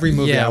often. Every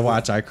movie Yeah. I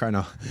watch, I cry.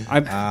 No, I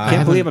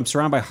can't believe I'm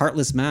surrounded by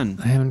heartless men.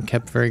 I haven't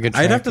kept very good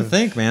track I'd have to of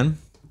think, man,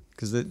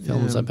 because the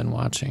films I've been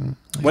watching.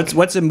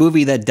 What's a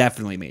movie that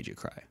definitely made you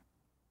cry?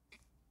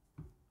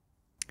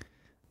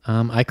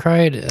 I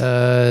cried.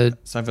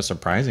 It's kind of a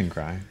surprising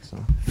cry.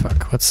 So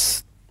Fuck,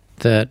 what's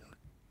that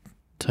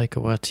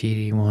Taika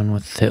Waititi one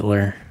with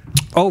Hitler?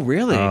 Oh,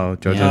 really? Oh,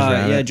 Jojo's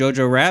Rabbit. Yeah,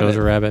 Jojo Rabbit.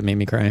 Jojo Rabbit made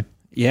me cry.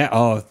 Yeah.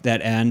 Oh,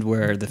 that end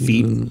where the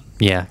feet.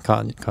 Yeah,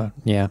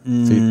 yeah.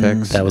 feet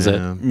picks. That was it.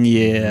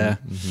 Yeah.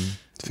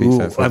 Feet Ooh,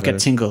 fit I've got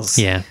feathers. tingles.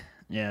 Yeah.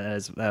 Yeah,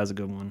 that was a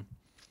good one.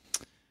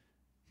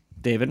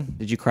 David,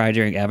 did you cry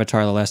during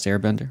Avatar: The Last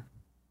Airbender?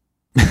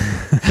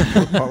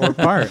 What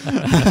part?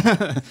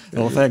 The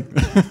whole thing.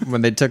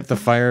 When they took the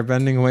fire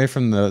bending away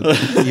from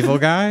the evil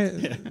guy?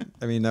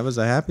 I mean, that was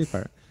a happy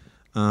part.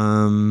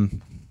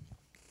 An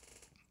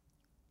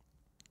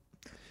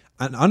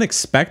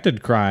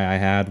unexpected cry I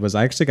had was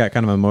I actually got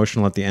kind of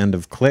emotional at the end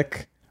of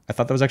Click. I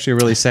thought that was actually a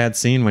really sad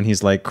scene when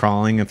he's like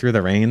crawling through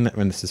the rain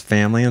when it's his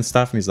family and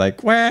stuff, and he's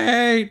like,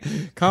 "Wait,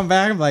 come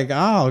back!" I'm like,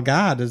 "Oh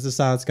God, is this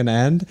how it's gonna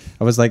end?"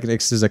 I was like,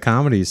 "This is a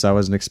comedy," so I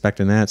wasn't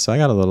expecting that. So I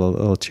got a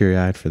little teary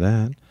eyed for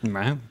that.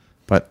 Right.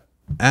 But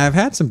I've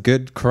had some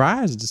good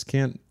cries. I just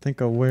can't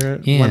think of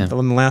where Yeah. the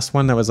last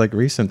one that was like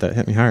recent that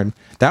hit me hard.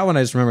 That one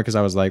I just remember because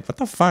I was like, "What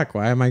the fuck?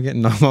 Why am I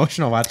getting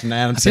emotional watching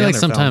Adam Sandler?" I feel like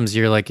film?" sometimes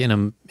you're like in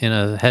a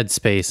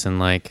headspace and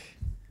like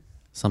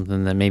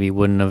something that maybe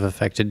wouldn't have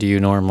affected you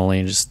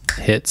normally just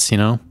hits, you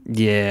know?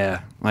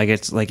 Yeah,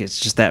 it's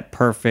just that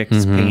perfect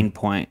pain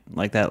point,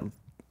 like that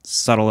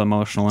subtle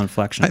emotional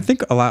inflection. I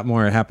think a lot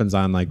more happens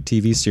on like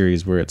TV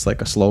series where it's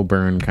like a slow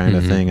burn kind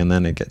of thing, and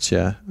then it gets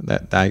you.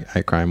 That I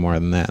cry more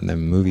than that, and then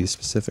movies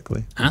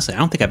specifically. Honestly, I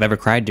don't think I've ever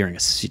cried during a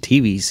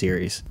TV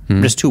series.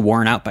 I'm just too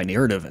worn out by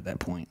narrative at that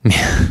point.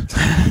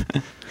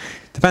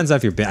 Depends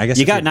if you're. I guess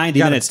You if got you're- 90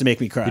 you gotta- minutes to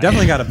make me cry. You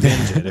definitely got to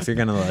binge it if you're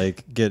gonna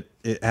like get.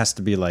 It has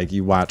to be like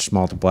you watch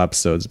multiple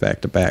episodes back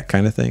to back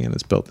kind of thing, and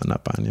it's building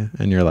up on you,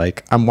 and you're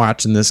like, I'm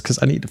watching this because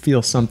I need to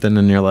feel something,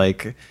 and you're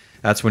like,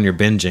 that's when you're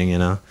binging, you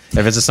know.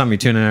 If it's just something you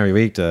tune in every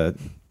week to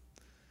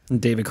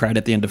David cried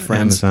at the end of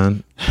Friends.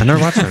 Amazon, I never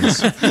watched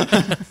Friends.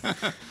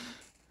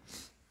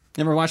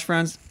 Never watched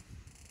Friends?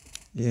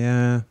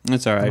 Yeah,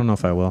 That's all I right. don't know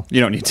if I will.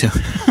 You don't need to.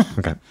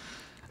 Okay,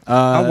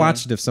 I'll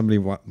watch it if somebody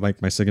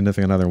like my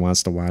significant other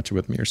wants to watch it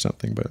with me or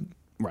something, but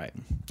Right.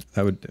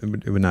 that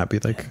it would not be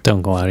like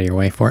Don't go out of your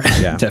way for it.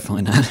 yeah,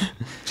 Definitely not.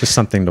 just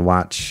something to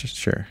watch.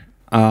 Sure.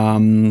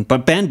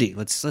 But Bendy,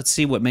 let's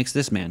see what makes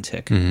this man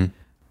tick.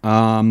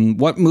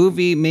 What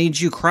movie made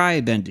you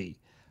cry, Bendy?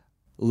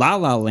 La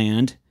La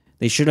Land.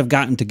 They should have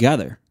gotten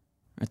together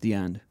at the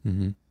end.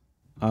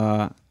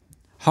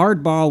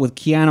 Hardball with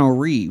Keanu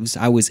Reeves.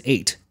 I was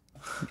 8.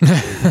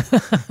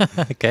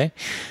 Okay.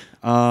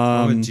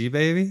 With G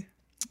Baby.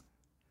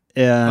 I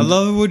And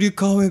love it when you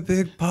call me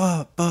Big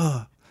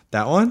Papa.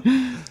 That one?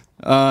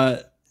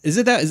 is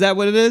that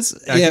what it is?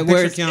 I can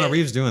where picture Keanu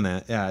Reeves doing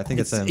that. Yeah, I think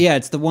it's him. Yeah,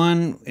 it's the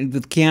one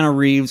with Keanu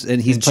Reeves,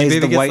 and he And plays G-Baby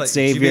the gets, white like-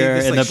 savior G-Baby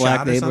gets, in like, the black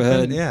shot or something.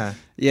 neighborhood. Yeah.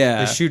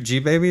 Yeah. They shoot G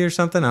Baby or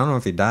something. I don't know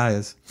if he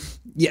dies.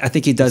 Yeah, I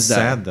think he does die.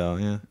 Sad though.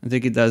 Yeah, I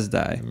think he does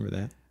die. remember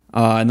that.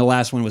 And the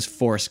last one was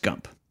Forrest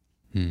Gump.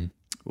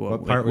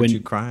 What part would you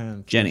cry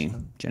on? Jenny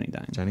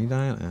died. Jenny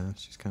dying? Yeah,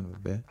 she's kind of a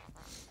bitch.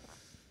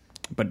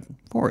 But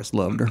Forrest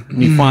loved her.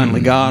 And he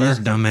finally got her.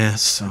 Dumbass.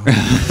 So.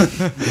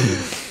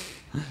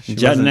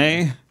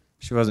 Jenny.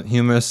 She wasn't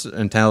humorous,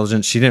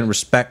 intelligent. She didn't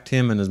respect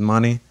him and his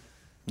money.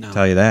 No,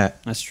 Tell you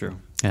that. that's true.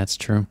 That's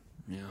true.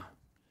 Yeah.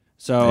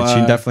 So And she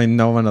definitely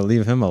know when to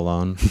leave him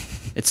alone.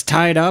 it's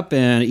tied up,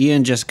 and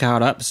Ian just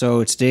caught up. So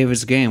it's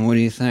David's game. What do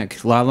you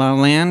think? La La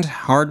Land,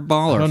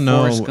 Hardball, I or don't know.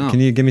 Forrest Gump? Can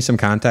you give me some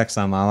context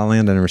on La La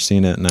Land? I've never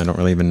seen it, and I don't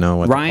really even know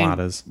what the plot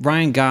is.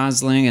 Ryan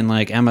Gosling and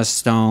like Emma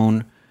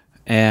Stone,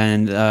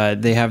 and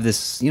they have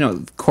this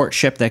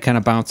courtship that kind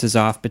of bounces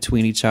off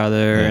between each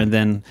other, and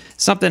then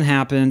something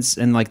happens,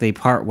 and like they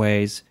part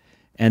ways,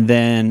 and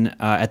then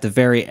at the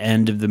very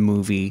end of the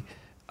movie,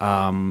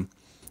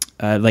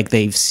 like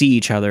they see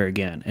each other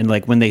again, and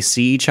like when they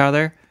see each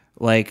other,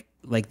 like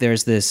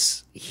there's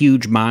this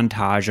huge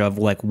montage of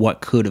like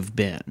what could have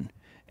been,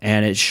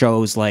 and it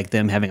shows like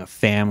them having a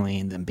family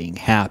and them being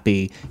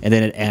happy, and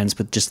then it ends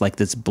with just like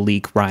this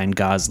bleak Ryan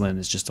Gosling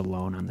is just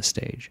alone on the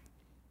stage.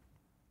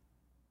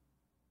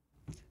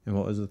 And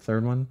what was the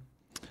third one?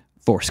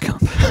 Forrest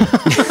Gump.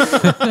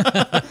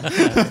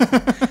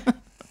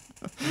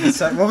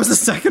 What was the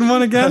second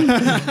one again?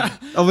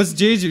 Oh, it was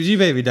G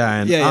Baby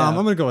dying. Yeah. I'm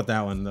gonna go with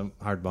that one, the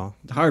hardball.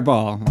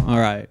 Hardball. All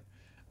right.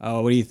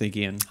 Oh, what do you think,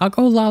 Ian? I'll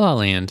go La La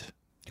Land.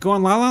 Go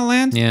on La La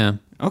Land? Yeah.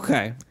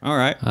 Okay. All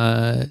right.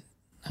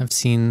 I've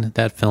seen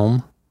that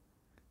film,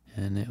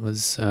 and it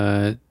was,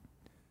 I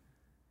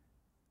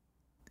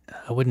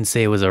wouldn't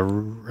say it was a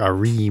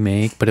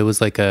remake, but it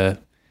was like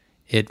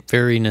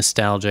very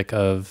nostalgic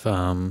of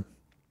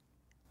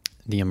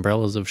The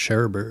Umbrellas of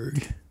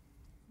Cherbourg.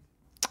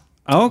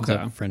 Oh, It was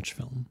okay. a French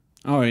film.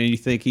 Oh, you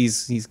think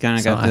he's kind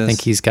of So got this? I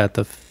think he's got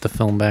the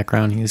film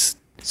background.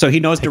 So he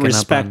knows to picking up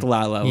respect on-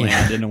 La La Land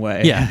Yeah. in a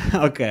way. Yeah.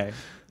 Okay.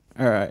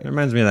 All right. It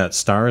reminds me of that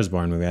Star is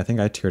Born movie. I think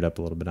I teared up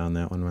a little bit on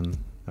that one when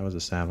that was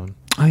a sad one.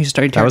 Oh, you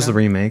started. That was the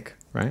remake,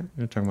 right?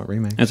 You're talking about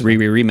remake. That's a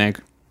remake.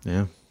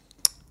 Yeah.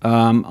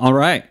 All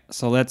right.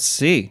 So let's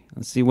see.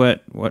 Let's see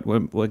what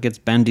gets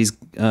Bendy's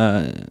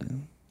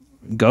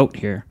goat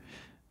here.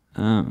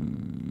 Where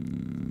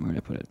did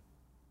I put it?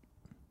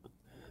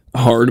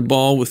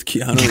 Hardball with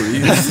Keanu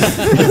Reeves.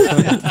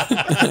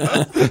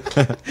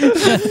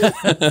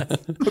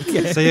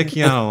 Say a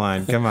Keanu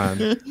line. Come on.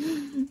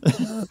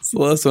 It's the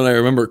last one I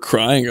remember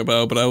crying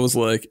about, but I was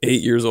like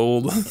 8 years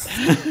old.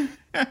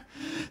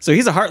 So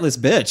he's a heartless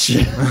bitch.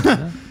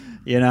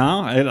 You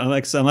know,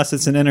 unless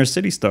it's an inner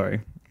city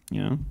story.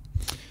 You know.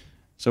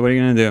 So what are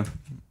you gonna do?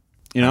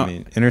 You know, I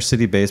mean, inner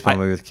city baseball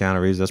movie with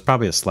Keanu Reeves. That's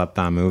probably a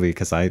slept-on movie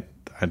because I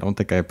don't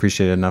think I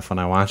appreciated it enough when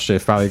I watched it.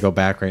 I'd probably go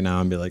back right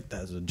now and be like,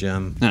 "That's a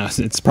gem." no,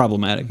 it's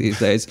problematic these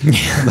days.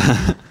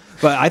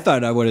 But I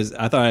thought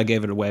I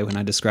gave it away when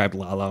I described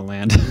La La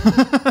Land.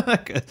 I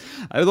had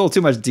a little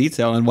too much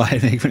detail on why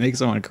it makes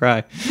someone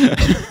cry.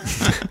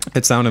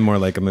 It sounded more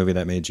like a movie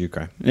that made you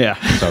cry. Yeah.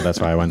 So that's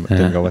why I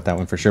didn't go with that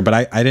one for sure. But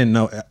I didn't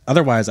know.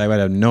 Otherwise, I would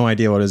have no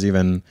idea what is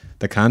even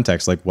the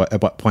context. Like,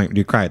 at what point do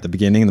you cry? At the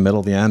beginning, the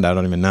middle, the end? I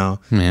don't even know.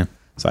 Yeah.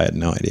 So I had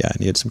no idea. I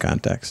needed some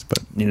context. But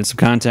Needed some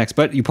context,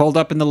 but you pulled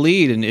up in the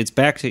lead, and it's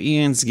back to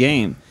Ian's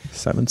game.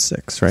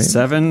 7-6, right?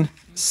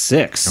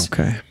 7-6.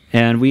 Okay.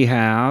 And we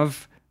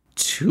have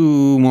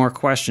 2 more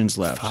questions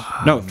left.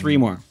 No, 3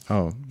 more.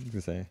 Oh, you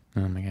could say.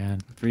 Oh my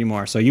God. 3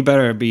 more. So you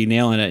better be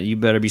nailing it. You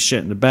better be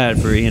shitting the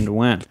bed for Ian to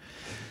win.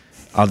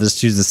 I'll just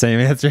choose the same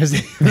answer as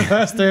the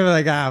last three.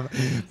 Like,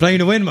 playing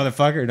to win,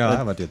 motherfucker. No,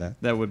 how about do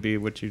that? That would be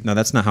what you. No,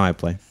 that's not how I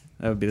play.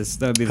 That would be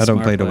the I don't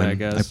smart play to win. I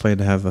guess. I play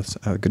to have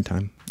a good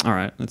time. All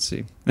right, let's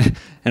see.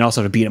 And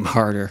also to beat him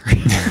harder.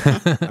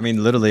 I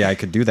mean, literally, I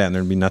could do that, and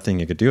there'd be nothing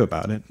you could do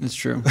about it. That's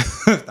true.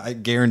 I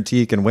guarantee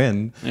you can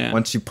win. Yeah.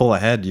 Once you pull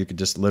ahead, you could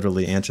just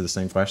literally answer the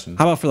same question.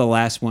 How about for the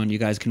last one? You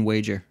guys can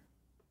wager.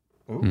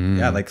 Ooh,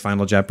 yeah, like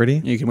Final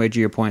Jeopardy. You can wager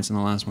your points in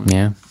the last one.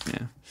 Yeah.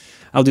 Yeah.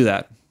 I'll do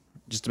that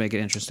just to make it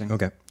interesting.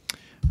 Okay.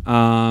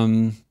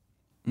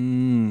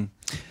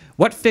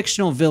 What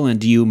fictional villain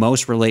do you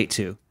most relate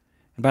to?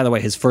 And by the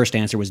way, his first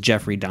answer was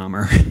Jeffrey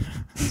Dahmer.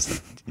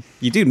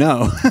 You do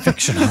know.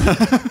 Fictional.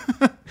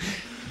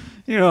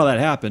 You know that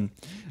happened.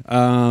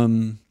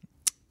 And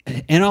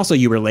also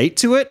you relate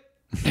to it?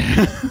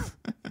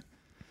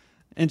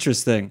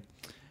 Interesting.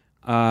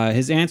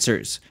 His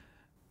answers.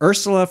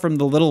 Ursula from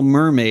The Little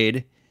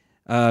Mermaid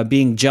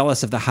being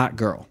jealous of the hot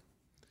girl.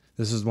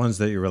 This is ones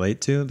that you relate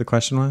to, the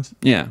question was?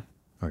 Yeah.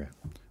 Okay.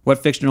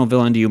 What fictional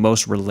villain do you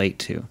most relate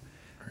to?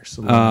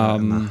 Ursula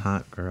and the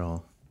hot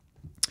girl.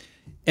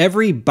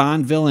 Every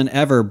Bond villain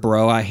ever,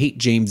 bro. I hate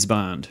James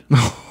Bond.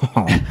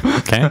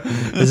 Okay.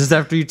 This is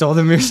after you told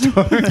him your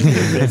story?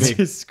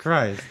 Jesus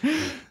Christ.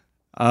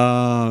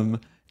 John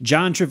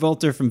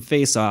Travolta from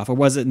Face Off, or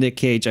was it Nick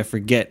Cage? I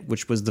forget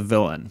which was the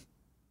villain.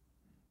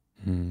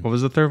 What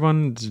was the third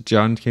one?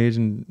 John Cage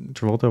and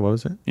Travolta? What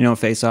was it? You know,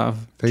 Face Off.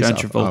 Face John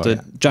Off. Travolta.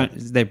 Oh, yeah.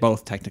 They're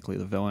both technically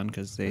the villain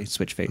because they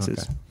switch faces.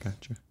 Okay,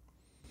 gotcha.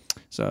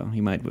 So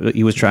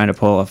he was trying to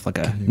pull off like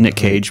a Nick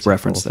Cage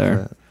reference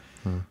there.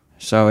 That.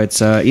 So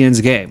it's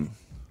Ian's game.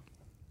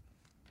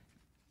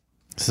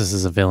 This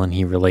is a villain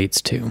he relates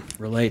to.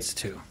 Relates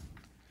to.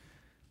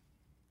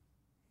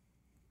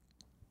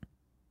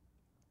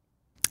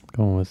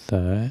 Going with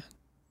the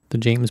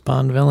James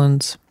Bond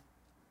villains.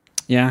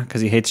 Yeah,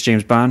 because he hates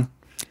James Bond.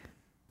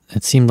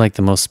 It seemed like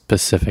the most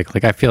specific.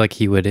 Like, I feel like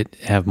he would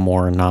have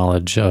more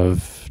knowledge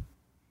of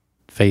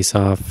Face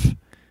Off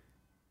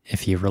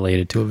if he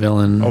related to a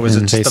villain. Oh, was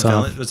it in just Face the Off.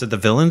 villain? Was it the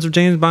villains of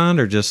James Bond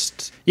or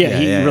just? Yeah,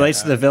 he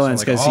relates to the villains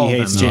So, because all he of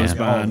hates them, James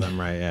okay, all of Bond. them,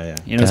 right? Yeah.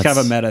 You know, it's kind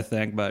of a That's- meta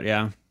thing, but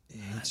yeah.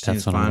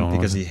 James what I'm Bond going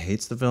because with. he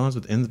hates the villains.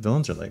 Within the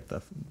villains are like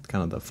the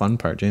kind of the fun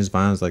part. James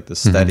Bond is like the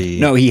steady.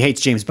 No, he hates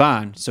James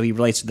Bond, so he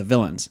relates to the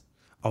villains.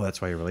 Oh,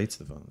 that's why he relates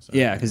to the villains.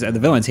 Yeah, because the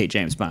villains hate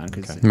James Bond.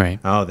 'Cause- Right.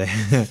 Oh, they.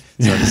 So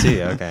to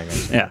see. Okay, I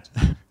got you. Yeah.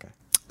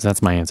 So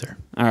that's my answer.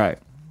 All right.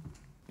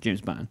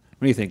 James Bond.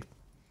 What do you think?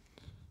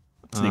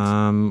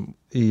 Sneaks.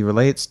 He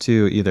relates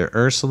to either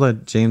Ursula,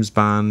 James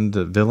Bond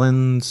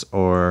villains,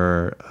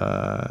 or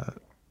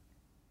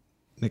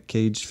Nick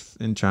Cage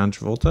and John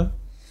Travolta.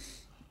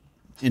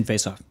 In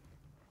Face Off.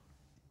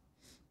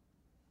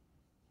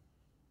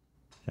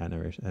 Yeah, I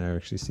never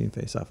actually seen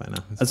Face Off. I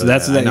know.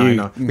 I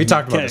know. We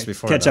talked about this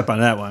before. Catch up on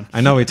that one.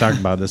 I know we talked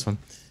about this one.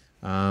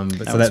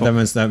 But so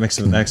that makes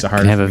it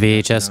hard. Can have a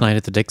VHS night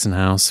at the Dixon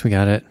house. We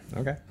got it.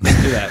 Okay.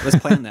 Let's do that. Let's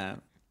plan that.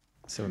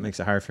 So it makes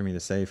it hard for me to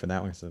say for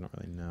that one because I don't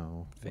really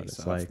know what Face it's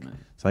Off, like. man.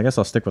 So I guess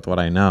I'll stick with what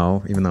I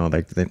know, even though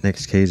like the Nick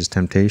Cage's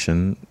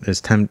temptation is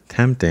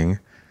tempting.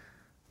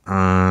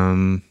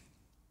 I'll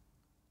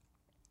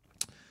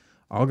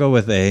go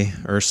with A,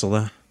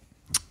 Ursula.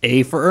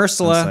 A for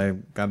Ursula. Since I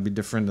gotta be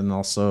different, and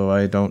also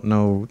I don't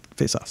know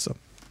Face Off. So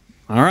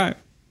All right.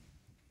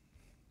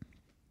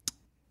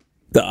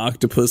 The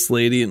octopus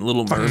lady and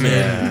Little Mermaid.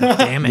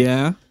 Damn it.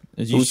 Yeah.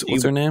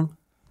 What's her name?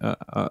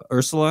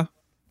 Ursula.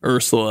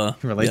 Ursula.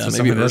 he relates Yeah, to maybe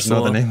someone who doesn't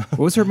know the Ursula. name. What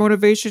was her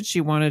motivation?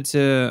 She wanted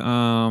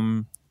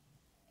to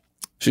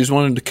She just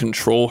wanted to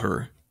control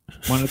her.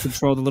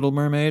 control the Little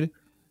Mermaid.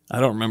 I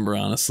don't remember,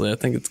 honestly. I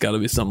think it's got to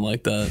be something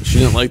like that. She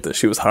didn't like that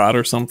she was hot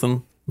or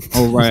something.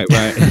 Oh, right.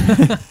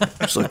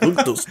 She's like, look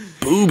at those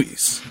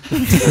boobies.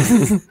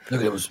 Look at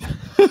those.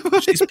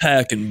 She's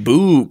packing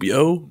boob,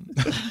 yo.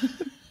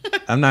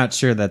 I'm not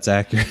sure that's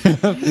accurate.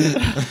 I'm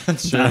not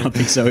sure. I don't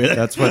think so either.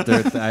 That's what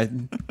they're.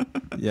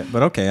 Yeah,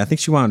 but okay. I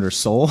think she wanted her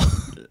soul.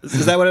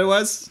 Is that what it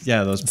was?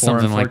 Yeah, those poor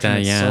Something like that,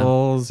 unfortunate yeah.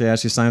 souls. Yeah,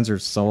 she signs her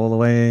soul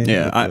away.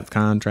 Yeah, with the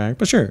contract.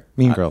 But sure,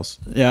 Mean Girls.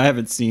 Yeah, I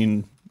haven't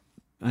seen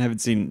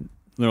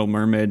Little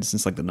Mermaid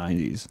since like the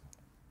 90s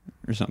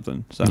or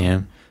something. So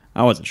Yeah.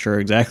 I wasn't sure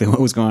exactly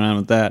what was going on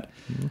with that.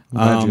 I'm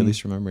glad you at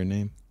least remember her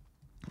name.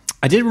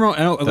 I did remember.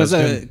 I know it was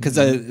good. because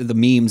the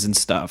memes and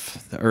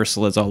stuff. The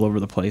Ursula's all over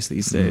the place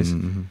these days.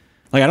 Mm-hmm.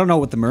 Like I don't know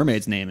what the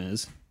mermaid's name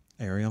is.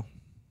 Ariel.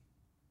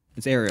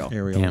 It's Ariel.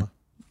 Ariel. Yeah.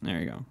 There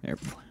you go.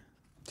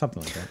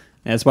 Something like that.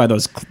 That's why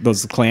those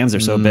clams are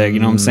so big.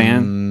 You know what I'm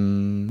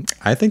saying?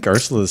 I think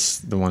Ursula's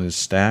the one who's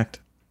stacked.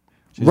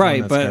 She's the one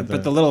Right, that's got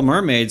but the Little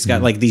Mermaid's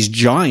got like these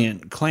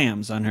giant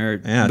clams on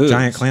her. yeah, boobs.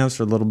 giant clams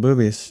for little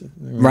boobies.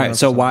 Right.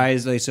 So why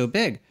is they so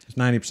big? It's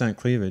 90%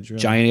 cleavage.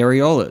 Really. Giant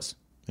areolas.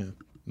 Yeah.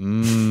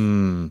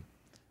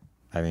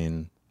 I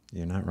mean,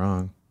 you're not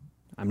wrong.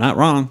 I'm not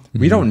wrong.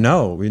 We don't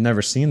know. We've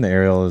never seen the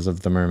areolas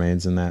of the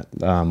mermaids in that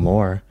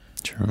lore.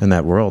 True. In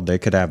that world, they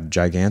could have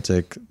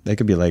gigantic. They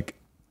could be like,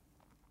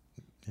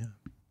 yeah,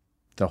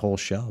 the whole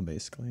shell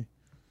basically.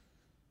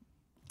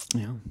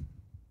 Yeah.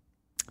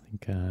 I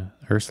think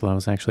Ursula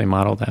was actually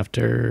modeled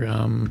after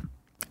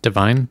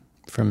Divine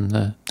from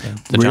the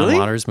Really? John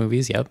Waters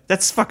movies. Yep.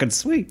 That's fucking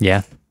sweet.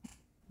 Yeah.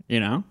 You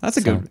know, that's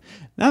a good.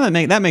 Now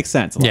that makes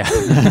sense. a lot. Yeah.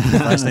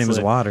 Last name is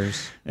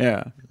Waters.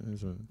 Yeah.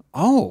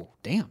 Oh,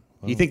 damn.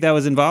 You think that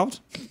was involved?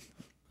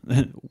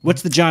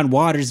 What's the John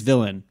Waters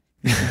villain?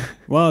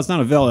 Well, it's not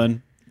a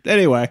villain.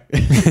 Anyway.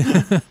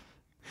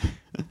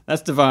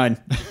 That's divine.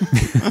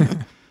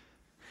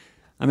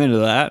 I'm into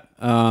that.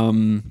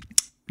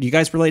 Do you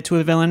guys relate to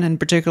a villain in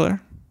particular?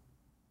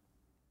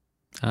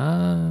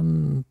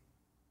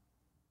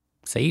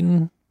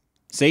 Satan.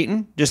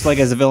 Satan? Just like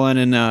as a villain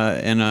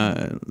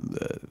in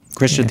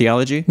Christian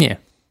theology? Yeah.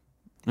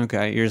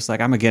 Okay. You're just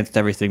like, I'm against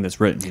everything that's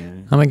written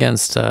here. I'm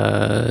against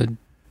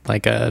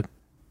like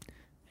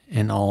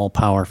an all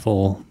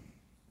powerful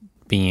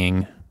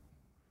being.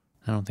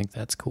 I don't think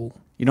that's cool.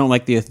 You don't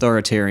like the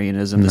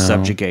authoritarianism, the No.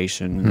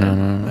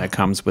 subjugation that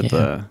comes with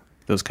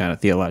those kind of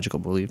theological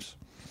beliefs.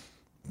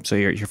 So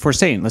you're for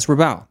Satan. Let's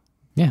rebel.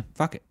 Yeah,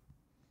 Fuck it.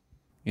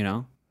 You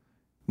know?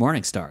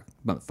 Morning Star,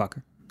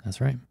 motherfucker.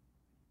 that's right.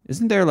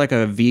 Isn't there like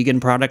a vegan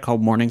product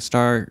called Morning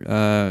Star?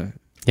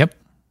 Yep.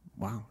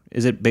 Wow.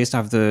 Is it based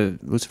off the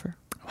Lucifer?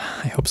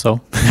 I hope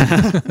so.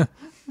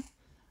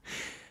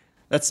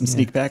 That's some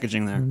sneak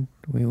packaging there.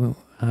 We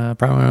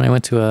probably when I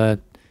went to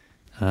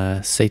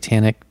a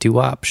satanic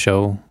doo-wop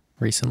show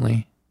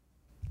recently.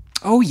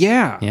 Oh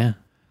yeah. Yeah,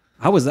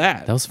 How was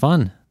that? that was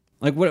fun.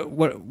 Like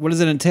what does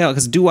it entail?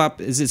 Because doo-wop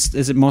is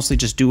it mostly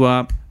just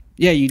doo-wop?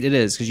 Yeah, it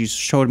is because you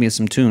showed me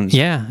some tunes.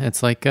 Yeah,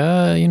 it's like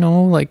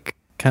like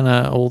kind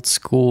of old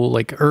school,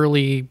 like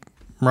early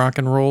rock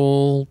and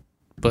roll,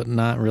 but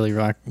not really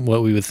rock.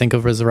 What we would think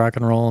of as rock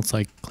and roll. It's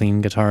like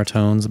clean guitar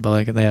tones, but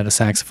like they had a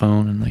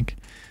saxophone and like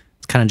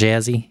it's kind of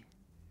jazzy.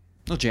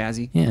 A little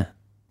jazzy. Yeah,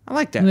 I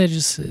like that. and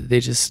they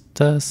just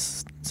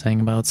sang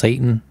about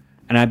Satan.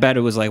 And I bet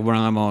it was like one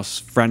of the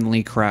most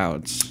friendly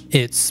crowds.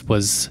 It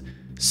was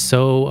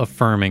so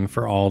affirming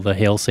for all the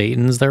Hail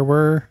Satans there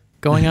were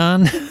going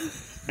on.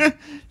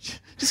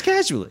 Just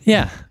casually.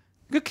 Yeah,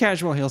 Good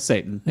casual Hail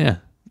Satan. yeah.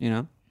 You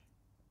know?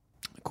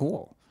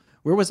 Cool.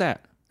 Where was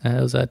that?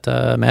 It was at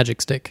Magic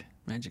Stick.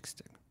 Magic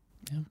Stick.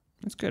 Yeah.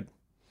 That's good.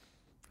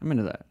 I'm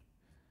into that.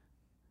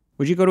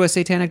 Would you go to a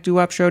satanic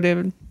doo-wop show,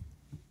 David?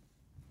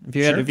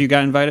 If you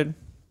got invited?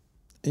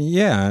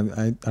 Yeah,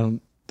 I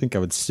don't think I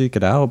would seek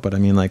it out, but I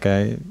mean, like,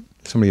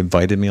 somebody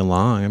invited me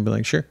along, I'd be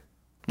like, sure.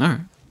 All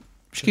right.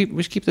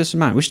 we should keep this in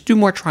mind. We should do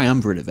more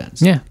triumvirate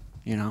events. Yeah.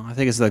 You know, I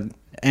think it's the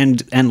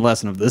end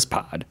lesson of this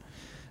pod.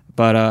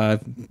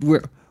 But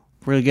we're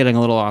getting a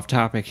little off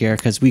topic here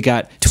because we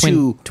got Twin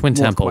more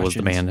Temple was questions.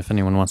 the band, if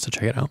anyone wants to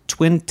check it out.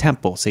 Twin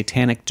Temple,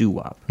 Satanic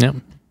Doo-Wop. Yep.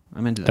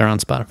 I'm into that. They're on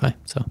Spotify,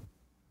 so.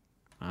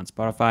 On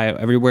Spotify,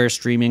 everywhere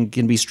streaming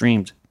can be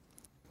streamed.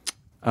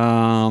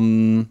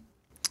 The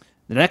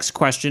next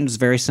question is a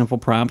very simple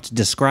prompt.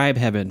 Describe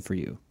heaven for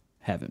you.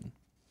 Heaven.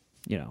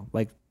 You know,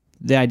 like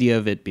the idea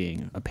of it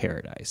being a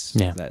paradise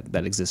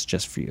that exists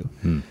just for you.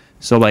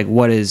 So like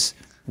what is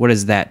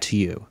that to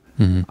you?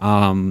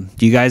 Do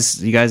you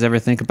guys ever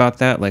think about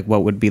that? Like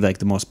what would be like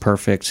the most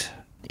perfect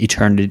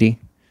eternity?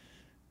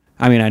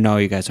 I mean, I know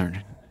you guys aren't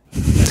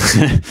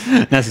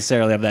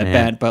necessarily of that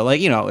bent, but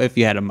like, you know, if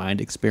you had a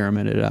mind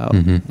experiment it out,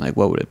 like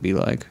what would it be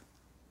like?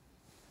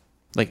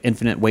 Like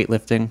infinite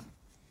weightlifting?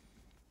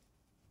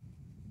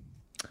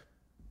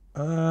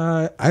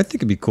 I think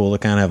it'd be cool to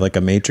kind of have like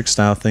a Matrix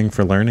style thing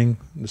for learning.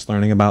 Just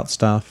learning about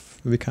stuff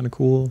would be kind of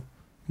cool.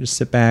 Just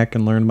sit back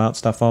and learn about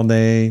stuff all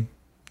day.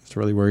 Just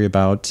really worry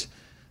about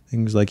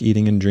things like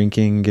eating and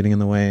drinking, getting in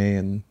the way,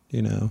 and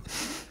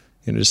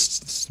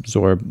just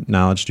absorb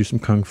knowledge, do some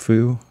kung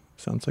fu.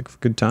 Sounds like a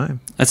good time.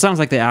 That sounds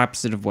like the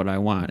opposite of what I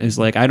want. Is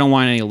like I don't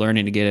want any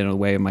learning to get in the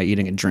way of my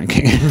eating and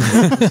drinking.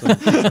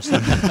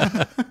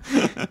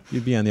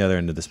 You'd be on the other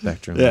end of the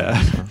spectrum.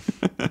 Yeah. So.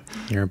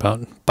 You're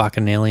about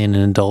bacchanalian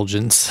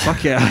indulgence.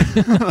 Fuck yeah.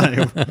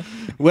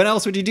 When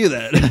else would you do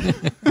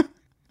that?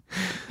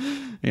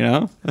 You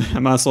know?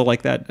 I'm also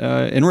like that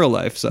in real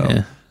life, so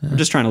I'm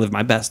just trying to live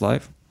my best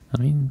life. I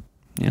mean,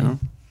 You know?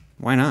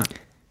 Why not?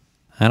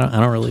 I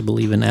don't really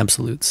believe in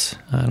absolutes.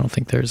 I don't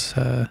think there's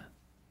I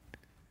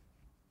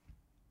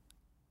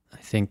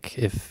think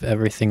if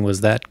everything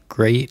was that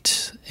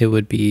great, it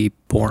would be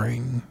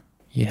boring.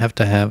 You have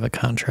to have a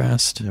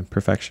contrast. Yeah,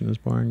 perfection is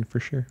boring for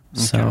sure.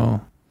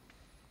 So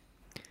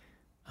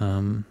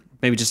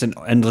Maybe just an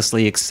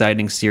endlessly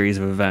exciting series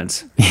of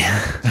events.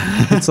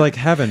 It's like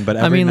heaven, but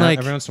every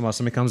once in a while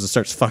somebody comes and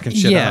starts fucking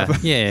shit up.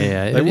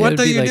 Yeah. Like, what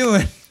are you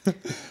doing?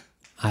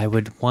 I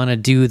would want to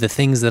do the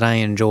things that I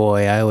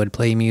enjoy. I would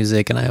play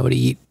music and I would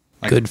eat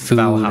good food.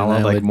 Valhalla,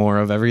 and I like would, more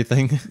of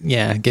everything.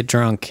 yeah, get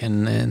drunk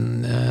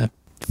and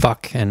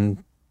fuck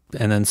and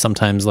then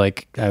sometimes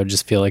like I would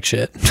just feel like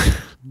shit.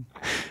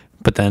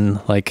 But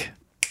then like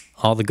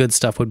all the good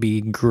stuff would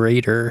be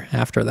greater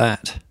after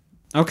that.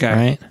 Okay.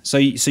 Right? So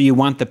you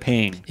want the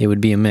pain. It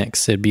would be a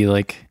mix. It'd be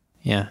like,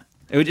 yeah.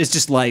 It's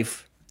just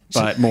life,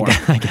 but more.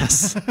 I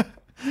guess.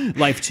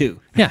 Life too.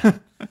 Yeah.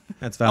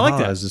 That's Valhalla.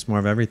 like that. It's just more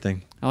of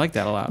everything. I like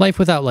that a lot. Life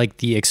without like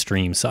the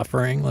extreme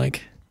suffering.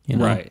 Like, you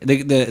know. Right.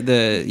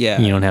 The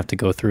yeah. You don't have to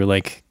go through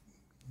like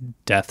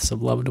deaths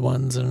of loved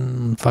ones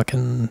and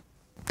fucking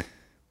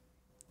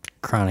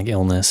chronic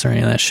illness or any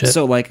of that shit.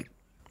 So like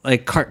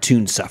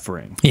cartoon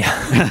suffering.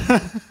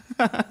 yeah.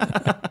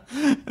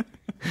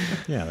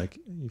 Yeah, like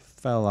you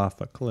fell off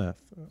a cliff.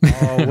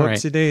 Oh,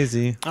 whoopsie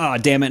daisy. Oh,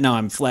 damn it. Now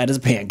I'm flat as a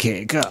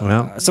pancake. Oh,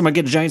 Well. someone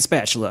get a giant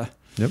spatula.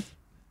 Yep.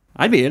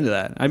 I'd be into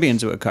that. I'd be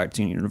into a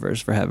cartoon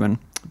universe for heaven.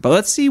 But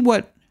let's see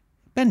what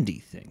Bendy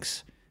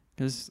thinks.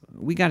 Because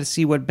we got to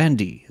see what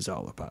Bendy is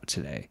all about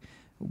today.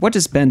 What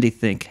does Bendy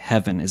think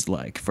heaven is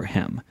like for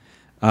him?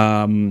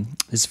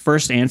 His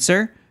first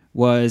answer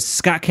was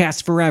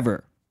Scottcast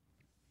forever.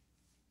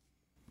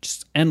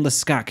 Just endless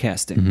Scott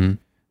casting.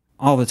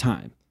 All the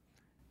time.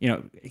 You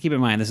know, keep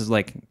in mind, this is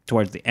like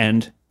towards the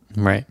end.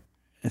 Right.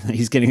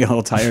 He's getting a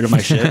little tired of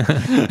my shit.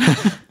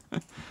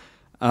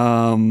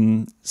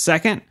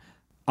 Second,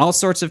 all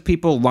sorts of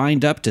people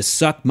lined up to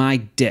suck my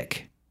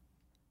dick.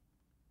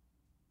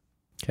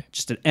 Okay.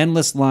 Just an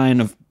endless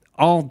line of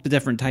all the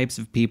different types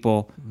of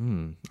people.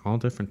 All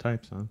different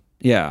types, huh?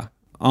 Yeah.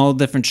 All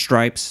different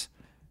stripes.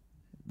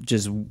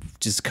 Just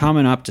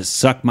coming up to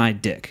suck my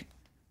dick.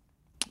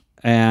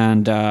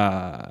 And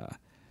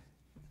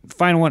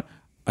final one,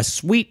 a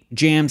sweet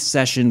jam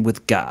session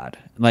with God.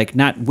 Like,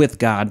 not with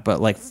God, but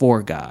like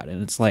for God.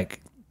 And it's like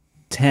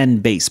 10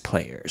 bass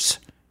players.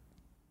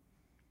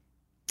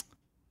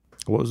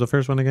 What was the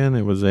first one again?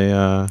 It was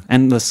a...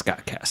 Endless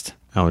Scottcast.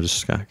 just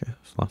Scott.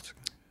 Lots of...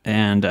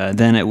 And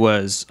then it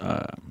was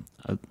a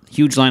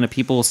huge line of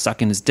people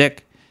sucking his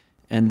dick.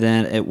 And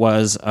then it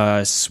was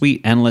a sweet,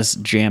 endless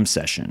jam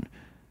session.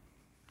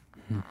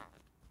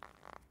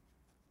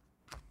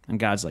 And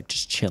God's like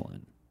just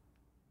chilling.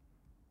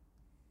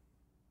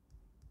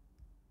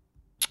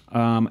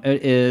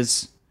 It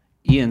is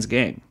Ian's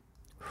game.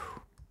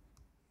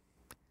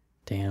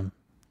 Damn.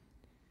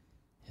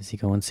 Is he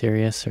going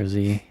serious or is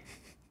he...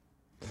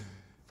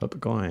 Flip a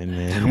coin,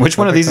 man. Which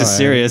one of these is coin.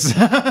 serious?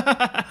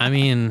 I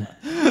mean,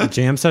 A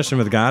jam session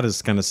with God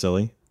is kind of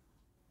silly.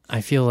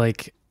 I feel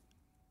like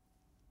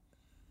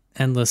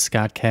Endless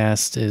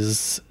Scottcast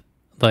is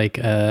like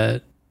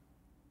a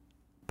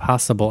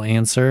possible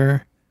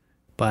answer,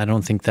 but I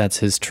don't think that's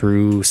his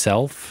true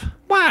self.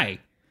 Why?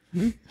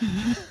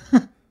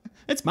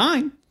 It's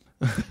mine.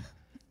 Are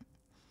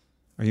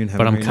you in heaven?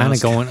 But I'm right kind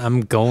now?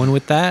 of going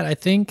with that, I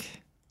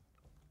think.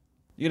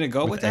 You gonna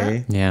go with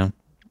A? that? Yeah.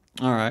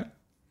 All right.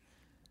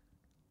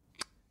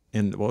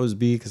 And what was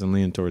B? Because I'm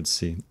leaning towards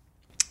C.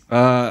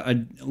 A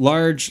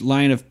large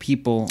line of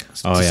people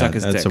Oh to yeah, suck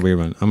his that's dick. a weird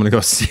one. I'm gonna go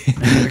C.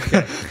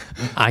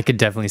 I could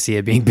definitely see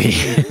it being B.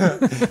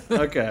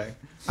 Okay.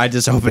 I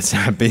just hope it's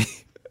not B.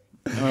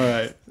 All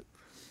right.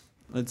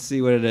 Let's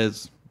see what it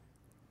is.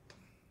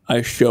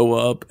 I show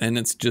up and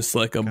it's just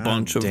like a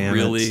bunch of damn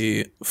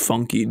really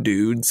funky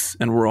dudes,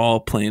 and we're all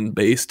playing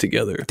bass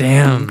together.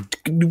 Damn.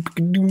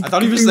 I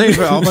thought he was saying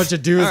for a whole bunch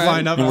of dudes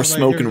lined up. And we're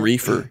smoking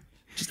reefer.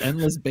 Just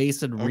endless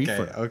bass and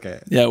reefer.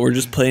 Okay. Yeah, we're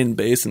just playing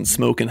bass and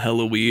smoking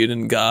hella weed,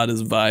 and God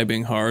is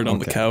vibing hard on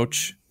the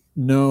couch.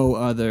 No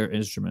other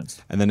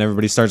instruments. And then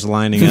everybody starts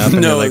lining up.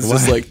 And No, they're it's like,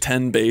 just what? like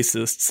 10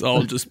 bassists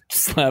all just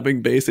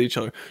slapping bass at each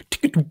other.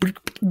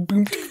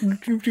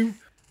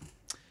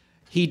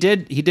 He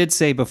did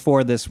say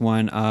before this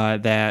one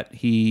that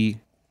he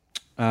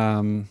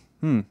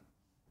he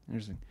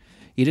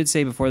did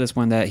say before this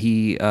one that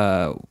he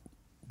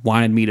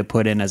wanted me to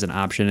put in as an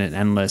option an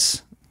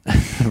endless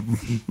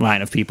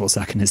line of people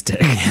sucking his dick.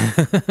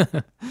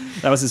 That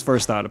was his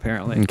first thought,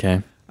 apparently.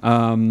 Okay.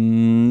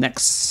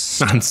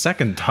 Next. On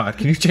second thought,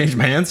 can you change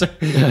my answer?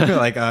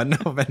 Like,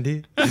 no,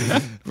 Bendy.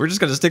 We're just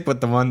gonna stick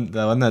with the one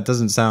that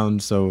doesn't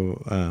sound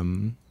so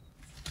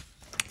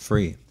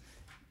free.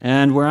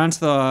 And we're on to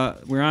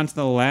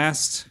the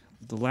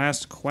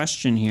last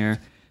question here,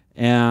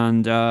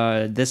 and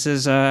this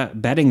is a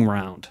betting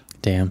round.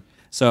 Damn.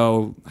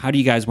 So, how do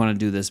you guys want to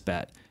do this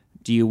bet?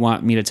 Do you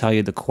want me to tell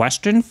you the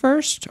question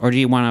first, or do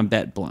you want to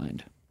bet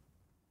blind?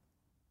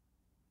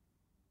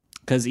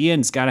 Because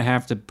Ian's got to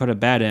have to put a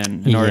bet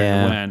in order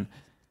to win.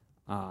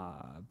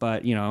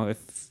 But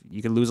if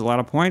you could lose a lot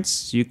of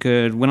points, you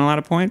could win a lot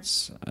of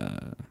points.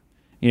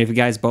 If you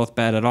guys both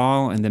bet at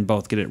all and then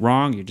both get it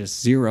wrong, you're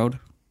just zeroed.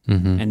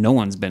 Mm-hmm. And no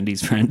one's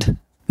Bendy's friend.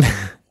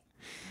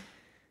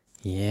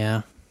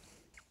 Yeah.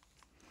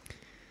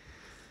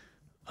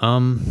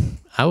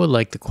 I would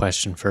like the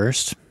question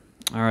first.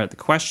 All right. The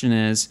question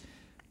is,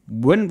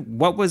 what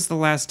happened the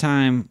last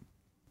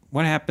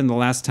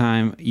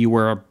time you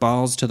were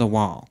balls to the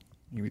wall?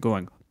 You were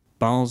going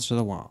balls to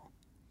the wall.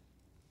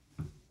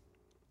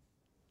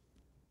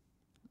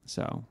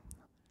 So,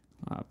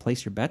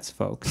 place your bets,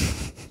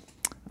 folks.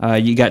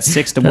 You got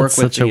 6 to work That's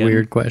with. such a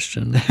weird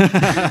question.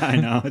 I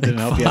know, it didn't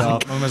help you at all.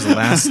 When was the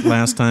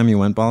last time you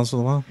went balls to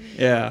the wall?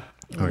 Yeah.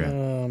 Okay.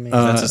 Oh, man.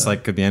 That's just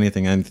like could be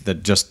anything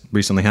that just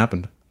recently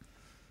happened.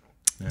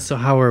 So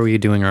how are we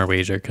doing our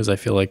wager? Because I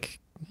feel like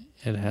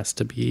it has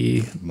to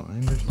be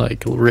Blind.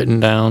 like written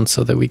down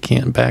so that we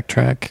can't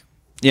backtrack.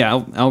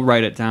 Yeah, I'll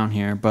write it down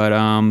here. But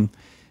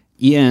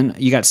Ian,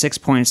 you got 6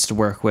 points to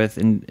work with,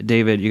 and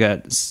David, you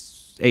got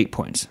 8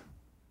 points.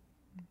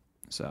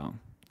 So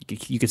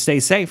you could stay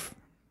safe,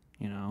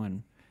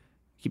 and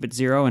keep it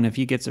 0. And if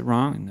he gets it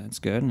wrong, that's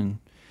good.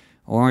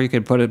 Or you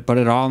could put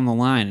it all on the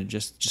line and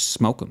just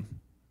smoke him,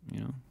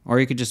 Or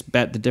you could just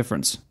bet the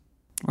difference,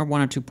 or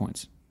 1 or 2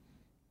 points.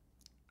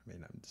 I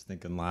mean, I'm just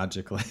thinking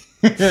logically.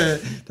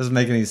 Doesn't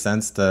make any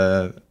sense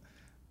to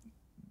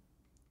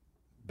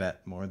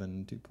bet more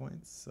than 2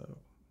 points. So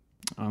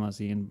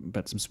Unless Ian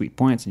bet some sweet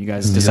points and you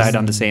guys decide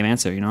on the same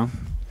answer,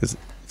 because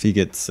if he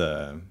gets,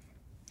 so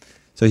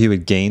he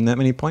would gain that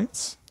many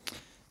points,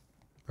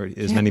 or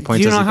as many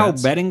points. Do you as know he how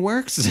bets? betting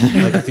works?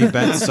 Like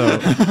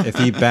if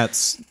he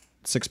bets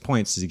 6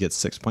 points, does he get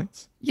 6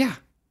 points? Yeah.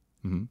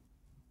 Mm-hmm.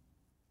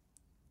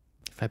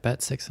 If I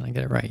bet 6 and I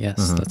get it right,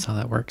 yes, that's how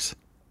that works.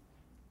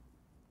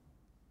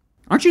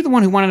 Aren't you the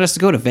one who wanted us to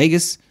go to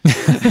Vegas?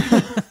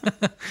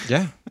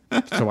 Yeah.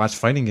 To watch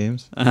fighting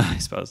games. I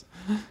suppose.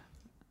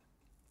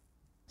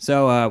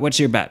 So, what's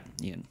your bet,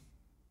 Ian?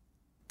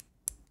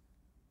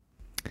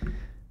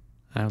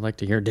 I would like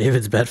to hear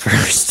David's bet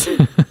first.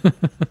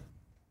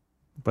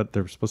 But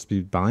they're supposed to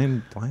be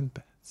blind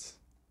bets.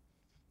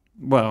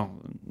 Well,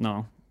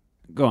 no.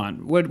 Go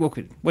on.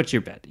 What's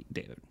your bet,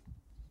 David?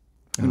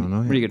 I don't know.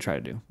 What are you going to try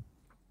to do?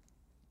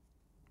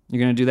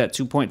 You're going to do that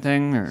 2-point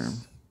thing, or...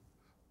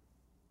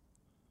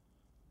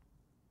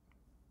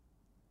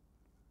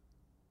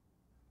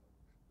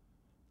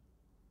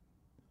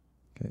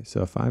 Okay,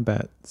 so if I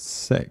bet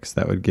 6,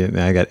 that would give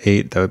me. I got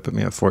 8. That would put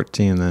me at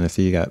 14. Then if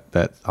he got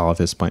bet all of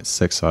his points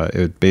 6, so it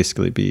would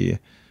basically be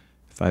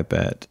if I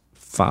bet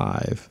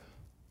 5,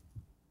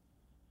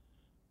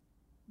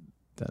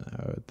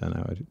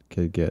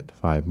 could get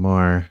 5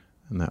 more,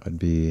 and that would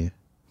be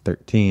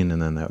 13,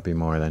 and then that would be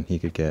more than he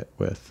could get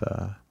with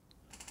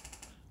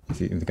if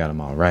he got them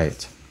all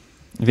right.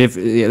 If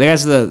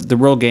the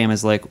real game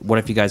is like, what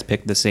if you guys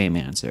pick the same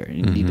answer?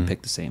 You need to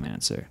pick the same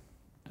answer.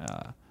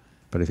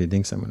 But if he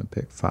thinks I'm going to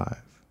pick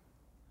 5,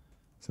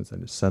 since I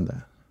just said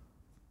that,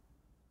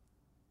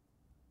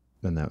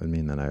 then that would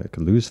mean that I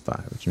could lose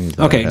 5, which means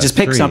that Okay, I just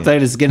have pick 3.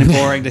 something. It's getting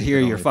boring to hear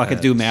Only your fucking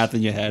bet do math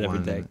in your head every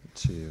day. 1,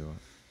 2,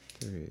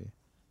 3.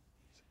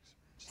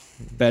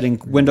 Betting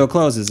window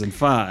closes in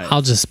 5.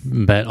 I'll just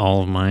bet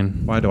all of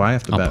mine. Why do I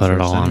have to bet I'll put it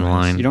first all on the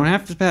anyways? line. You don't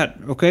have to bet,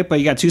 okay? But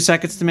you got 2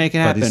 seconds to make it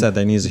But happen. he said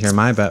they need to hear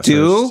my bet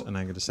 2, first, and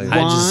I get to say I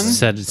One. just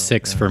said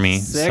 6 for me.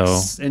 6,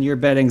 So and you're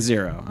betting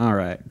 0. All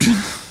right.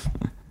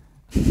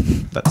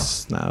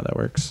 That's not how that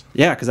works.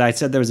 Yeah, because I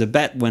said there was a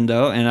bet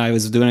window, and I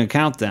was doing a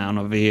countdown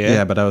over here.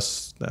 Yeah, but that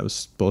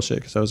was bullshit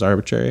because that was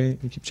arbitrary.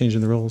 You keep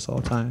changing the rules all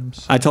the time.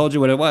 So. I told you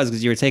what it was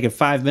because you were taking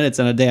 5 minutes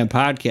on a damn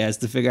podcast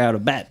to figure out a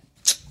bet.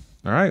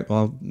 All right.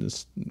 Well,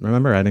 just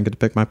remember, I didn't get to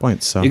pick my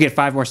points. So You get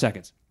 5 more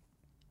seconds.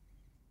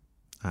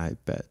 I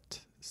bet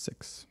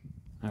 6.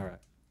 All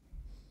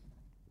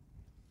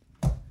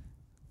right.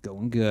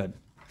 Going good.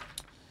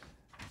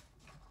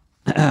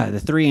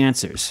 The 3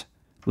 answers.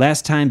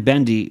 Last time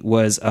Bendy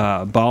was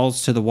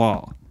balls to the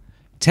wall.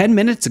 10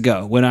 minutes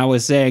ago when I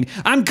was saying,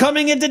 I'm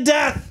coming into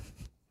death.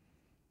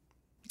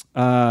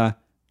 I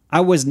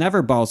was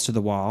never balls to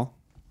the wall.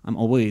 I'm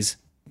always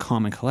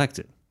calm and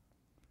collected.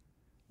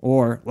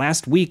 Or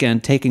last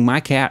weekend taking my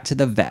cat to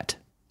the vet.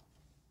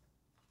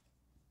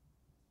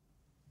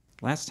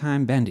 Last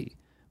time Bendy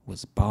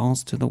was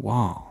balls to the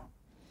wall.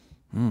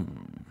 Who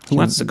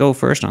wants to go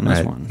first on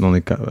this one?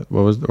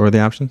 What were the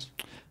options?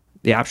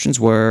 The options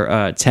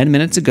were 10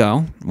 minutes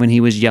ago when he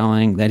was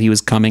yelling that he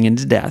was coming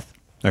into death.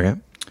 Okay.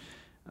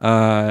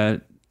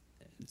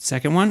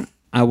 Second one,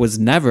 I was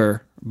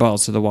never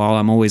balls to the wall.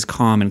 I'm always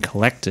calm and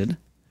collected.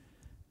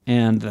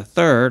 And the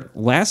third,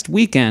 last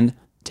weekend,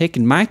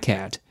 taking my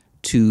cat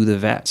to the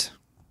vet.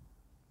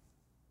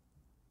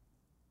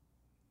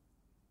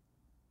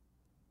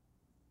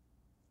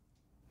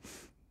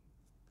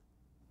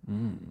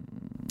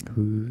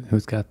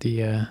 Who's got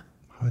the? How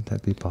would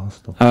that be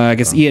possible? I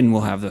guess Ian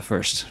will have the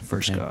first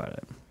go at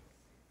it.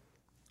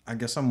 I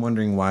guess I'm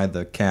wondering why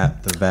the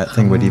vet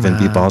thing would even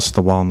be balls to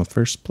the wall in the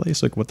first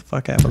place. Like, what the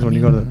fuck happens when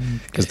you go to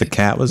because the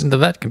cat was The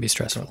vet can be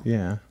stressful.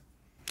 yeah.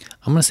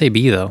 I'm gonna say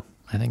B though.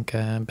 I think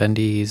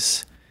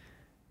Bendy's.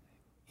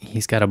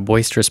 He's got a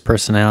boisterous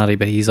personality,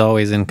 but he's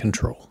always in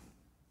control.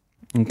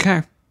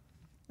 Okay.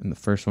 And the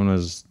first one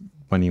was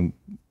when he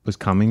was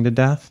coming to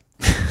death.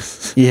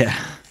 Yeah.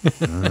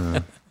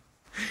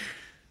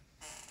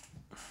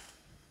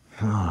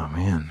 Oh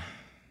man,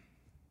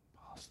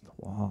 balls to the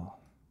wall.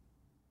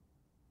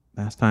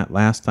 Last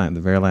time,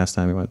 the very last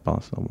time he went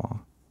balls to the wall.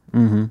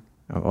 Mm-hmm.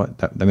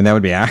 That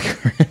would be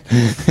accurate.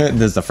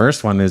 There's the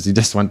first one is he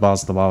just went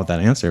balls to the wall with that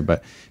answer.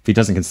 But if he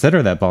doesn't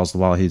consider that balls to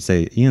the wall, he'd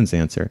say Ian's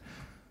answer.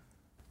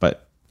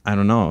 But I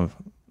don't know.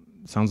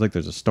 It sounds like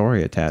there's a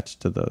story attached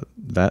to the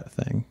vet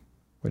thing,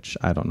 which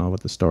I don't know what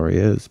the story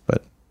is.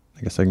 But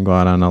I guess I can go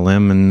out on a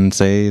limb and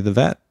say the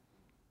vet.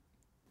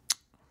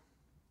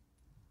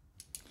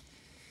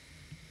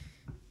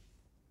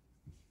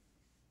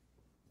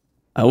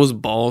 I was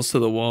balls to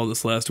the wall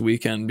this last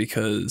weekend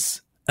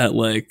because at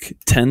like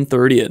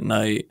 10:30 at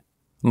night,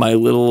 my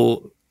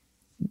little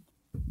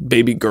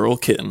baby girl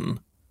kitten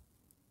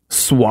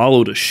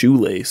swallowed a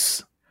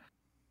shoelace.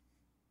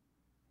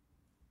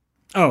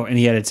 Oh, and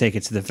he had to take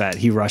it to the vet.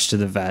 He rushed to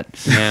the vet.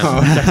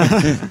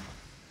 Yeah.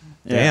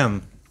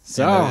 Damn.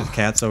 So- And the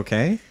cat's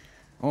okay?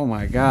 Oh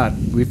my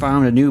God. We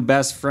found a new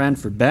best friend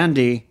for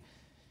Bendy.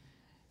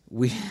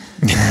 We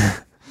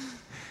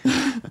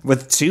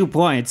with 2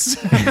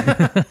 points.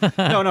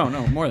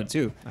 No, more than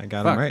 2. I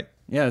got Fuck. him right.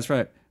 Yeah, that's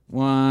right.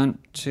 1,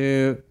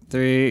 2,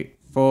 3,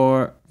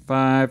 4,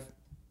 5,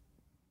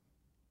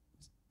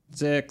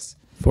 6,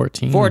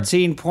 14.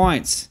 14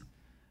 points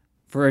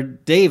for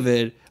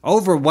David.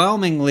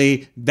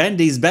 Overwhelmingly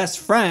Bendy's best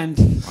friend.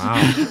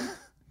 Wow.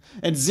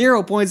 And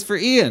 0 points for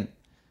Ian.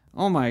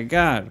 Oh my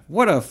God.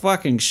 What a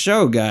fucking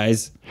show,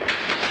 guys.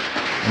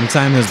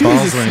 Anytime his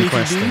balls were in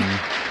question,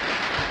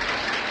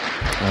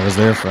 I was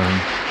there for him.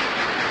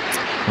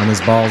 When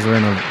his balls were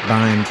in a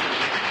bind,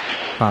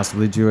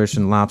 possibly Jewish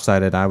and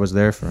lopsided, I was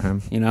there for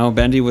him. You know,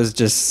 Bendy was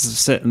just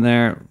sitting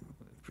there.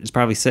 He's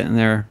probably sitting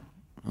there,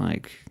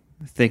 like,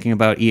 thinking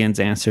about Ian's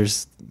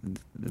answers in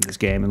this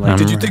game. And like,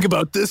 Did you think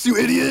about this, you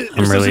idiot?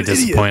 I'm really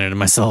disappointed in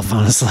myself,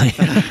 honestly.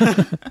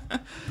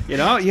 you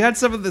know, you had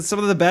some of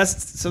the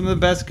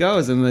best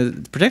goes,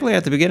 and particularly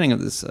at the beginning of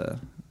this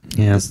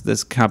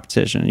this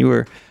competition, you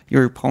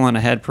were pulling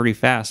ahead pretty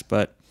fast.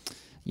 But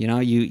you know,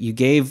 you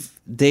gave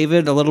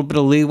David a little bit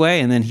of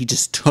leeway, and then he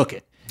just took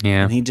it.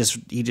 Yeah. And he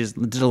just did a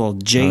little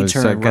J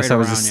turn. I guess right I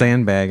was around just you.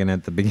 sandbagging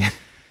at the beginning.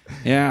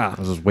 Yeah. I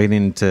was just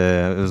waiting it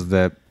was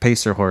the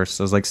pacer horse.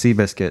 I was like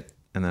Seabiscuit.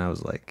 And then I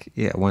was like,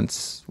 yeah,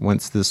 once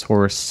this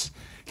horse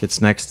gets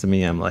next to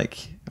me, I'm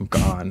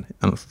gone.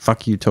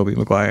 Fuck you, Toby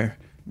Maguire.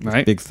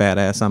 Right. Big fat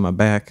ass on my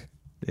back.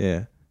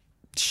 Yeah.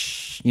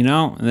 You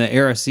know, the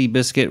era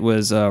Seabiscuit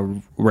was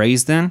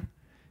raised in,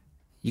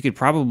 you could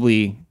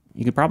probably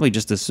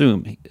just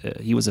assume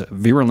he was a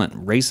virulent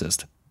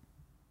racist.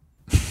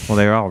 Well,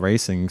 they were all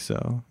racing,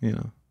 so, you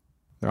know,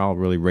 they're all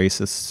really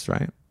racists,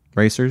 right?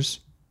 Racers.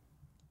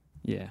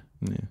 Yeah.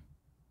 Yeah.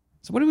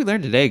 So what did we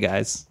learn today,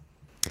 guys?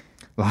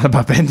 A lot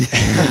about Bendy.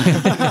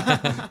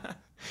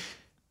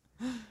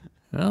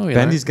 Oh, yeah.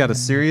 Bendy's got a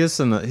serious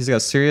he's got a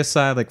serious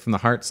side, like from the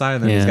heart side,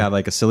 and then he's Yeah. got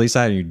like a silly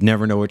side, and you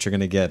never know what you're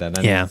gonna get at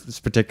any this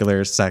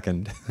particular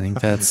second. I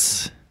think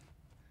that's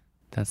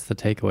the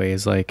takeaway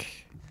is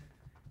like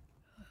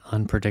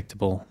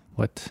unpredictable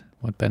what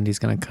Bendy's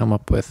gonna come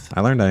up with.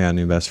 I learned I got a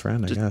new best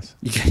friend, I guess.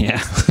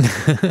 Yeah.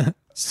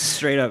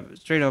 straight up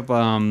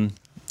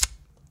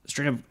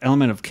straight up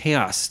element of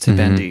chaos to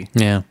Bendy.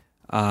 Yeah.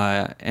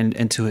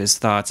 And to his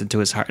thoughts and to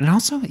his heart. And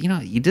also,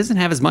 he doesn't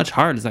have as much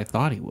heart as I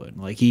thought he would.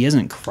 Like, he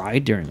hasn't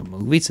cried during a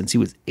movie since he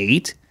was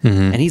 8.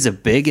 And he's a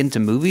big into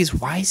movies.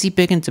 Why is he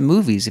big into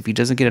movies if he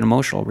doesn't get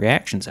emotional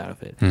reactions out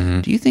of it?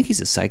 Do you think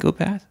he's a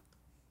psychopath?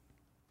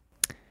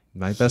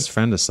 My best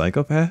friend, a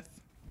psychopath?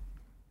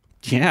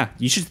 Yeah,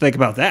 you should think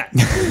about that.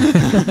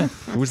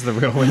 Who's the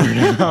real winner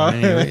now?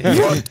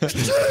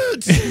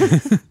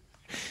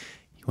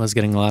 He was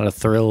getting a lot of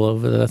thrill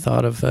over the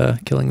thought of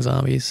killing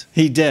zombies.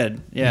 He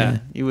did. Yeah.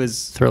 He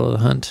was. Thrill of the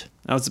hunt.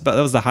 That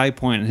was the high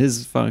point in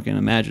his fucking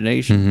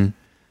imagination.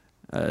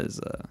 As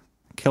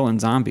killing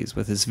zombies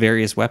with his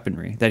various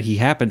weaponry that he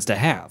happens to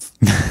have.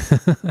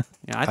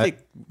 I think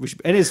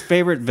and his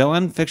favorite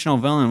fictional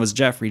villain, was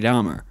Jeffrey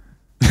Dahmer.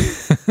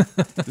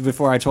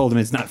 Before I told him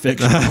it's not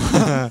fictional.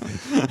 I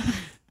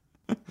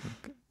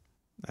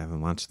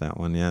haven't watched that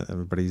one yet.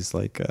 Everybody's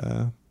like,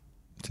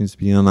 seems to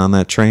be on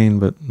that train,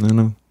 but I don't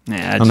know.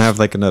 Yeah, I don't have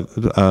like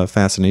a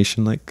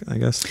fascination, like, I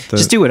guess.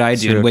 Just do what I do and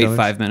serial wait killers.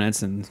 5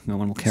 minutes and no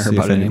one will care See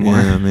about if it anymore.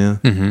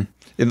 Yeah.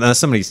 Unless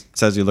somebody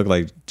says you look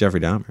like Jeffrey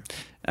Dahmer.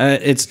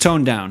 It's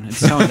toned down.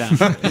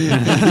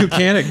 You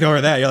can't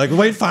ignore that. You're like,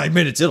 wait 5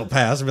 minutes, it'll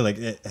pass. And be like,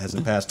 it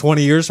hasn't passed.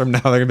 20 years from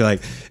now, they're going to be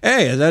like,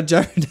 hey, is that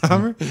Jeffrey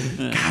Dahmer?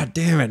 God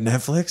damn it,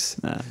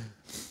 Netflix.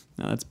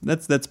 No,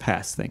 that's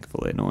past.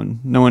 Thankfully,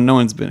 no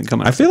one's been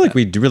coming. I feel like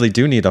we really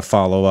do need to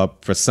follow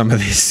up with some of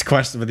these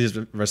questions, with these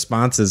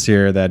responses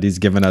here that he's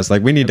given us.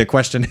 Like, we need to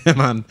question him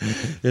on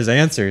his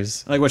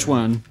answers. Like, which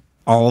one?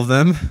 All of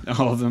them.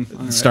 All of them.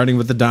 All right. Starting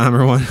with the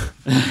Dahmer one.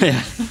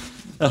 Yeah.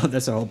 Oh,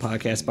 that's a whole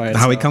podcast by itself.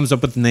 How he comes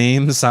up with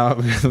names. How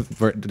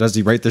does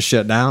he write this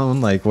shit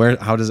down? Like,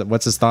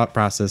 what's his thought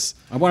process?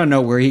 I want to know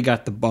where he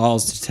got the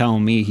balls to tell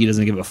me he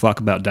doesn't give a fuck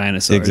about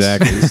dinosaurs.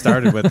 Exactly. He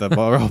started with the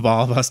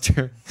ball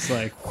buster. It's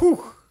like,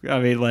 whew. I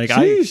mean, like,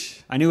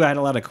 Sheesh. I knew I had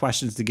a lot of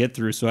questions to get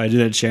through, so I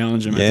did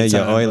challenge him. Yeah, at the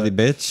you time, oily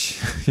but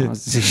bitch. yeah,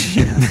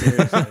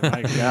 seriously,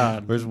 my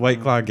God. Where's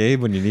White Claw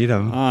Gabe when you need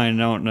him? I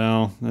don't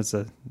know.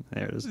 There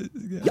it is.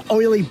 You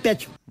oily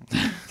bitch.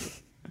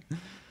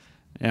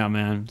 Yeah,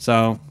 man.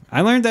 So I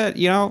learned that,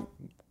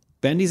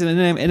 Bendy's an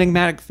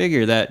enigmatic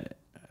figure that,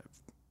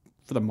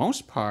 for the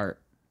most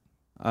part,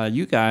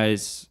 you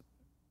guys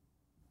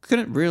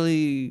couldn't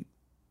really,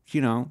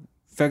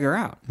 figure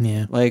out.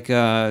 Yeah. Like,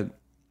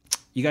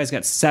 you guys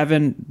got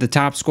 7. The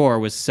top score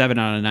was 7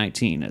 out of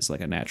 19 as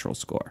like a natural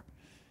score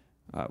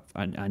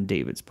on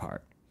David's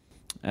part,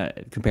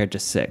 compared to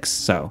 6.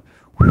 So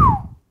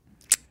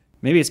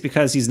maybe it's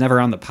because he's never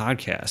on the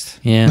podcast.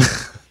 Yeah.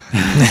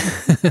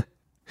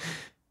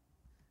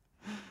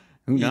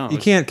 Who knows? You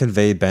can't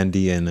convey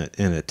Bendy in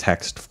a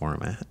text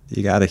format.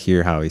 You got to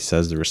hear how he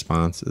says the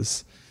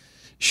responses.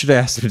 You should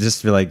ask him to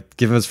just be like,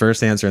 give him his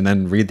first answer and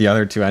then read the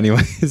other 2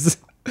 anyways.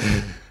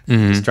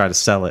 Just try to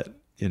sell it,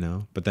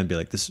 but then be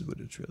like, this is what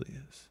it really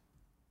is.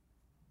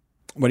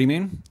 What do you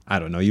mean? I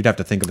don't know. You'd have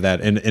to think of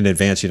that in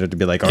advance. You'd have to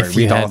be like, all right, If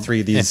you read all had-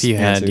 3 of these if you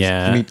had,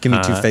 answers. Give me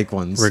 2 fake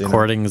ones.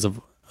 Recordings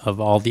of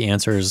all the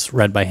answers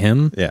read by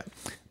him. Yeah.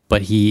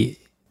 But he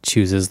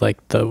chooses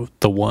like the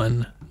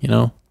one,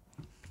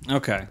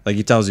 Okay. Like,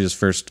 he tells you his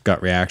first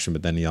gut reaction,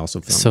 but then he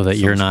also so that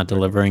you're not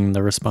delivering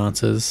the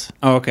responses.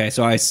 Oh, okay.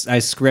 So I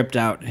script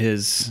out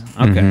his.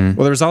 Okay.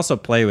 Well, there's also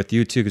play with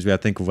you too, because we got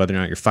to think of whether or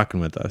not you're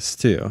fucking with us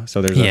too.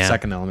 So there's a Yeah.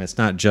 second element. It's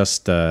not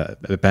just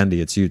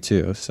Bendy; it's you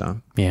too.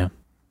 So Yeah.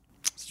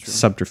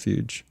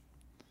 subterfuge.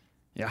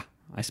 Yeah,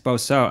 I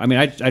suppose so. I mean,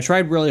 I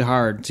tried really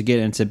hard to get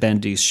into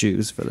Bendy's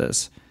shoes for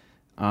this,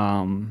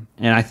 and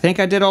I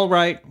think I did all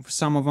right for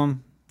some of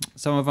them.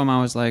 Some of them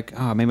I was like,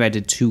 oh, maybe I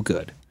did too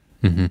good.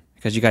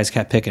 Because you guys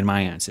kept picking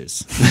my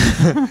answers.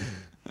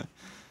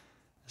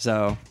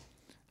 So,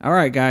 all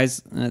right,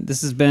 guys,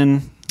 this has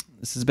been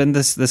the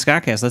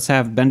Scottcast. Let's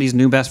have Bendy's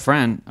new best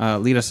friend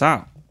lead us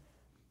out.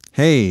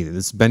 Hey,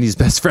 this is Bendy's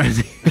best friend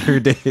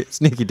here,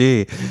 Sneaky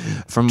D.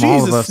 From all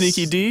of Jesus, us,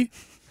 Sneaky D.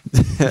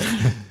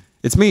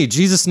 It's me,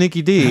 Jesus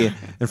Sneaky D,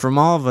 and from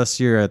all of us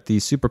here at the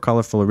super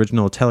colorful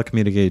original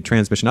telecommunicated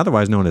transmission,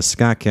 otherwise known as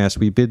Scottcast,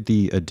 we bid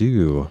thee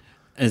adieu.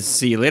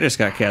 See you later,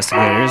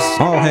 Scottcastigators.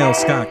 All hail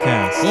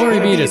Scottcast. Glory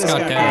be to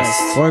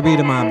Scottcast. Glory be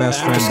to my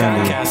best friend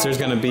Bendy. Podcast, there's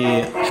gonna be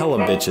hella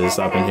bitches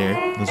up in here.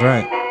 That's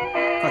right.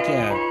 Fuck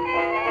yeah.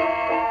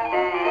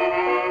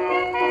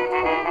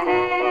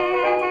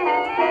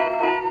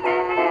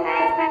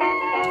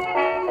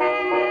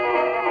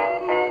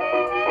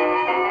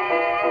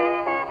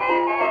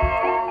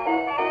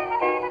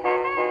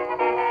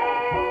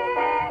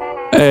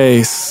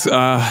 Hey,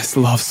 I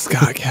love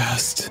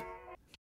Scottcast.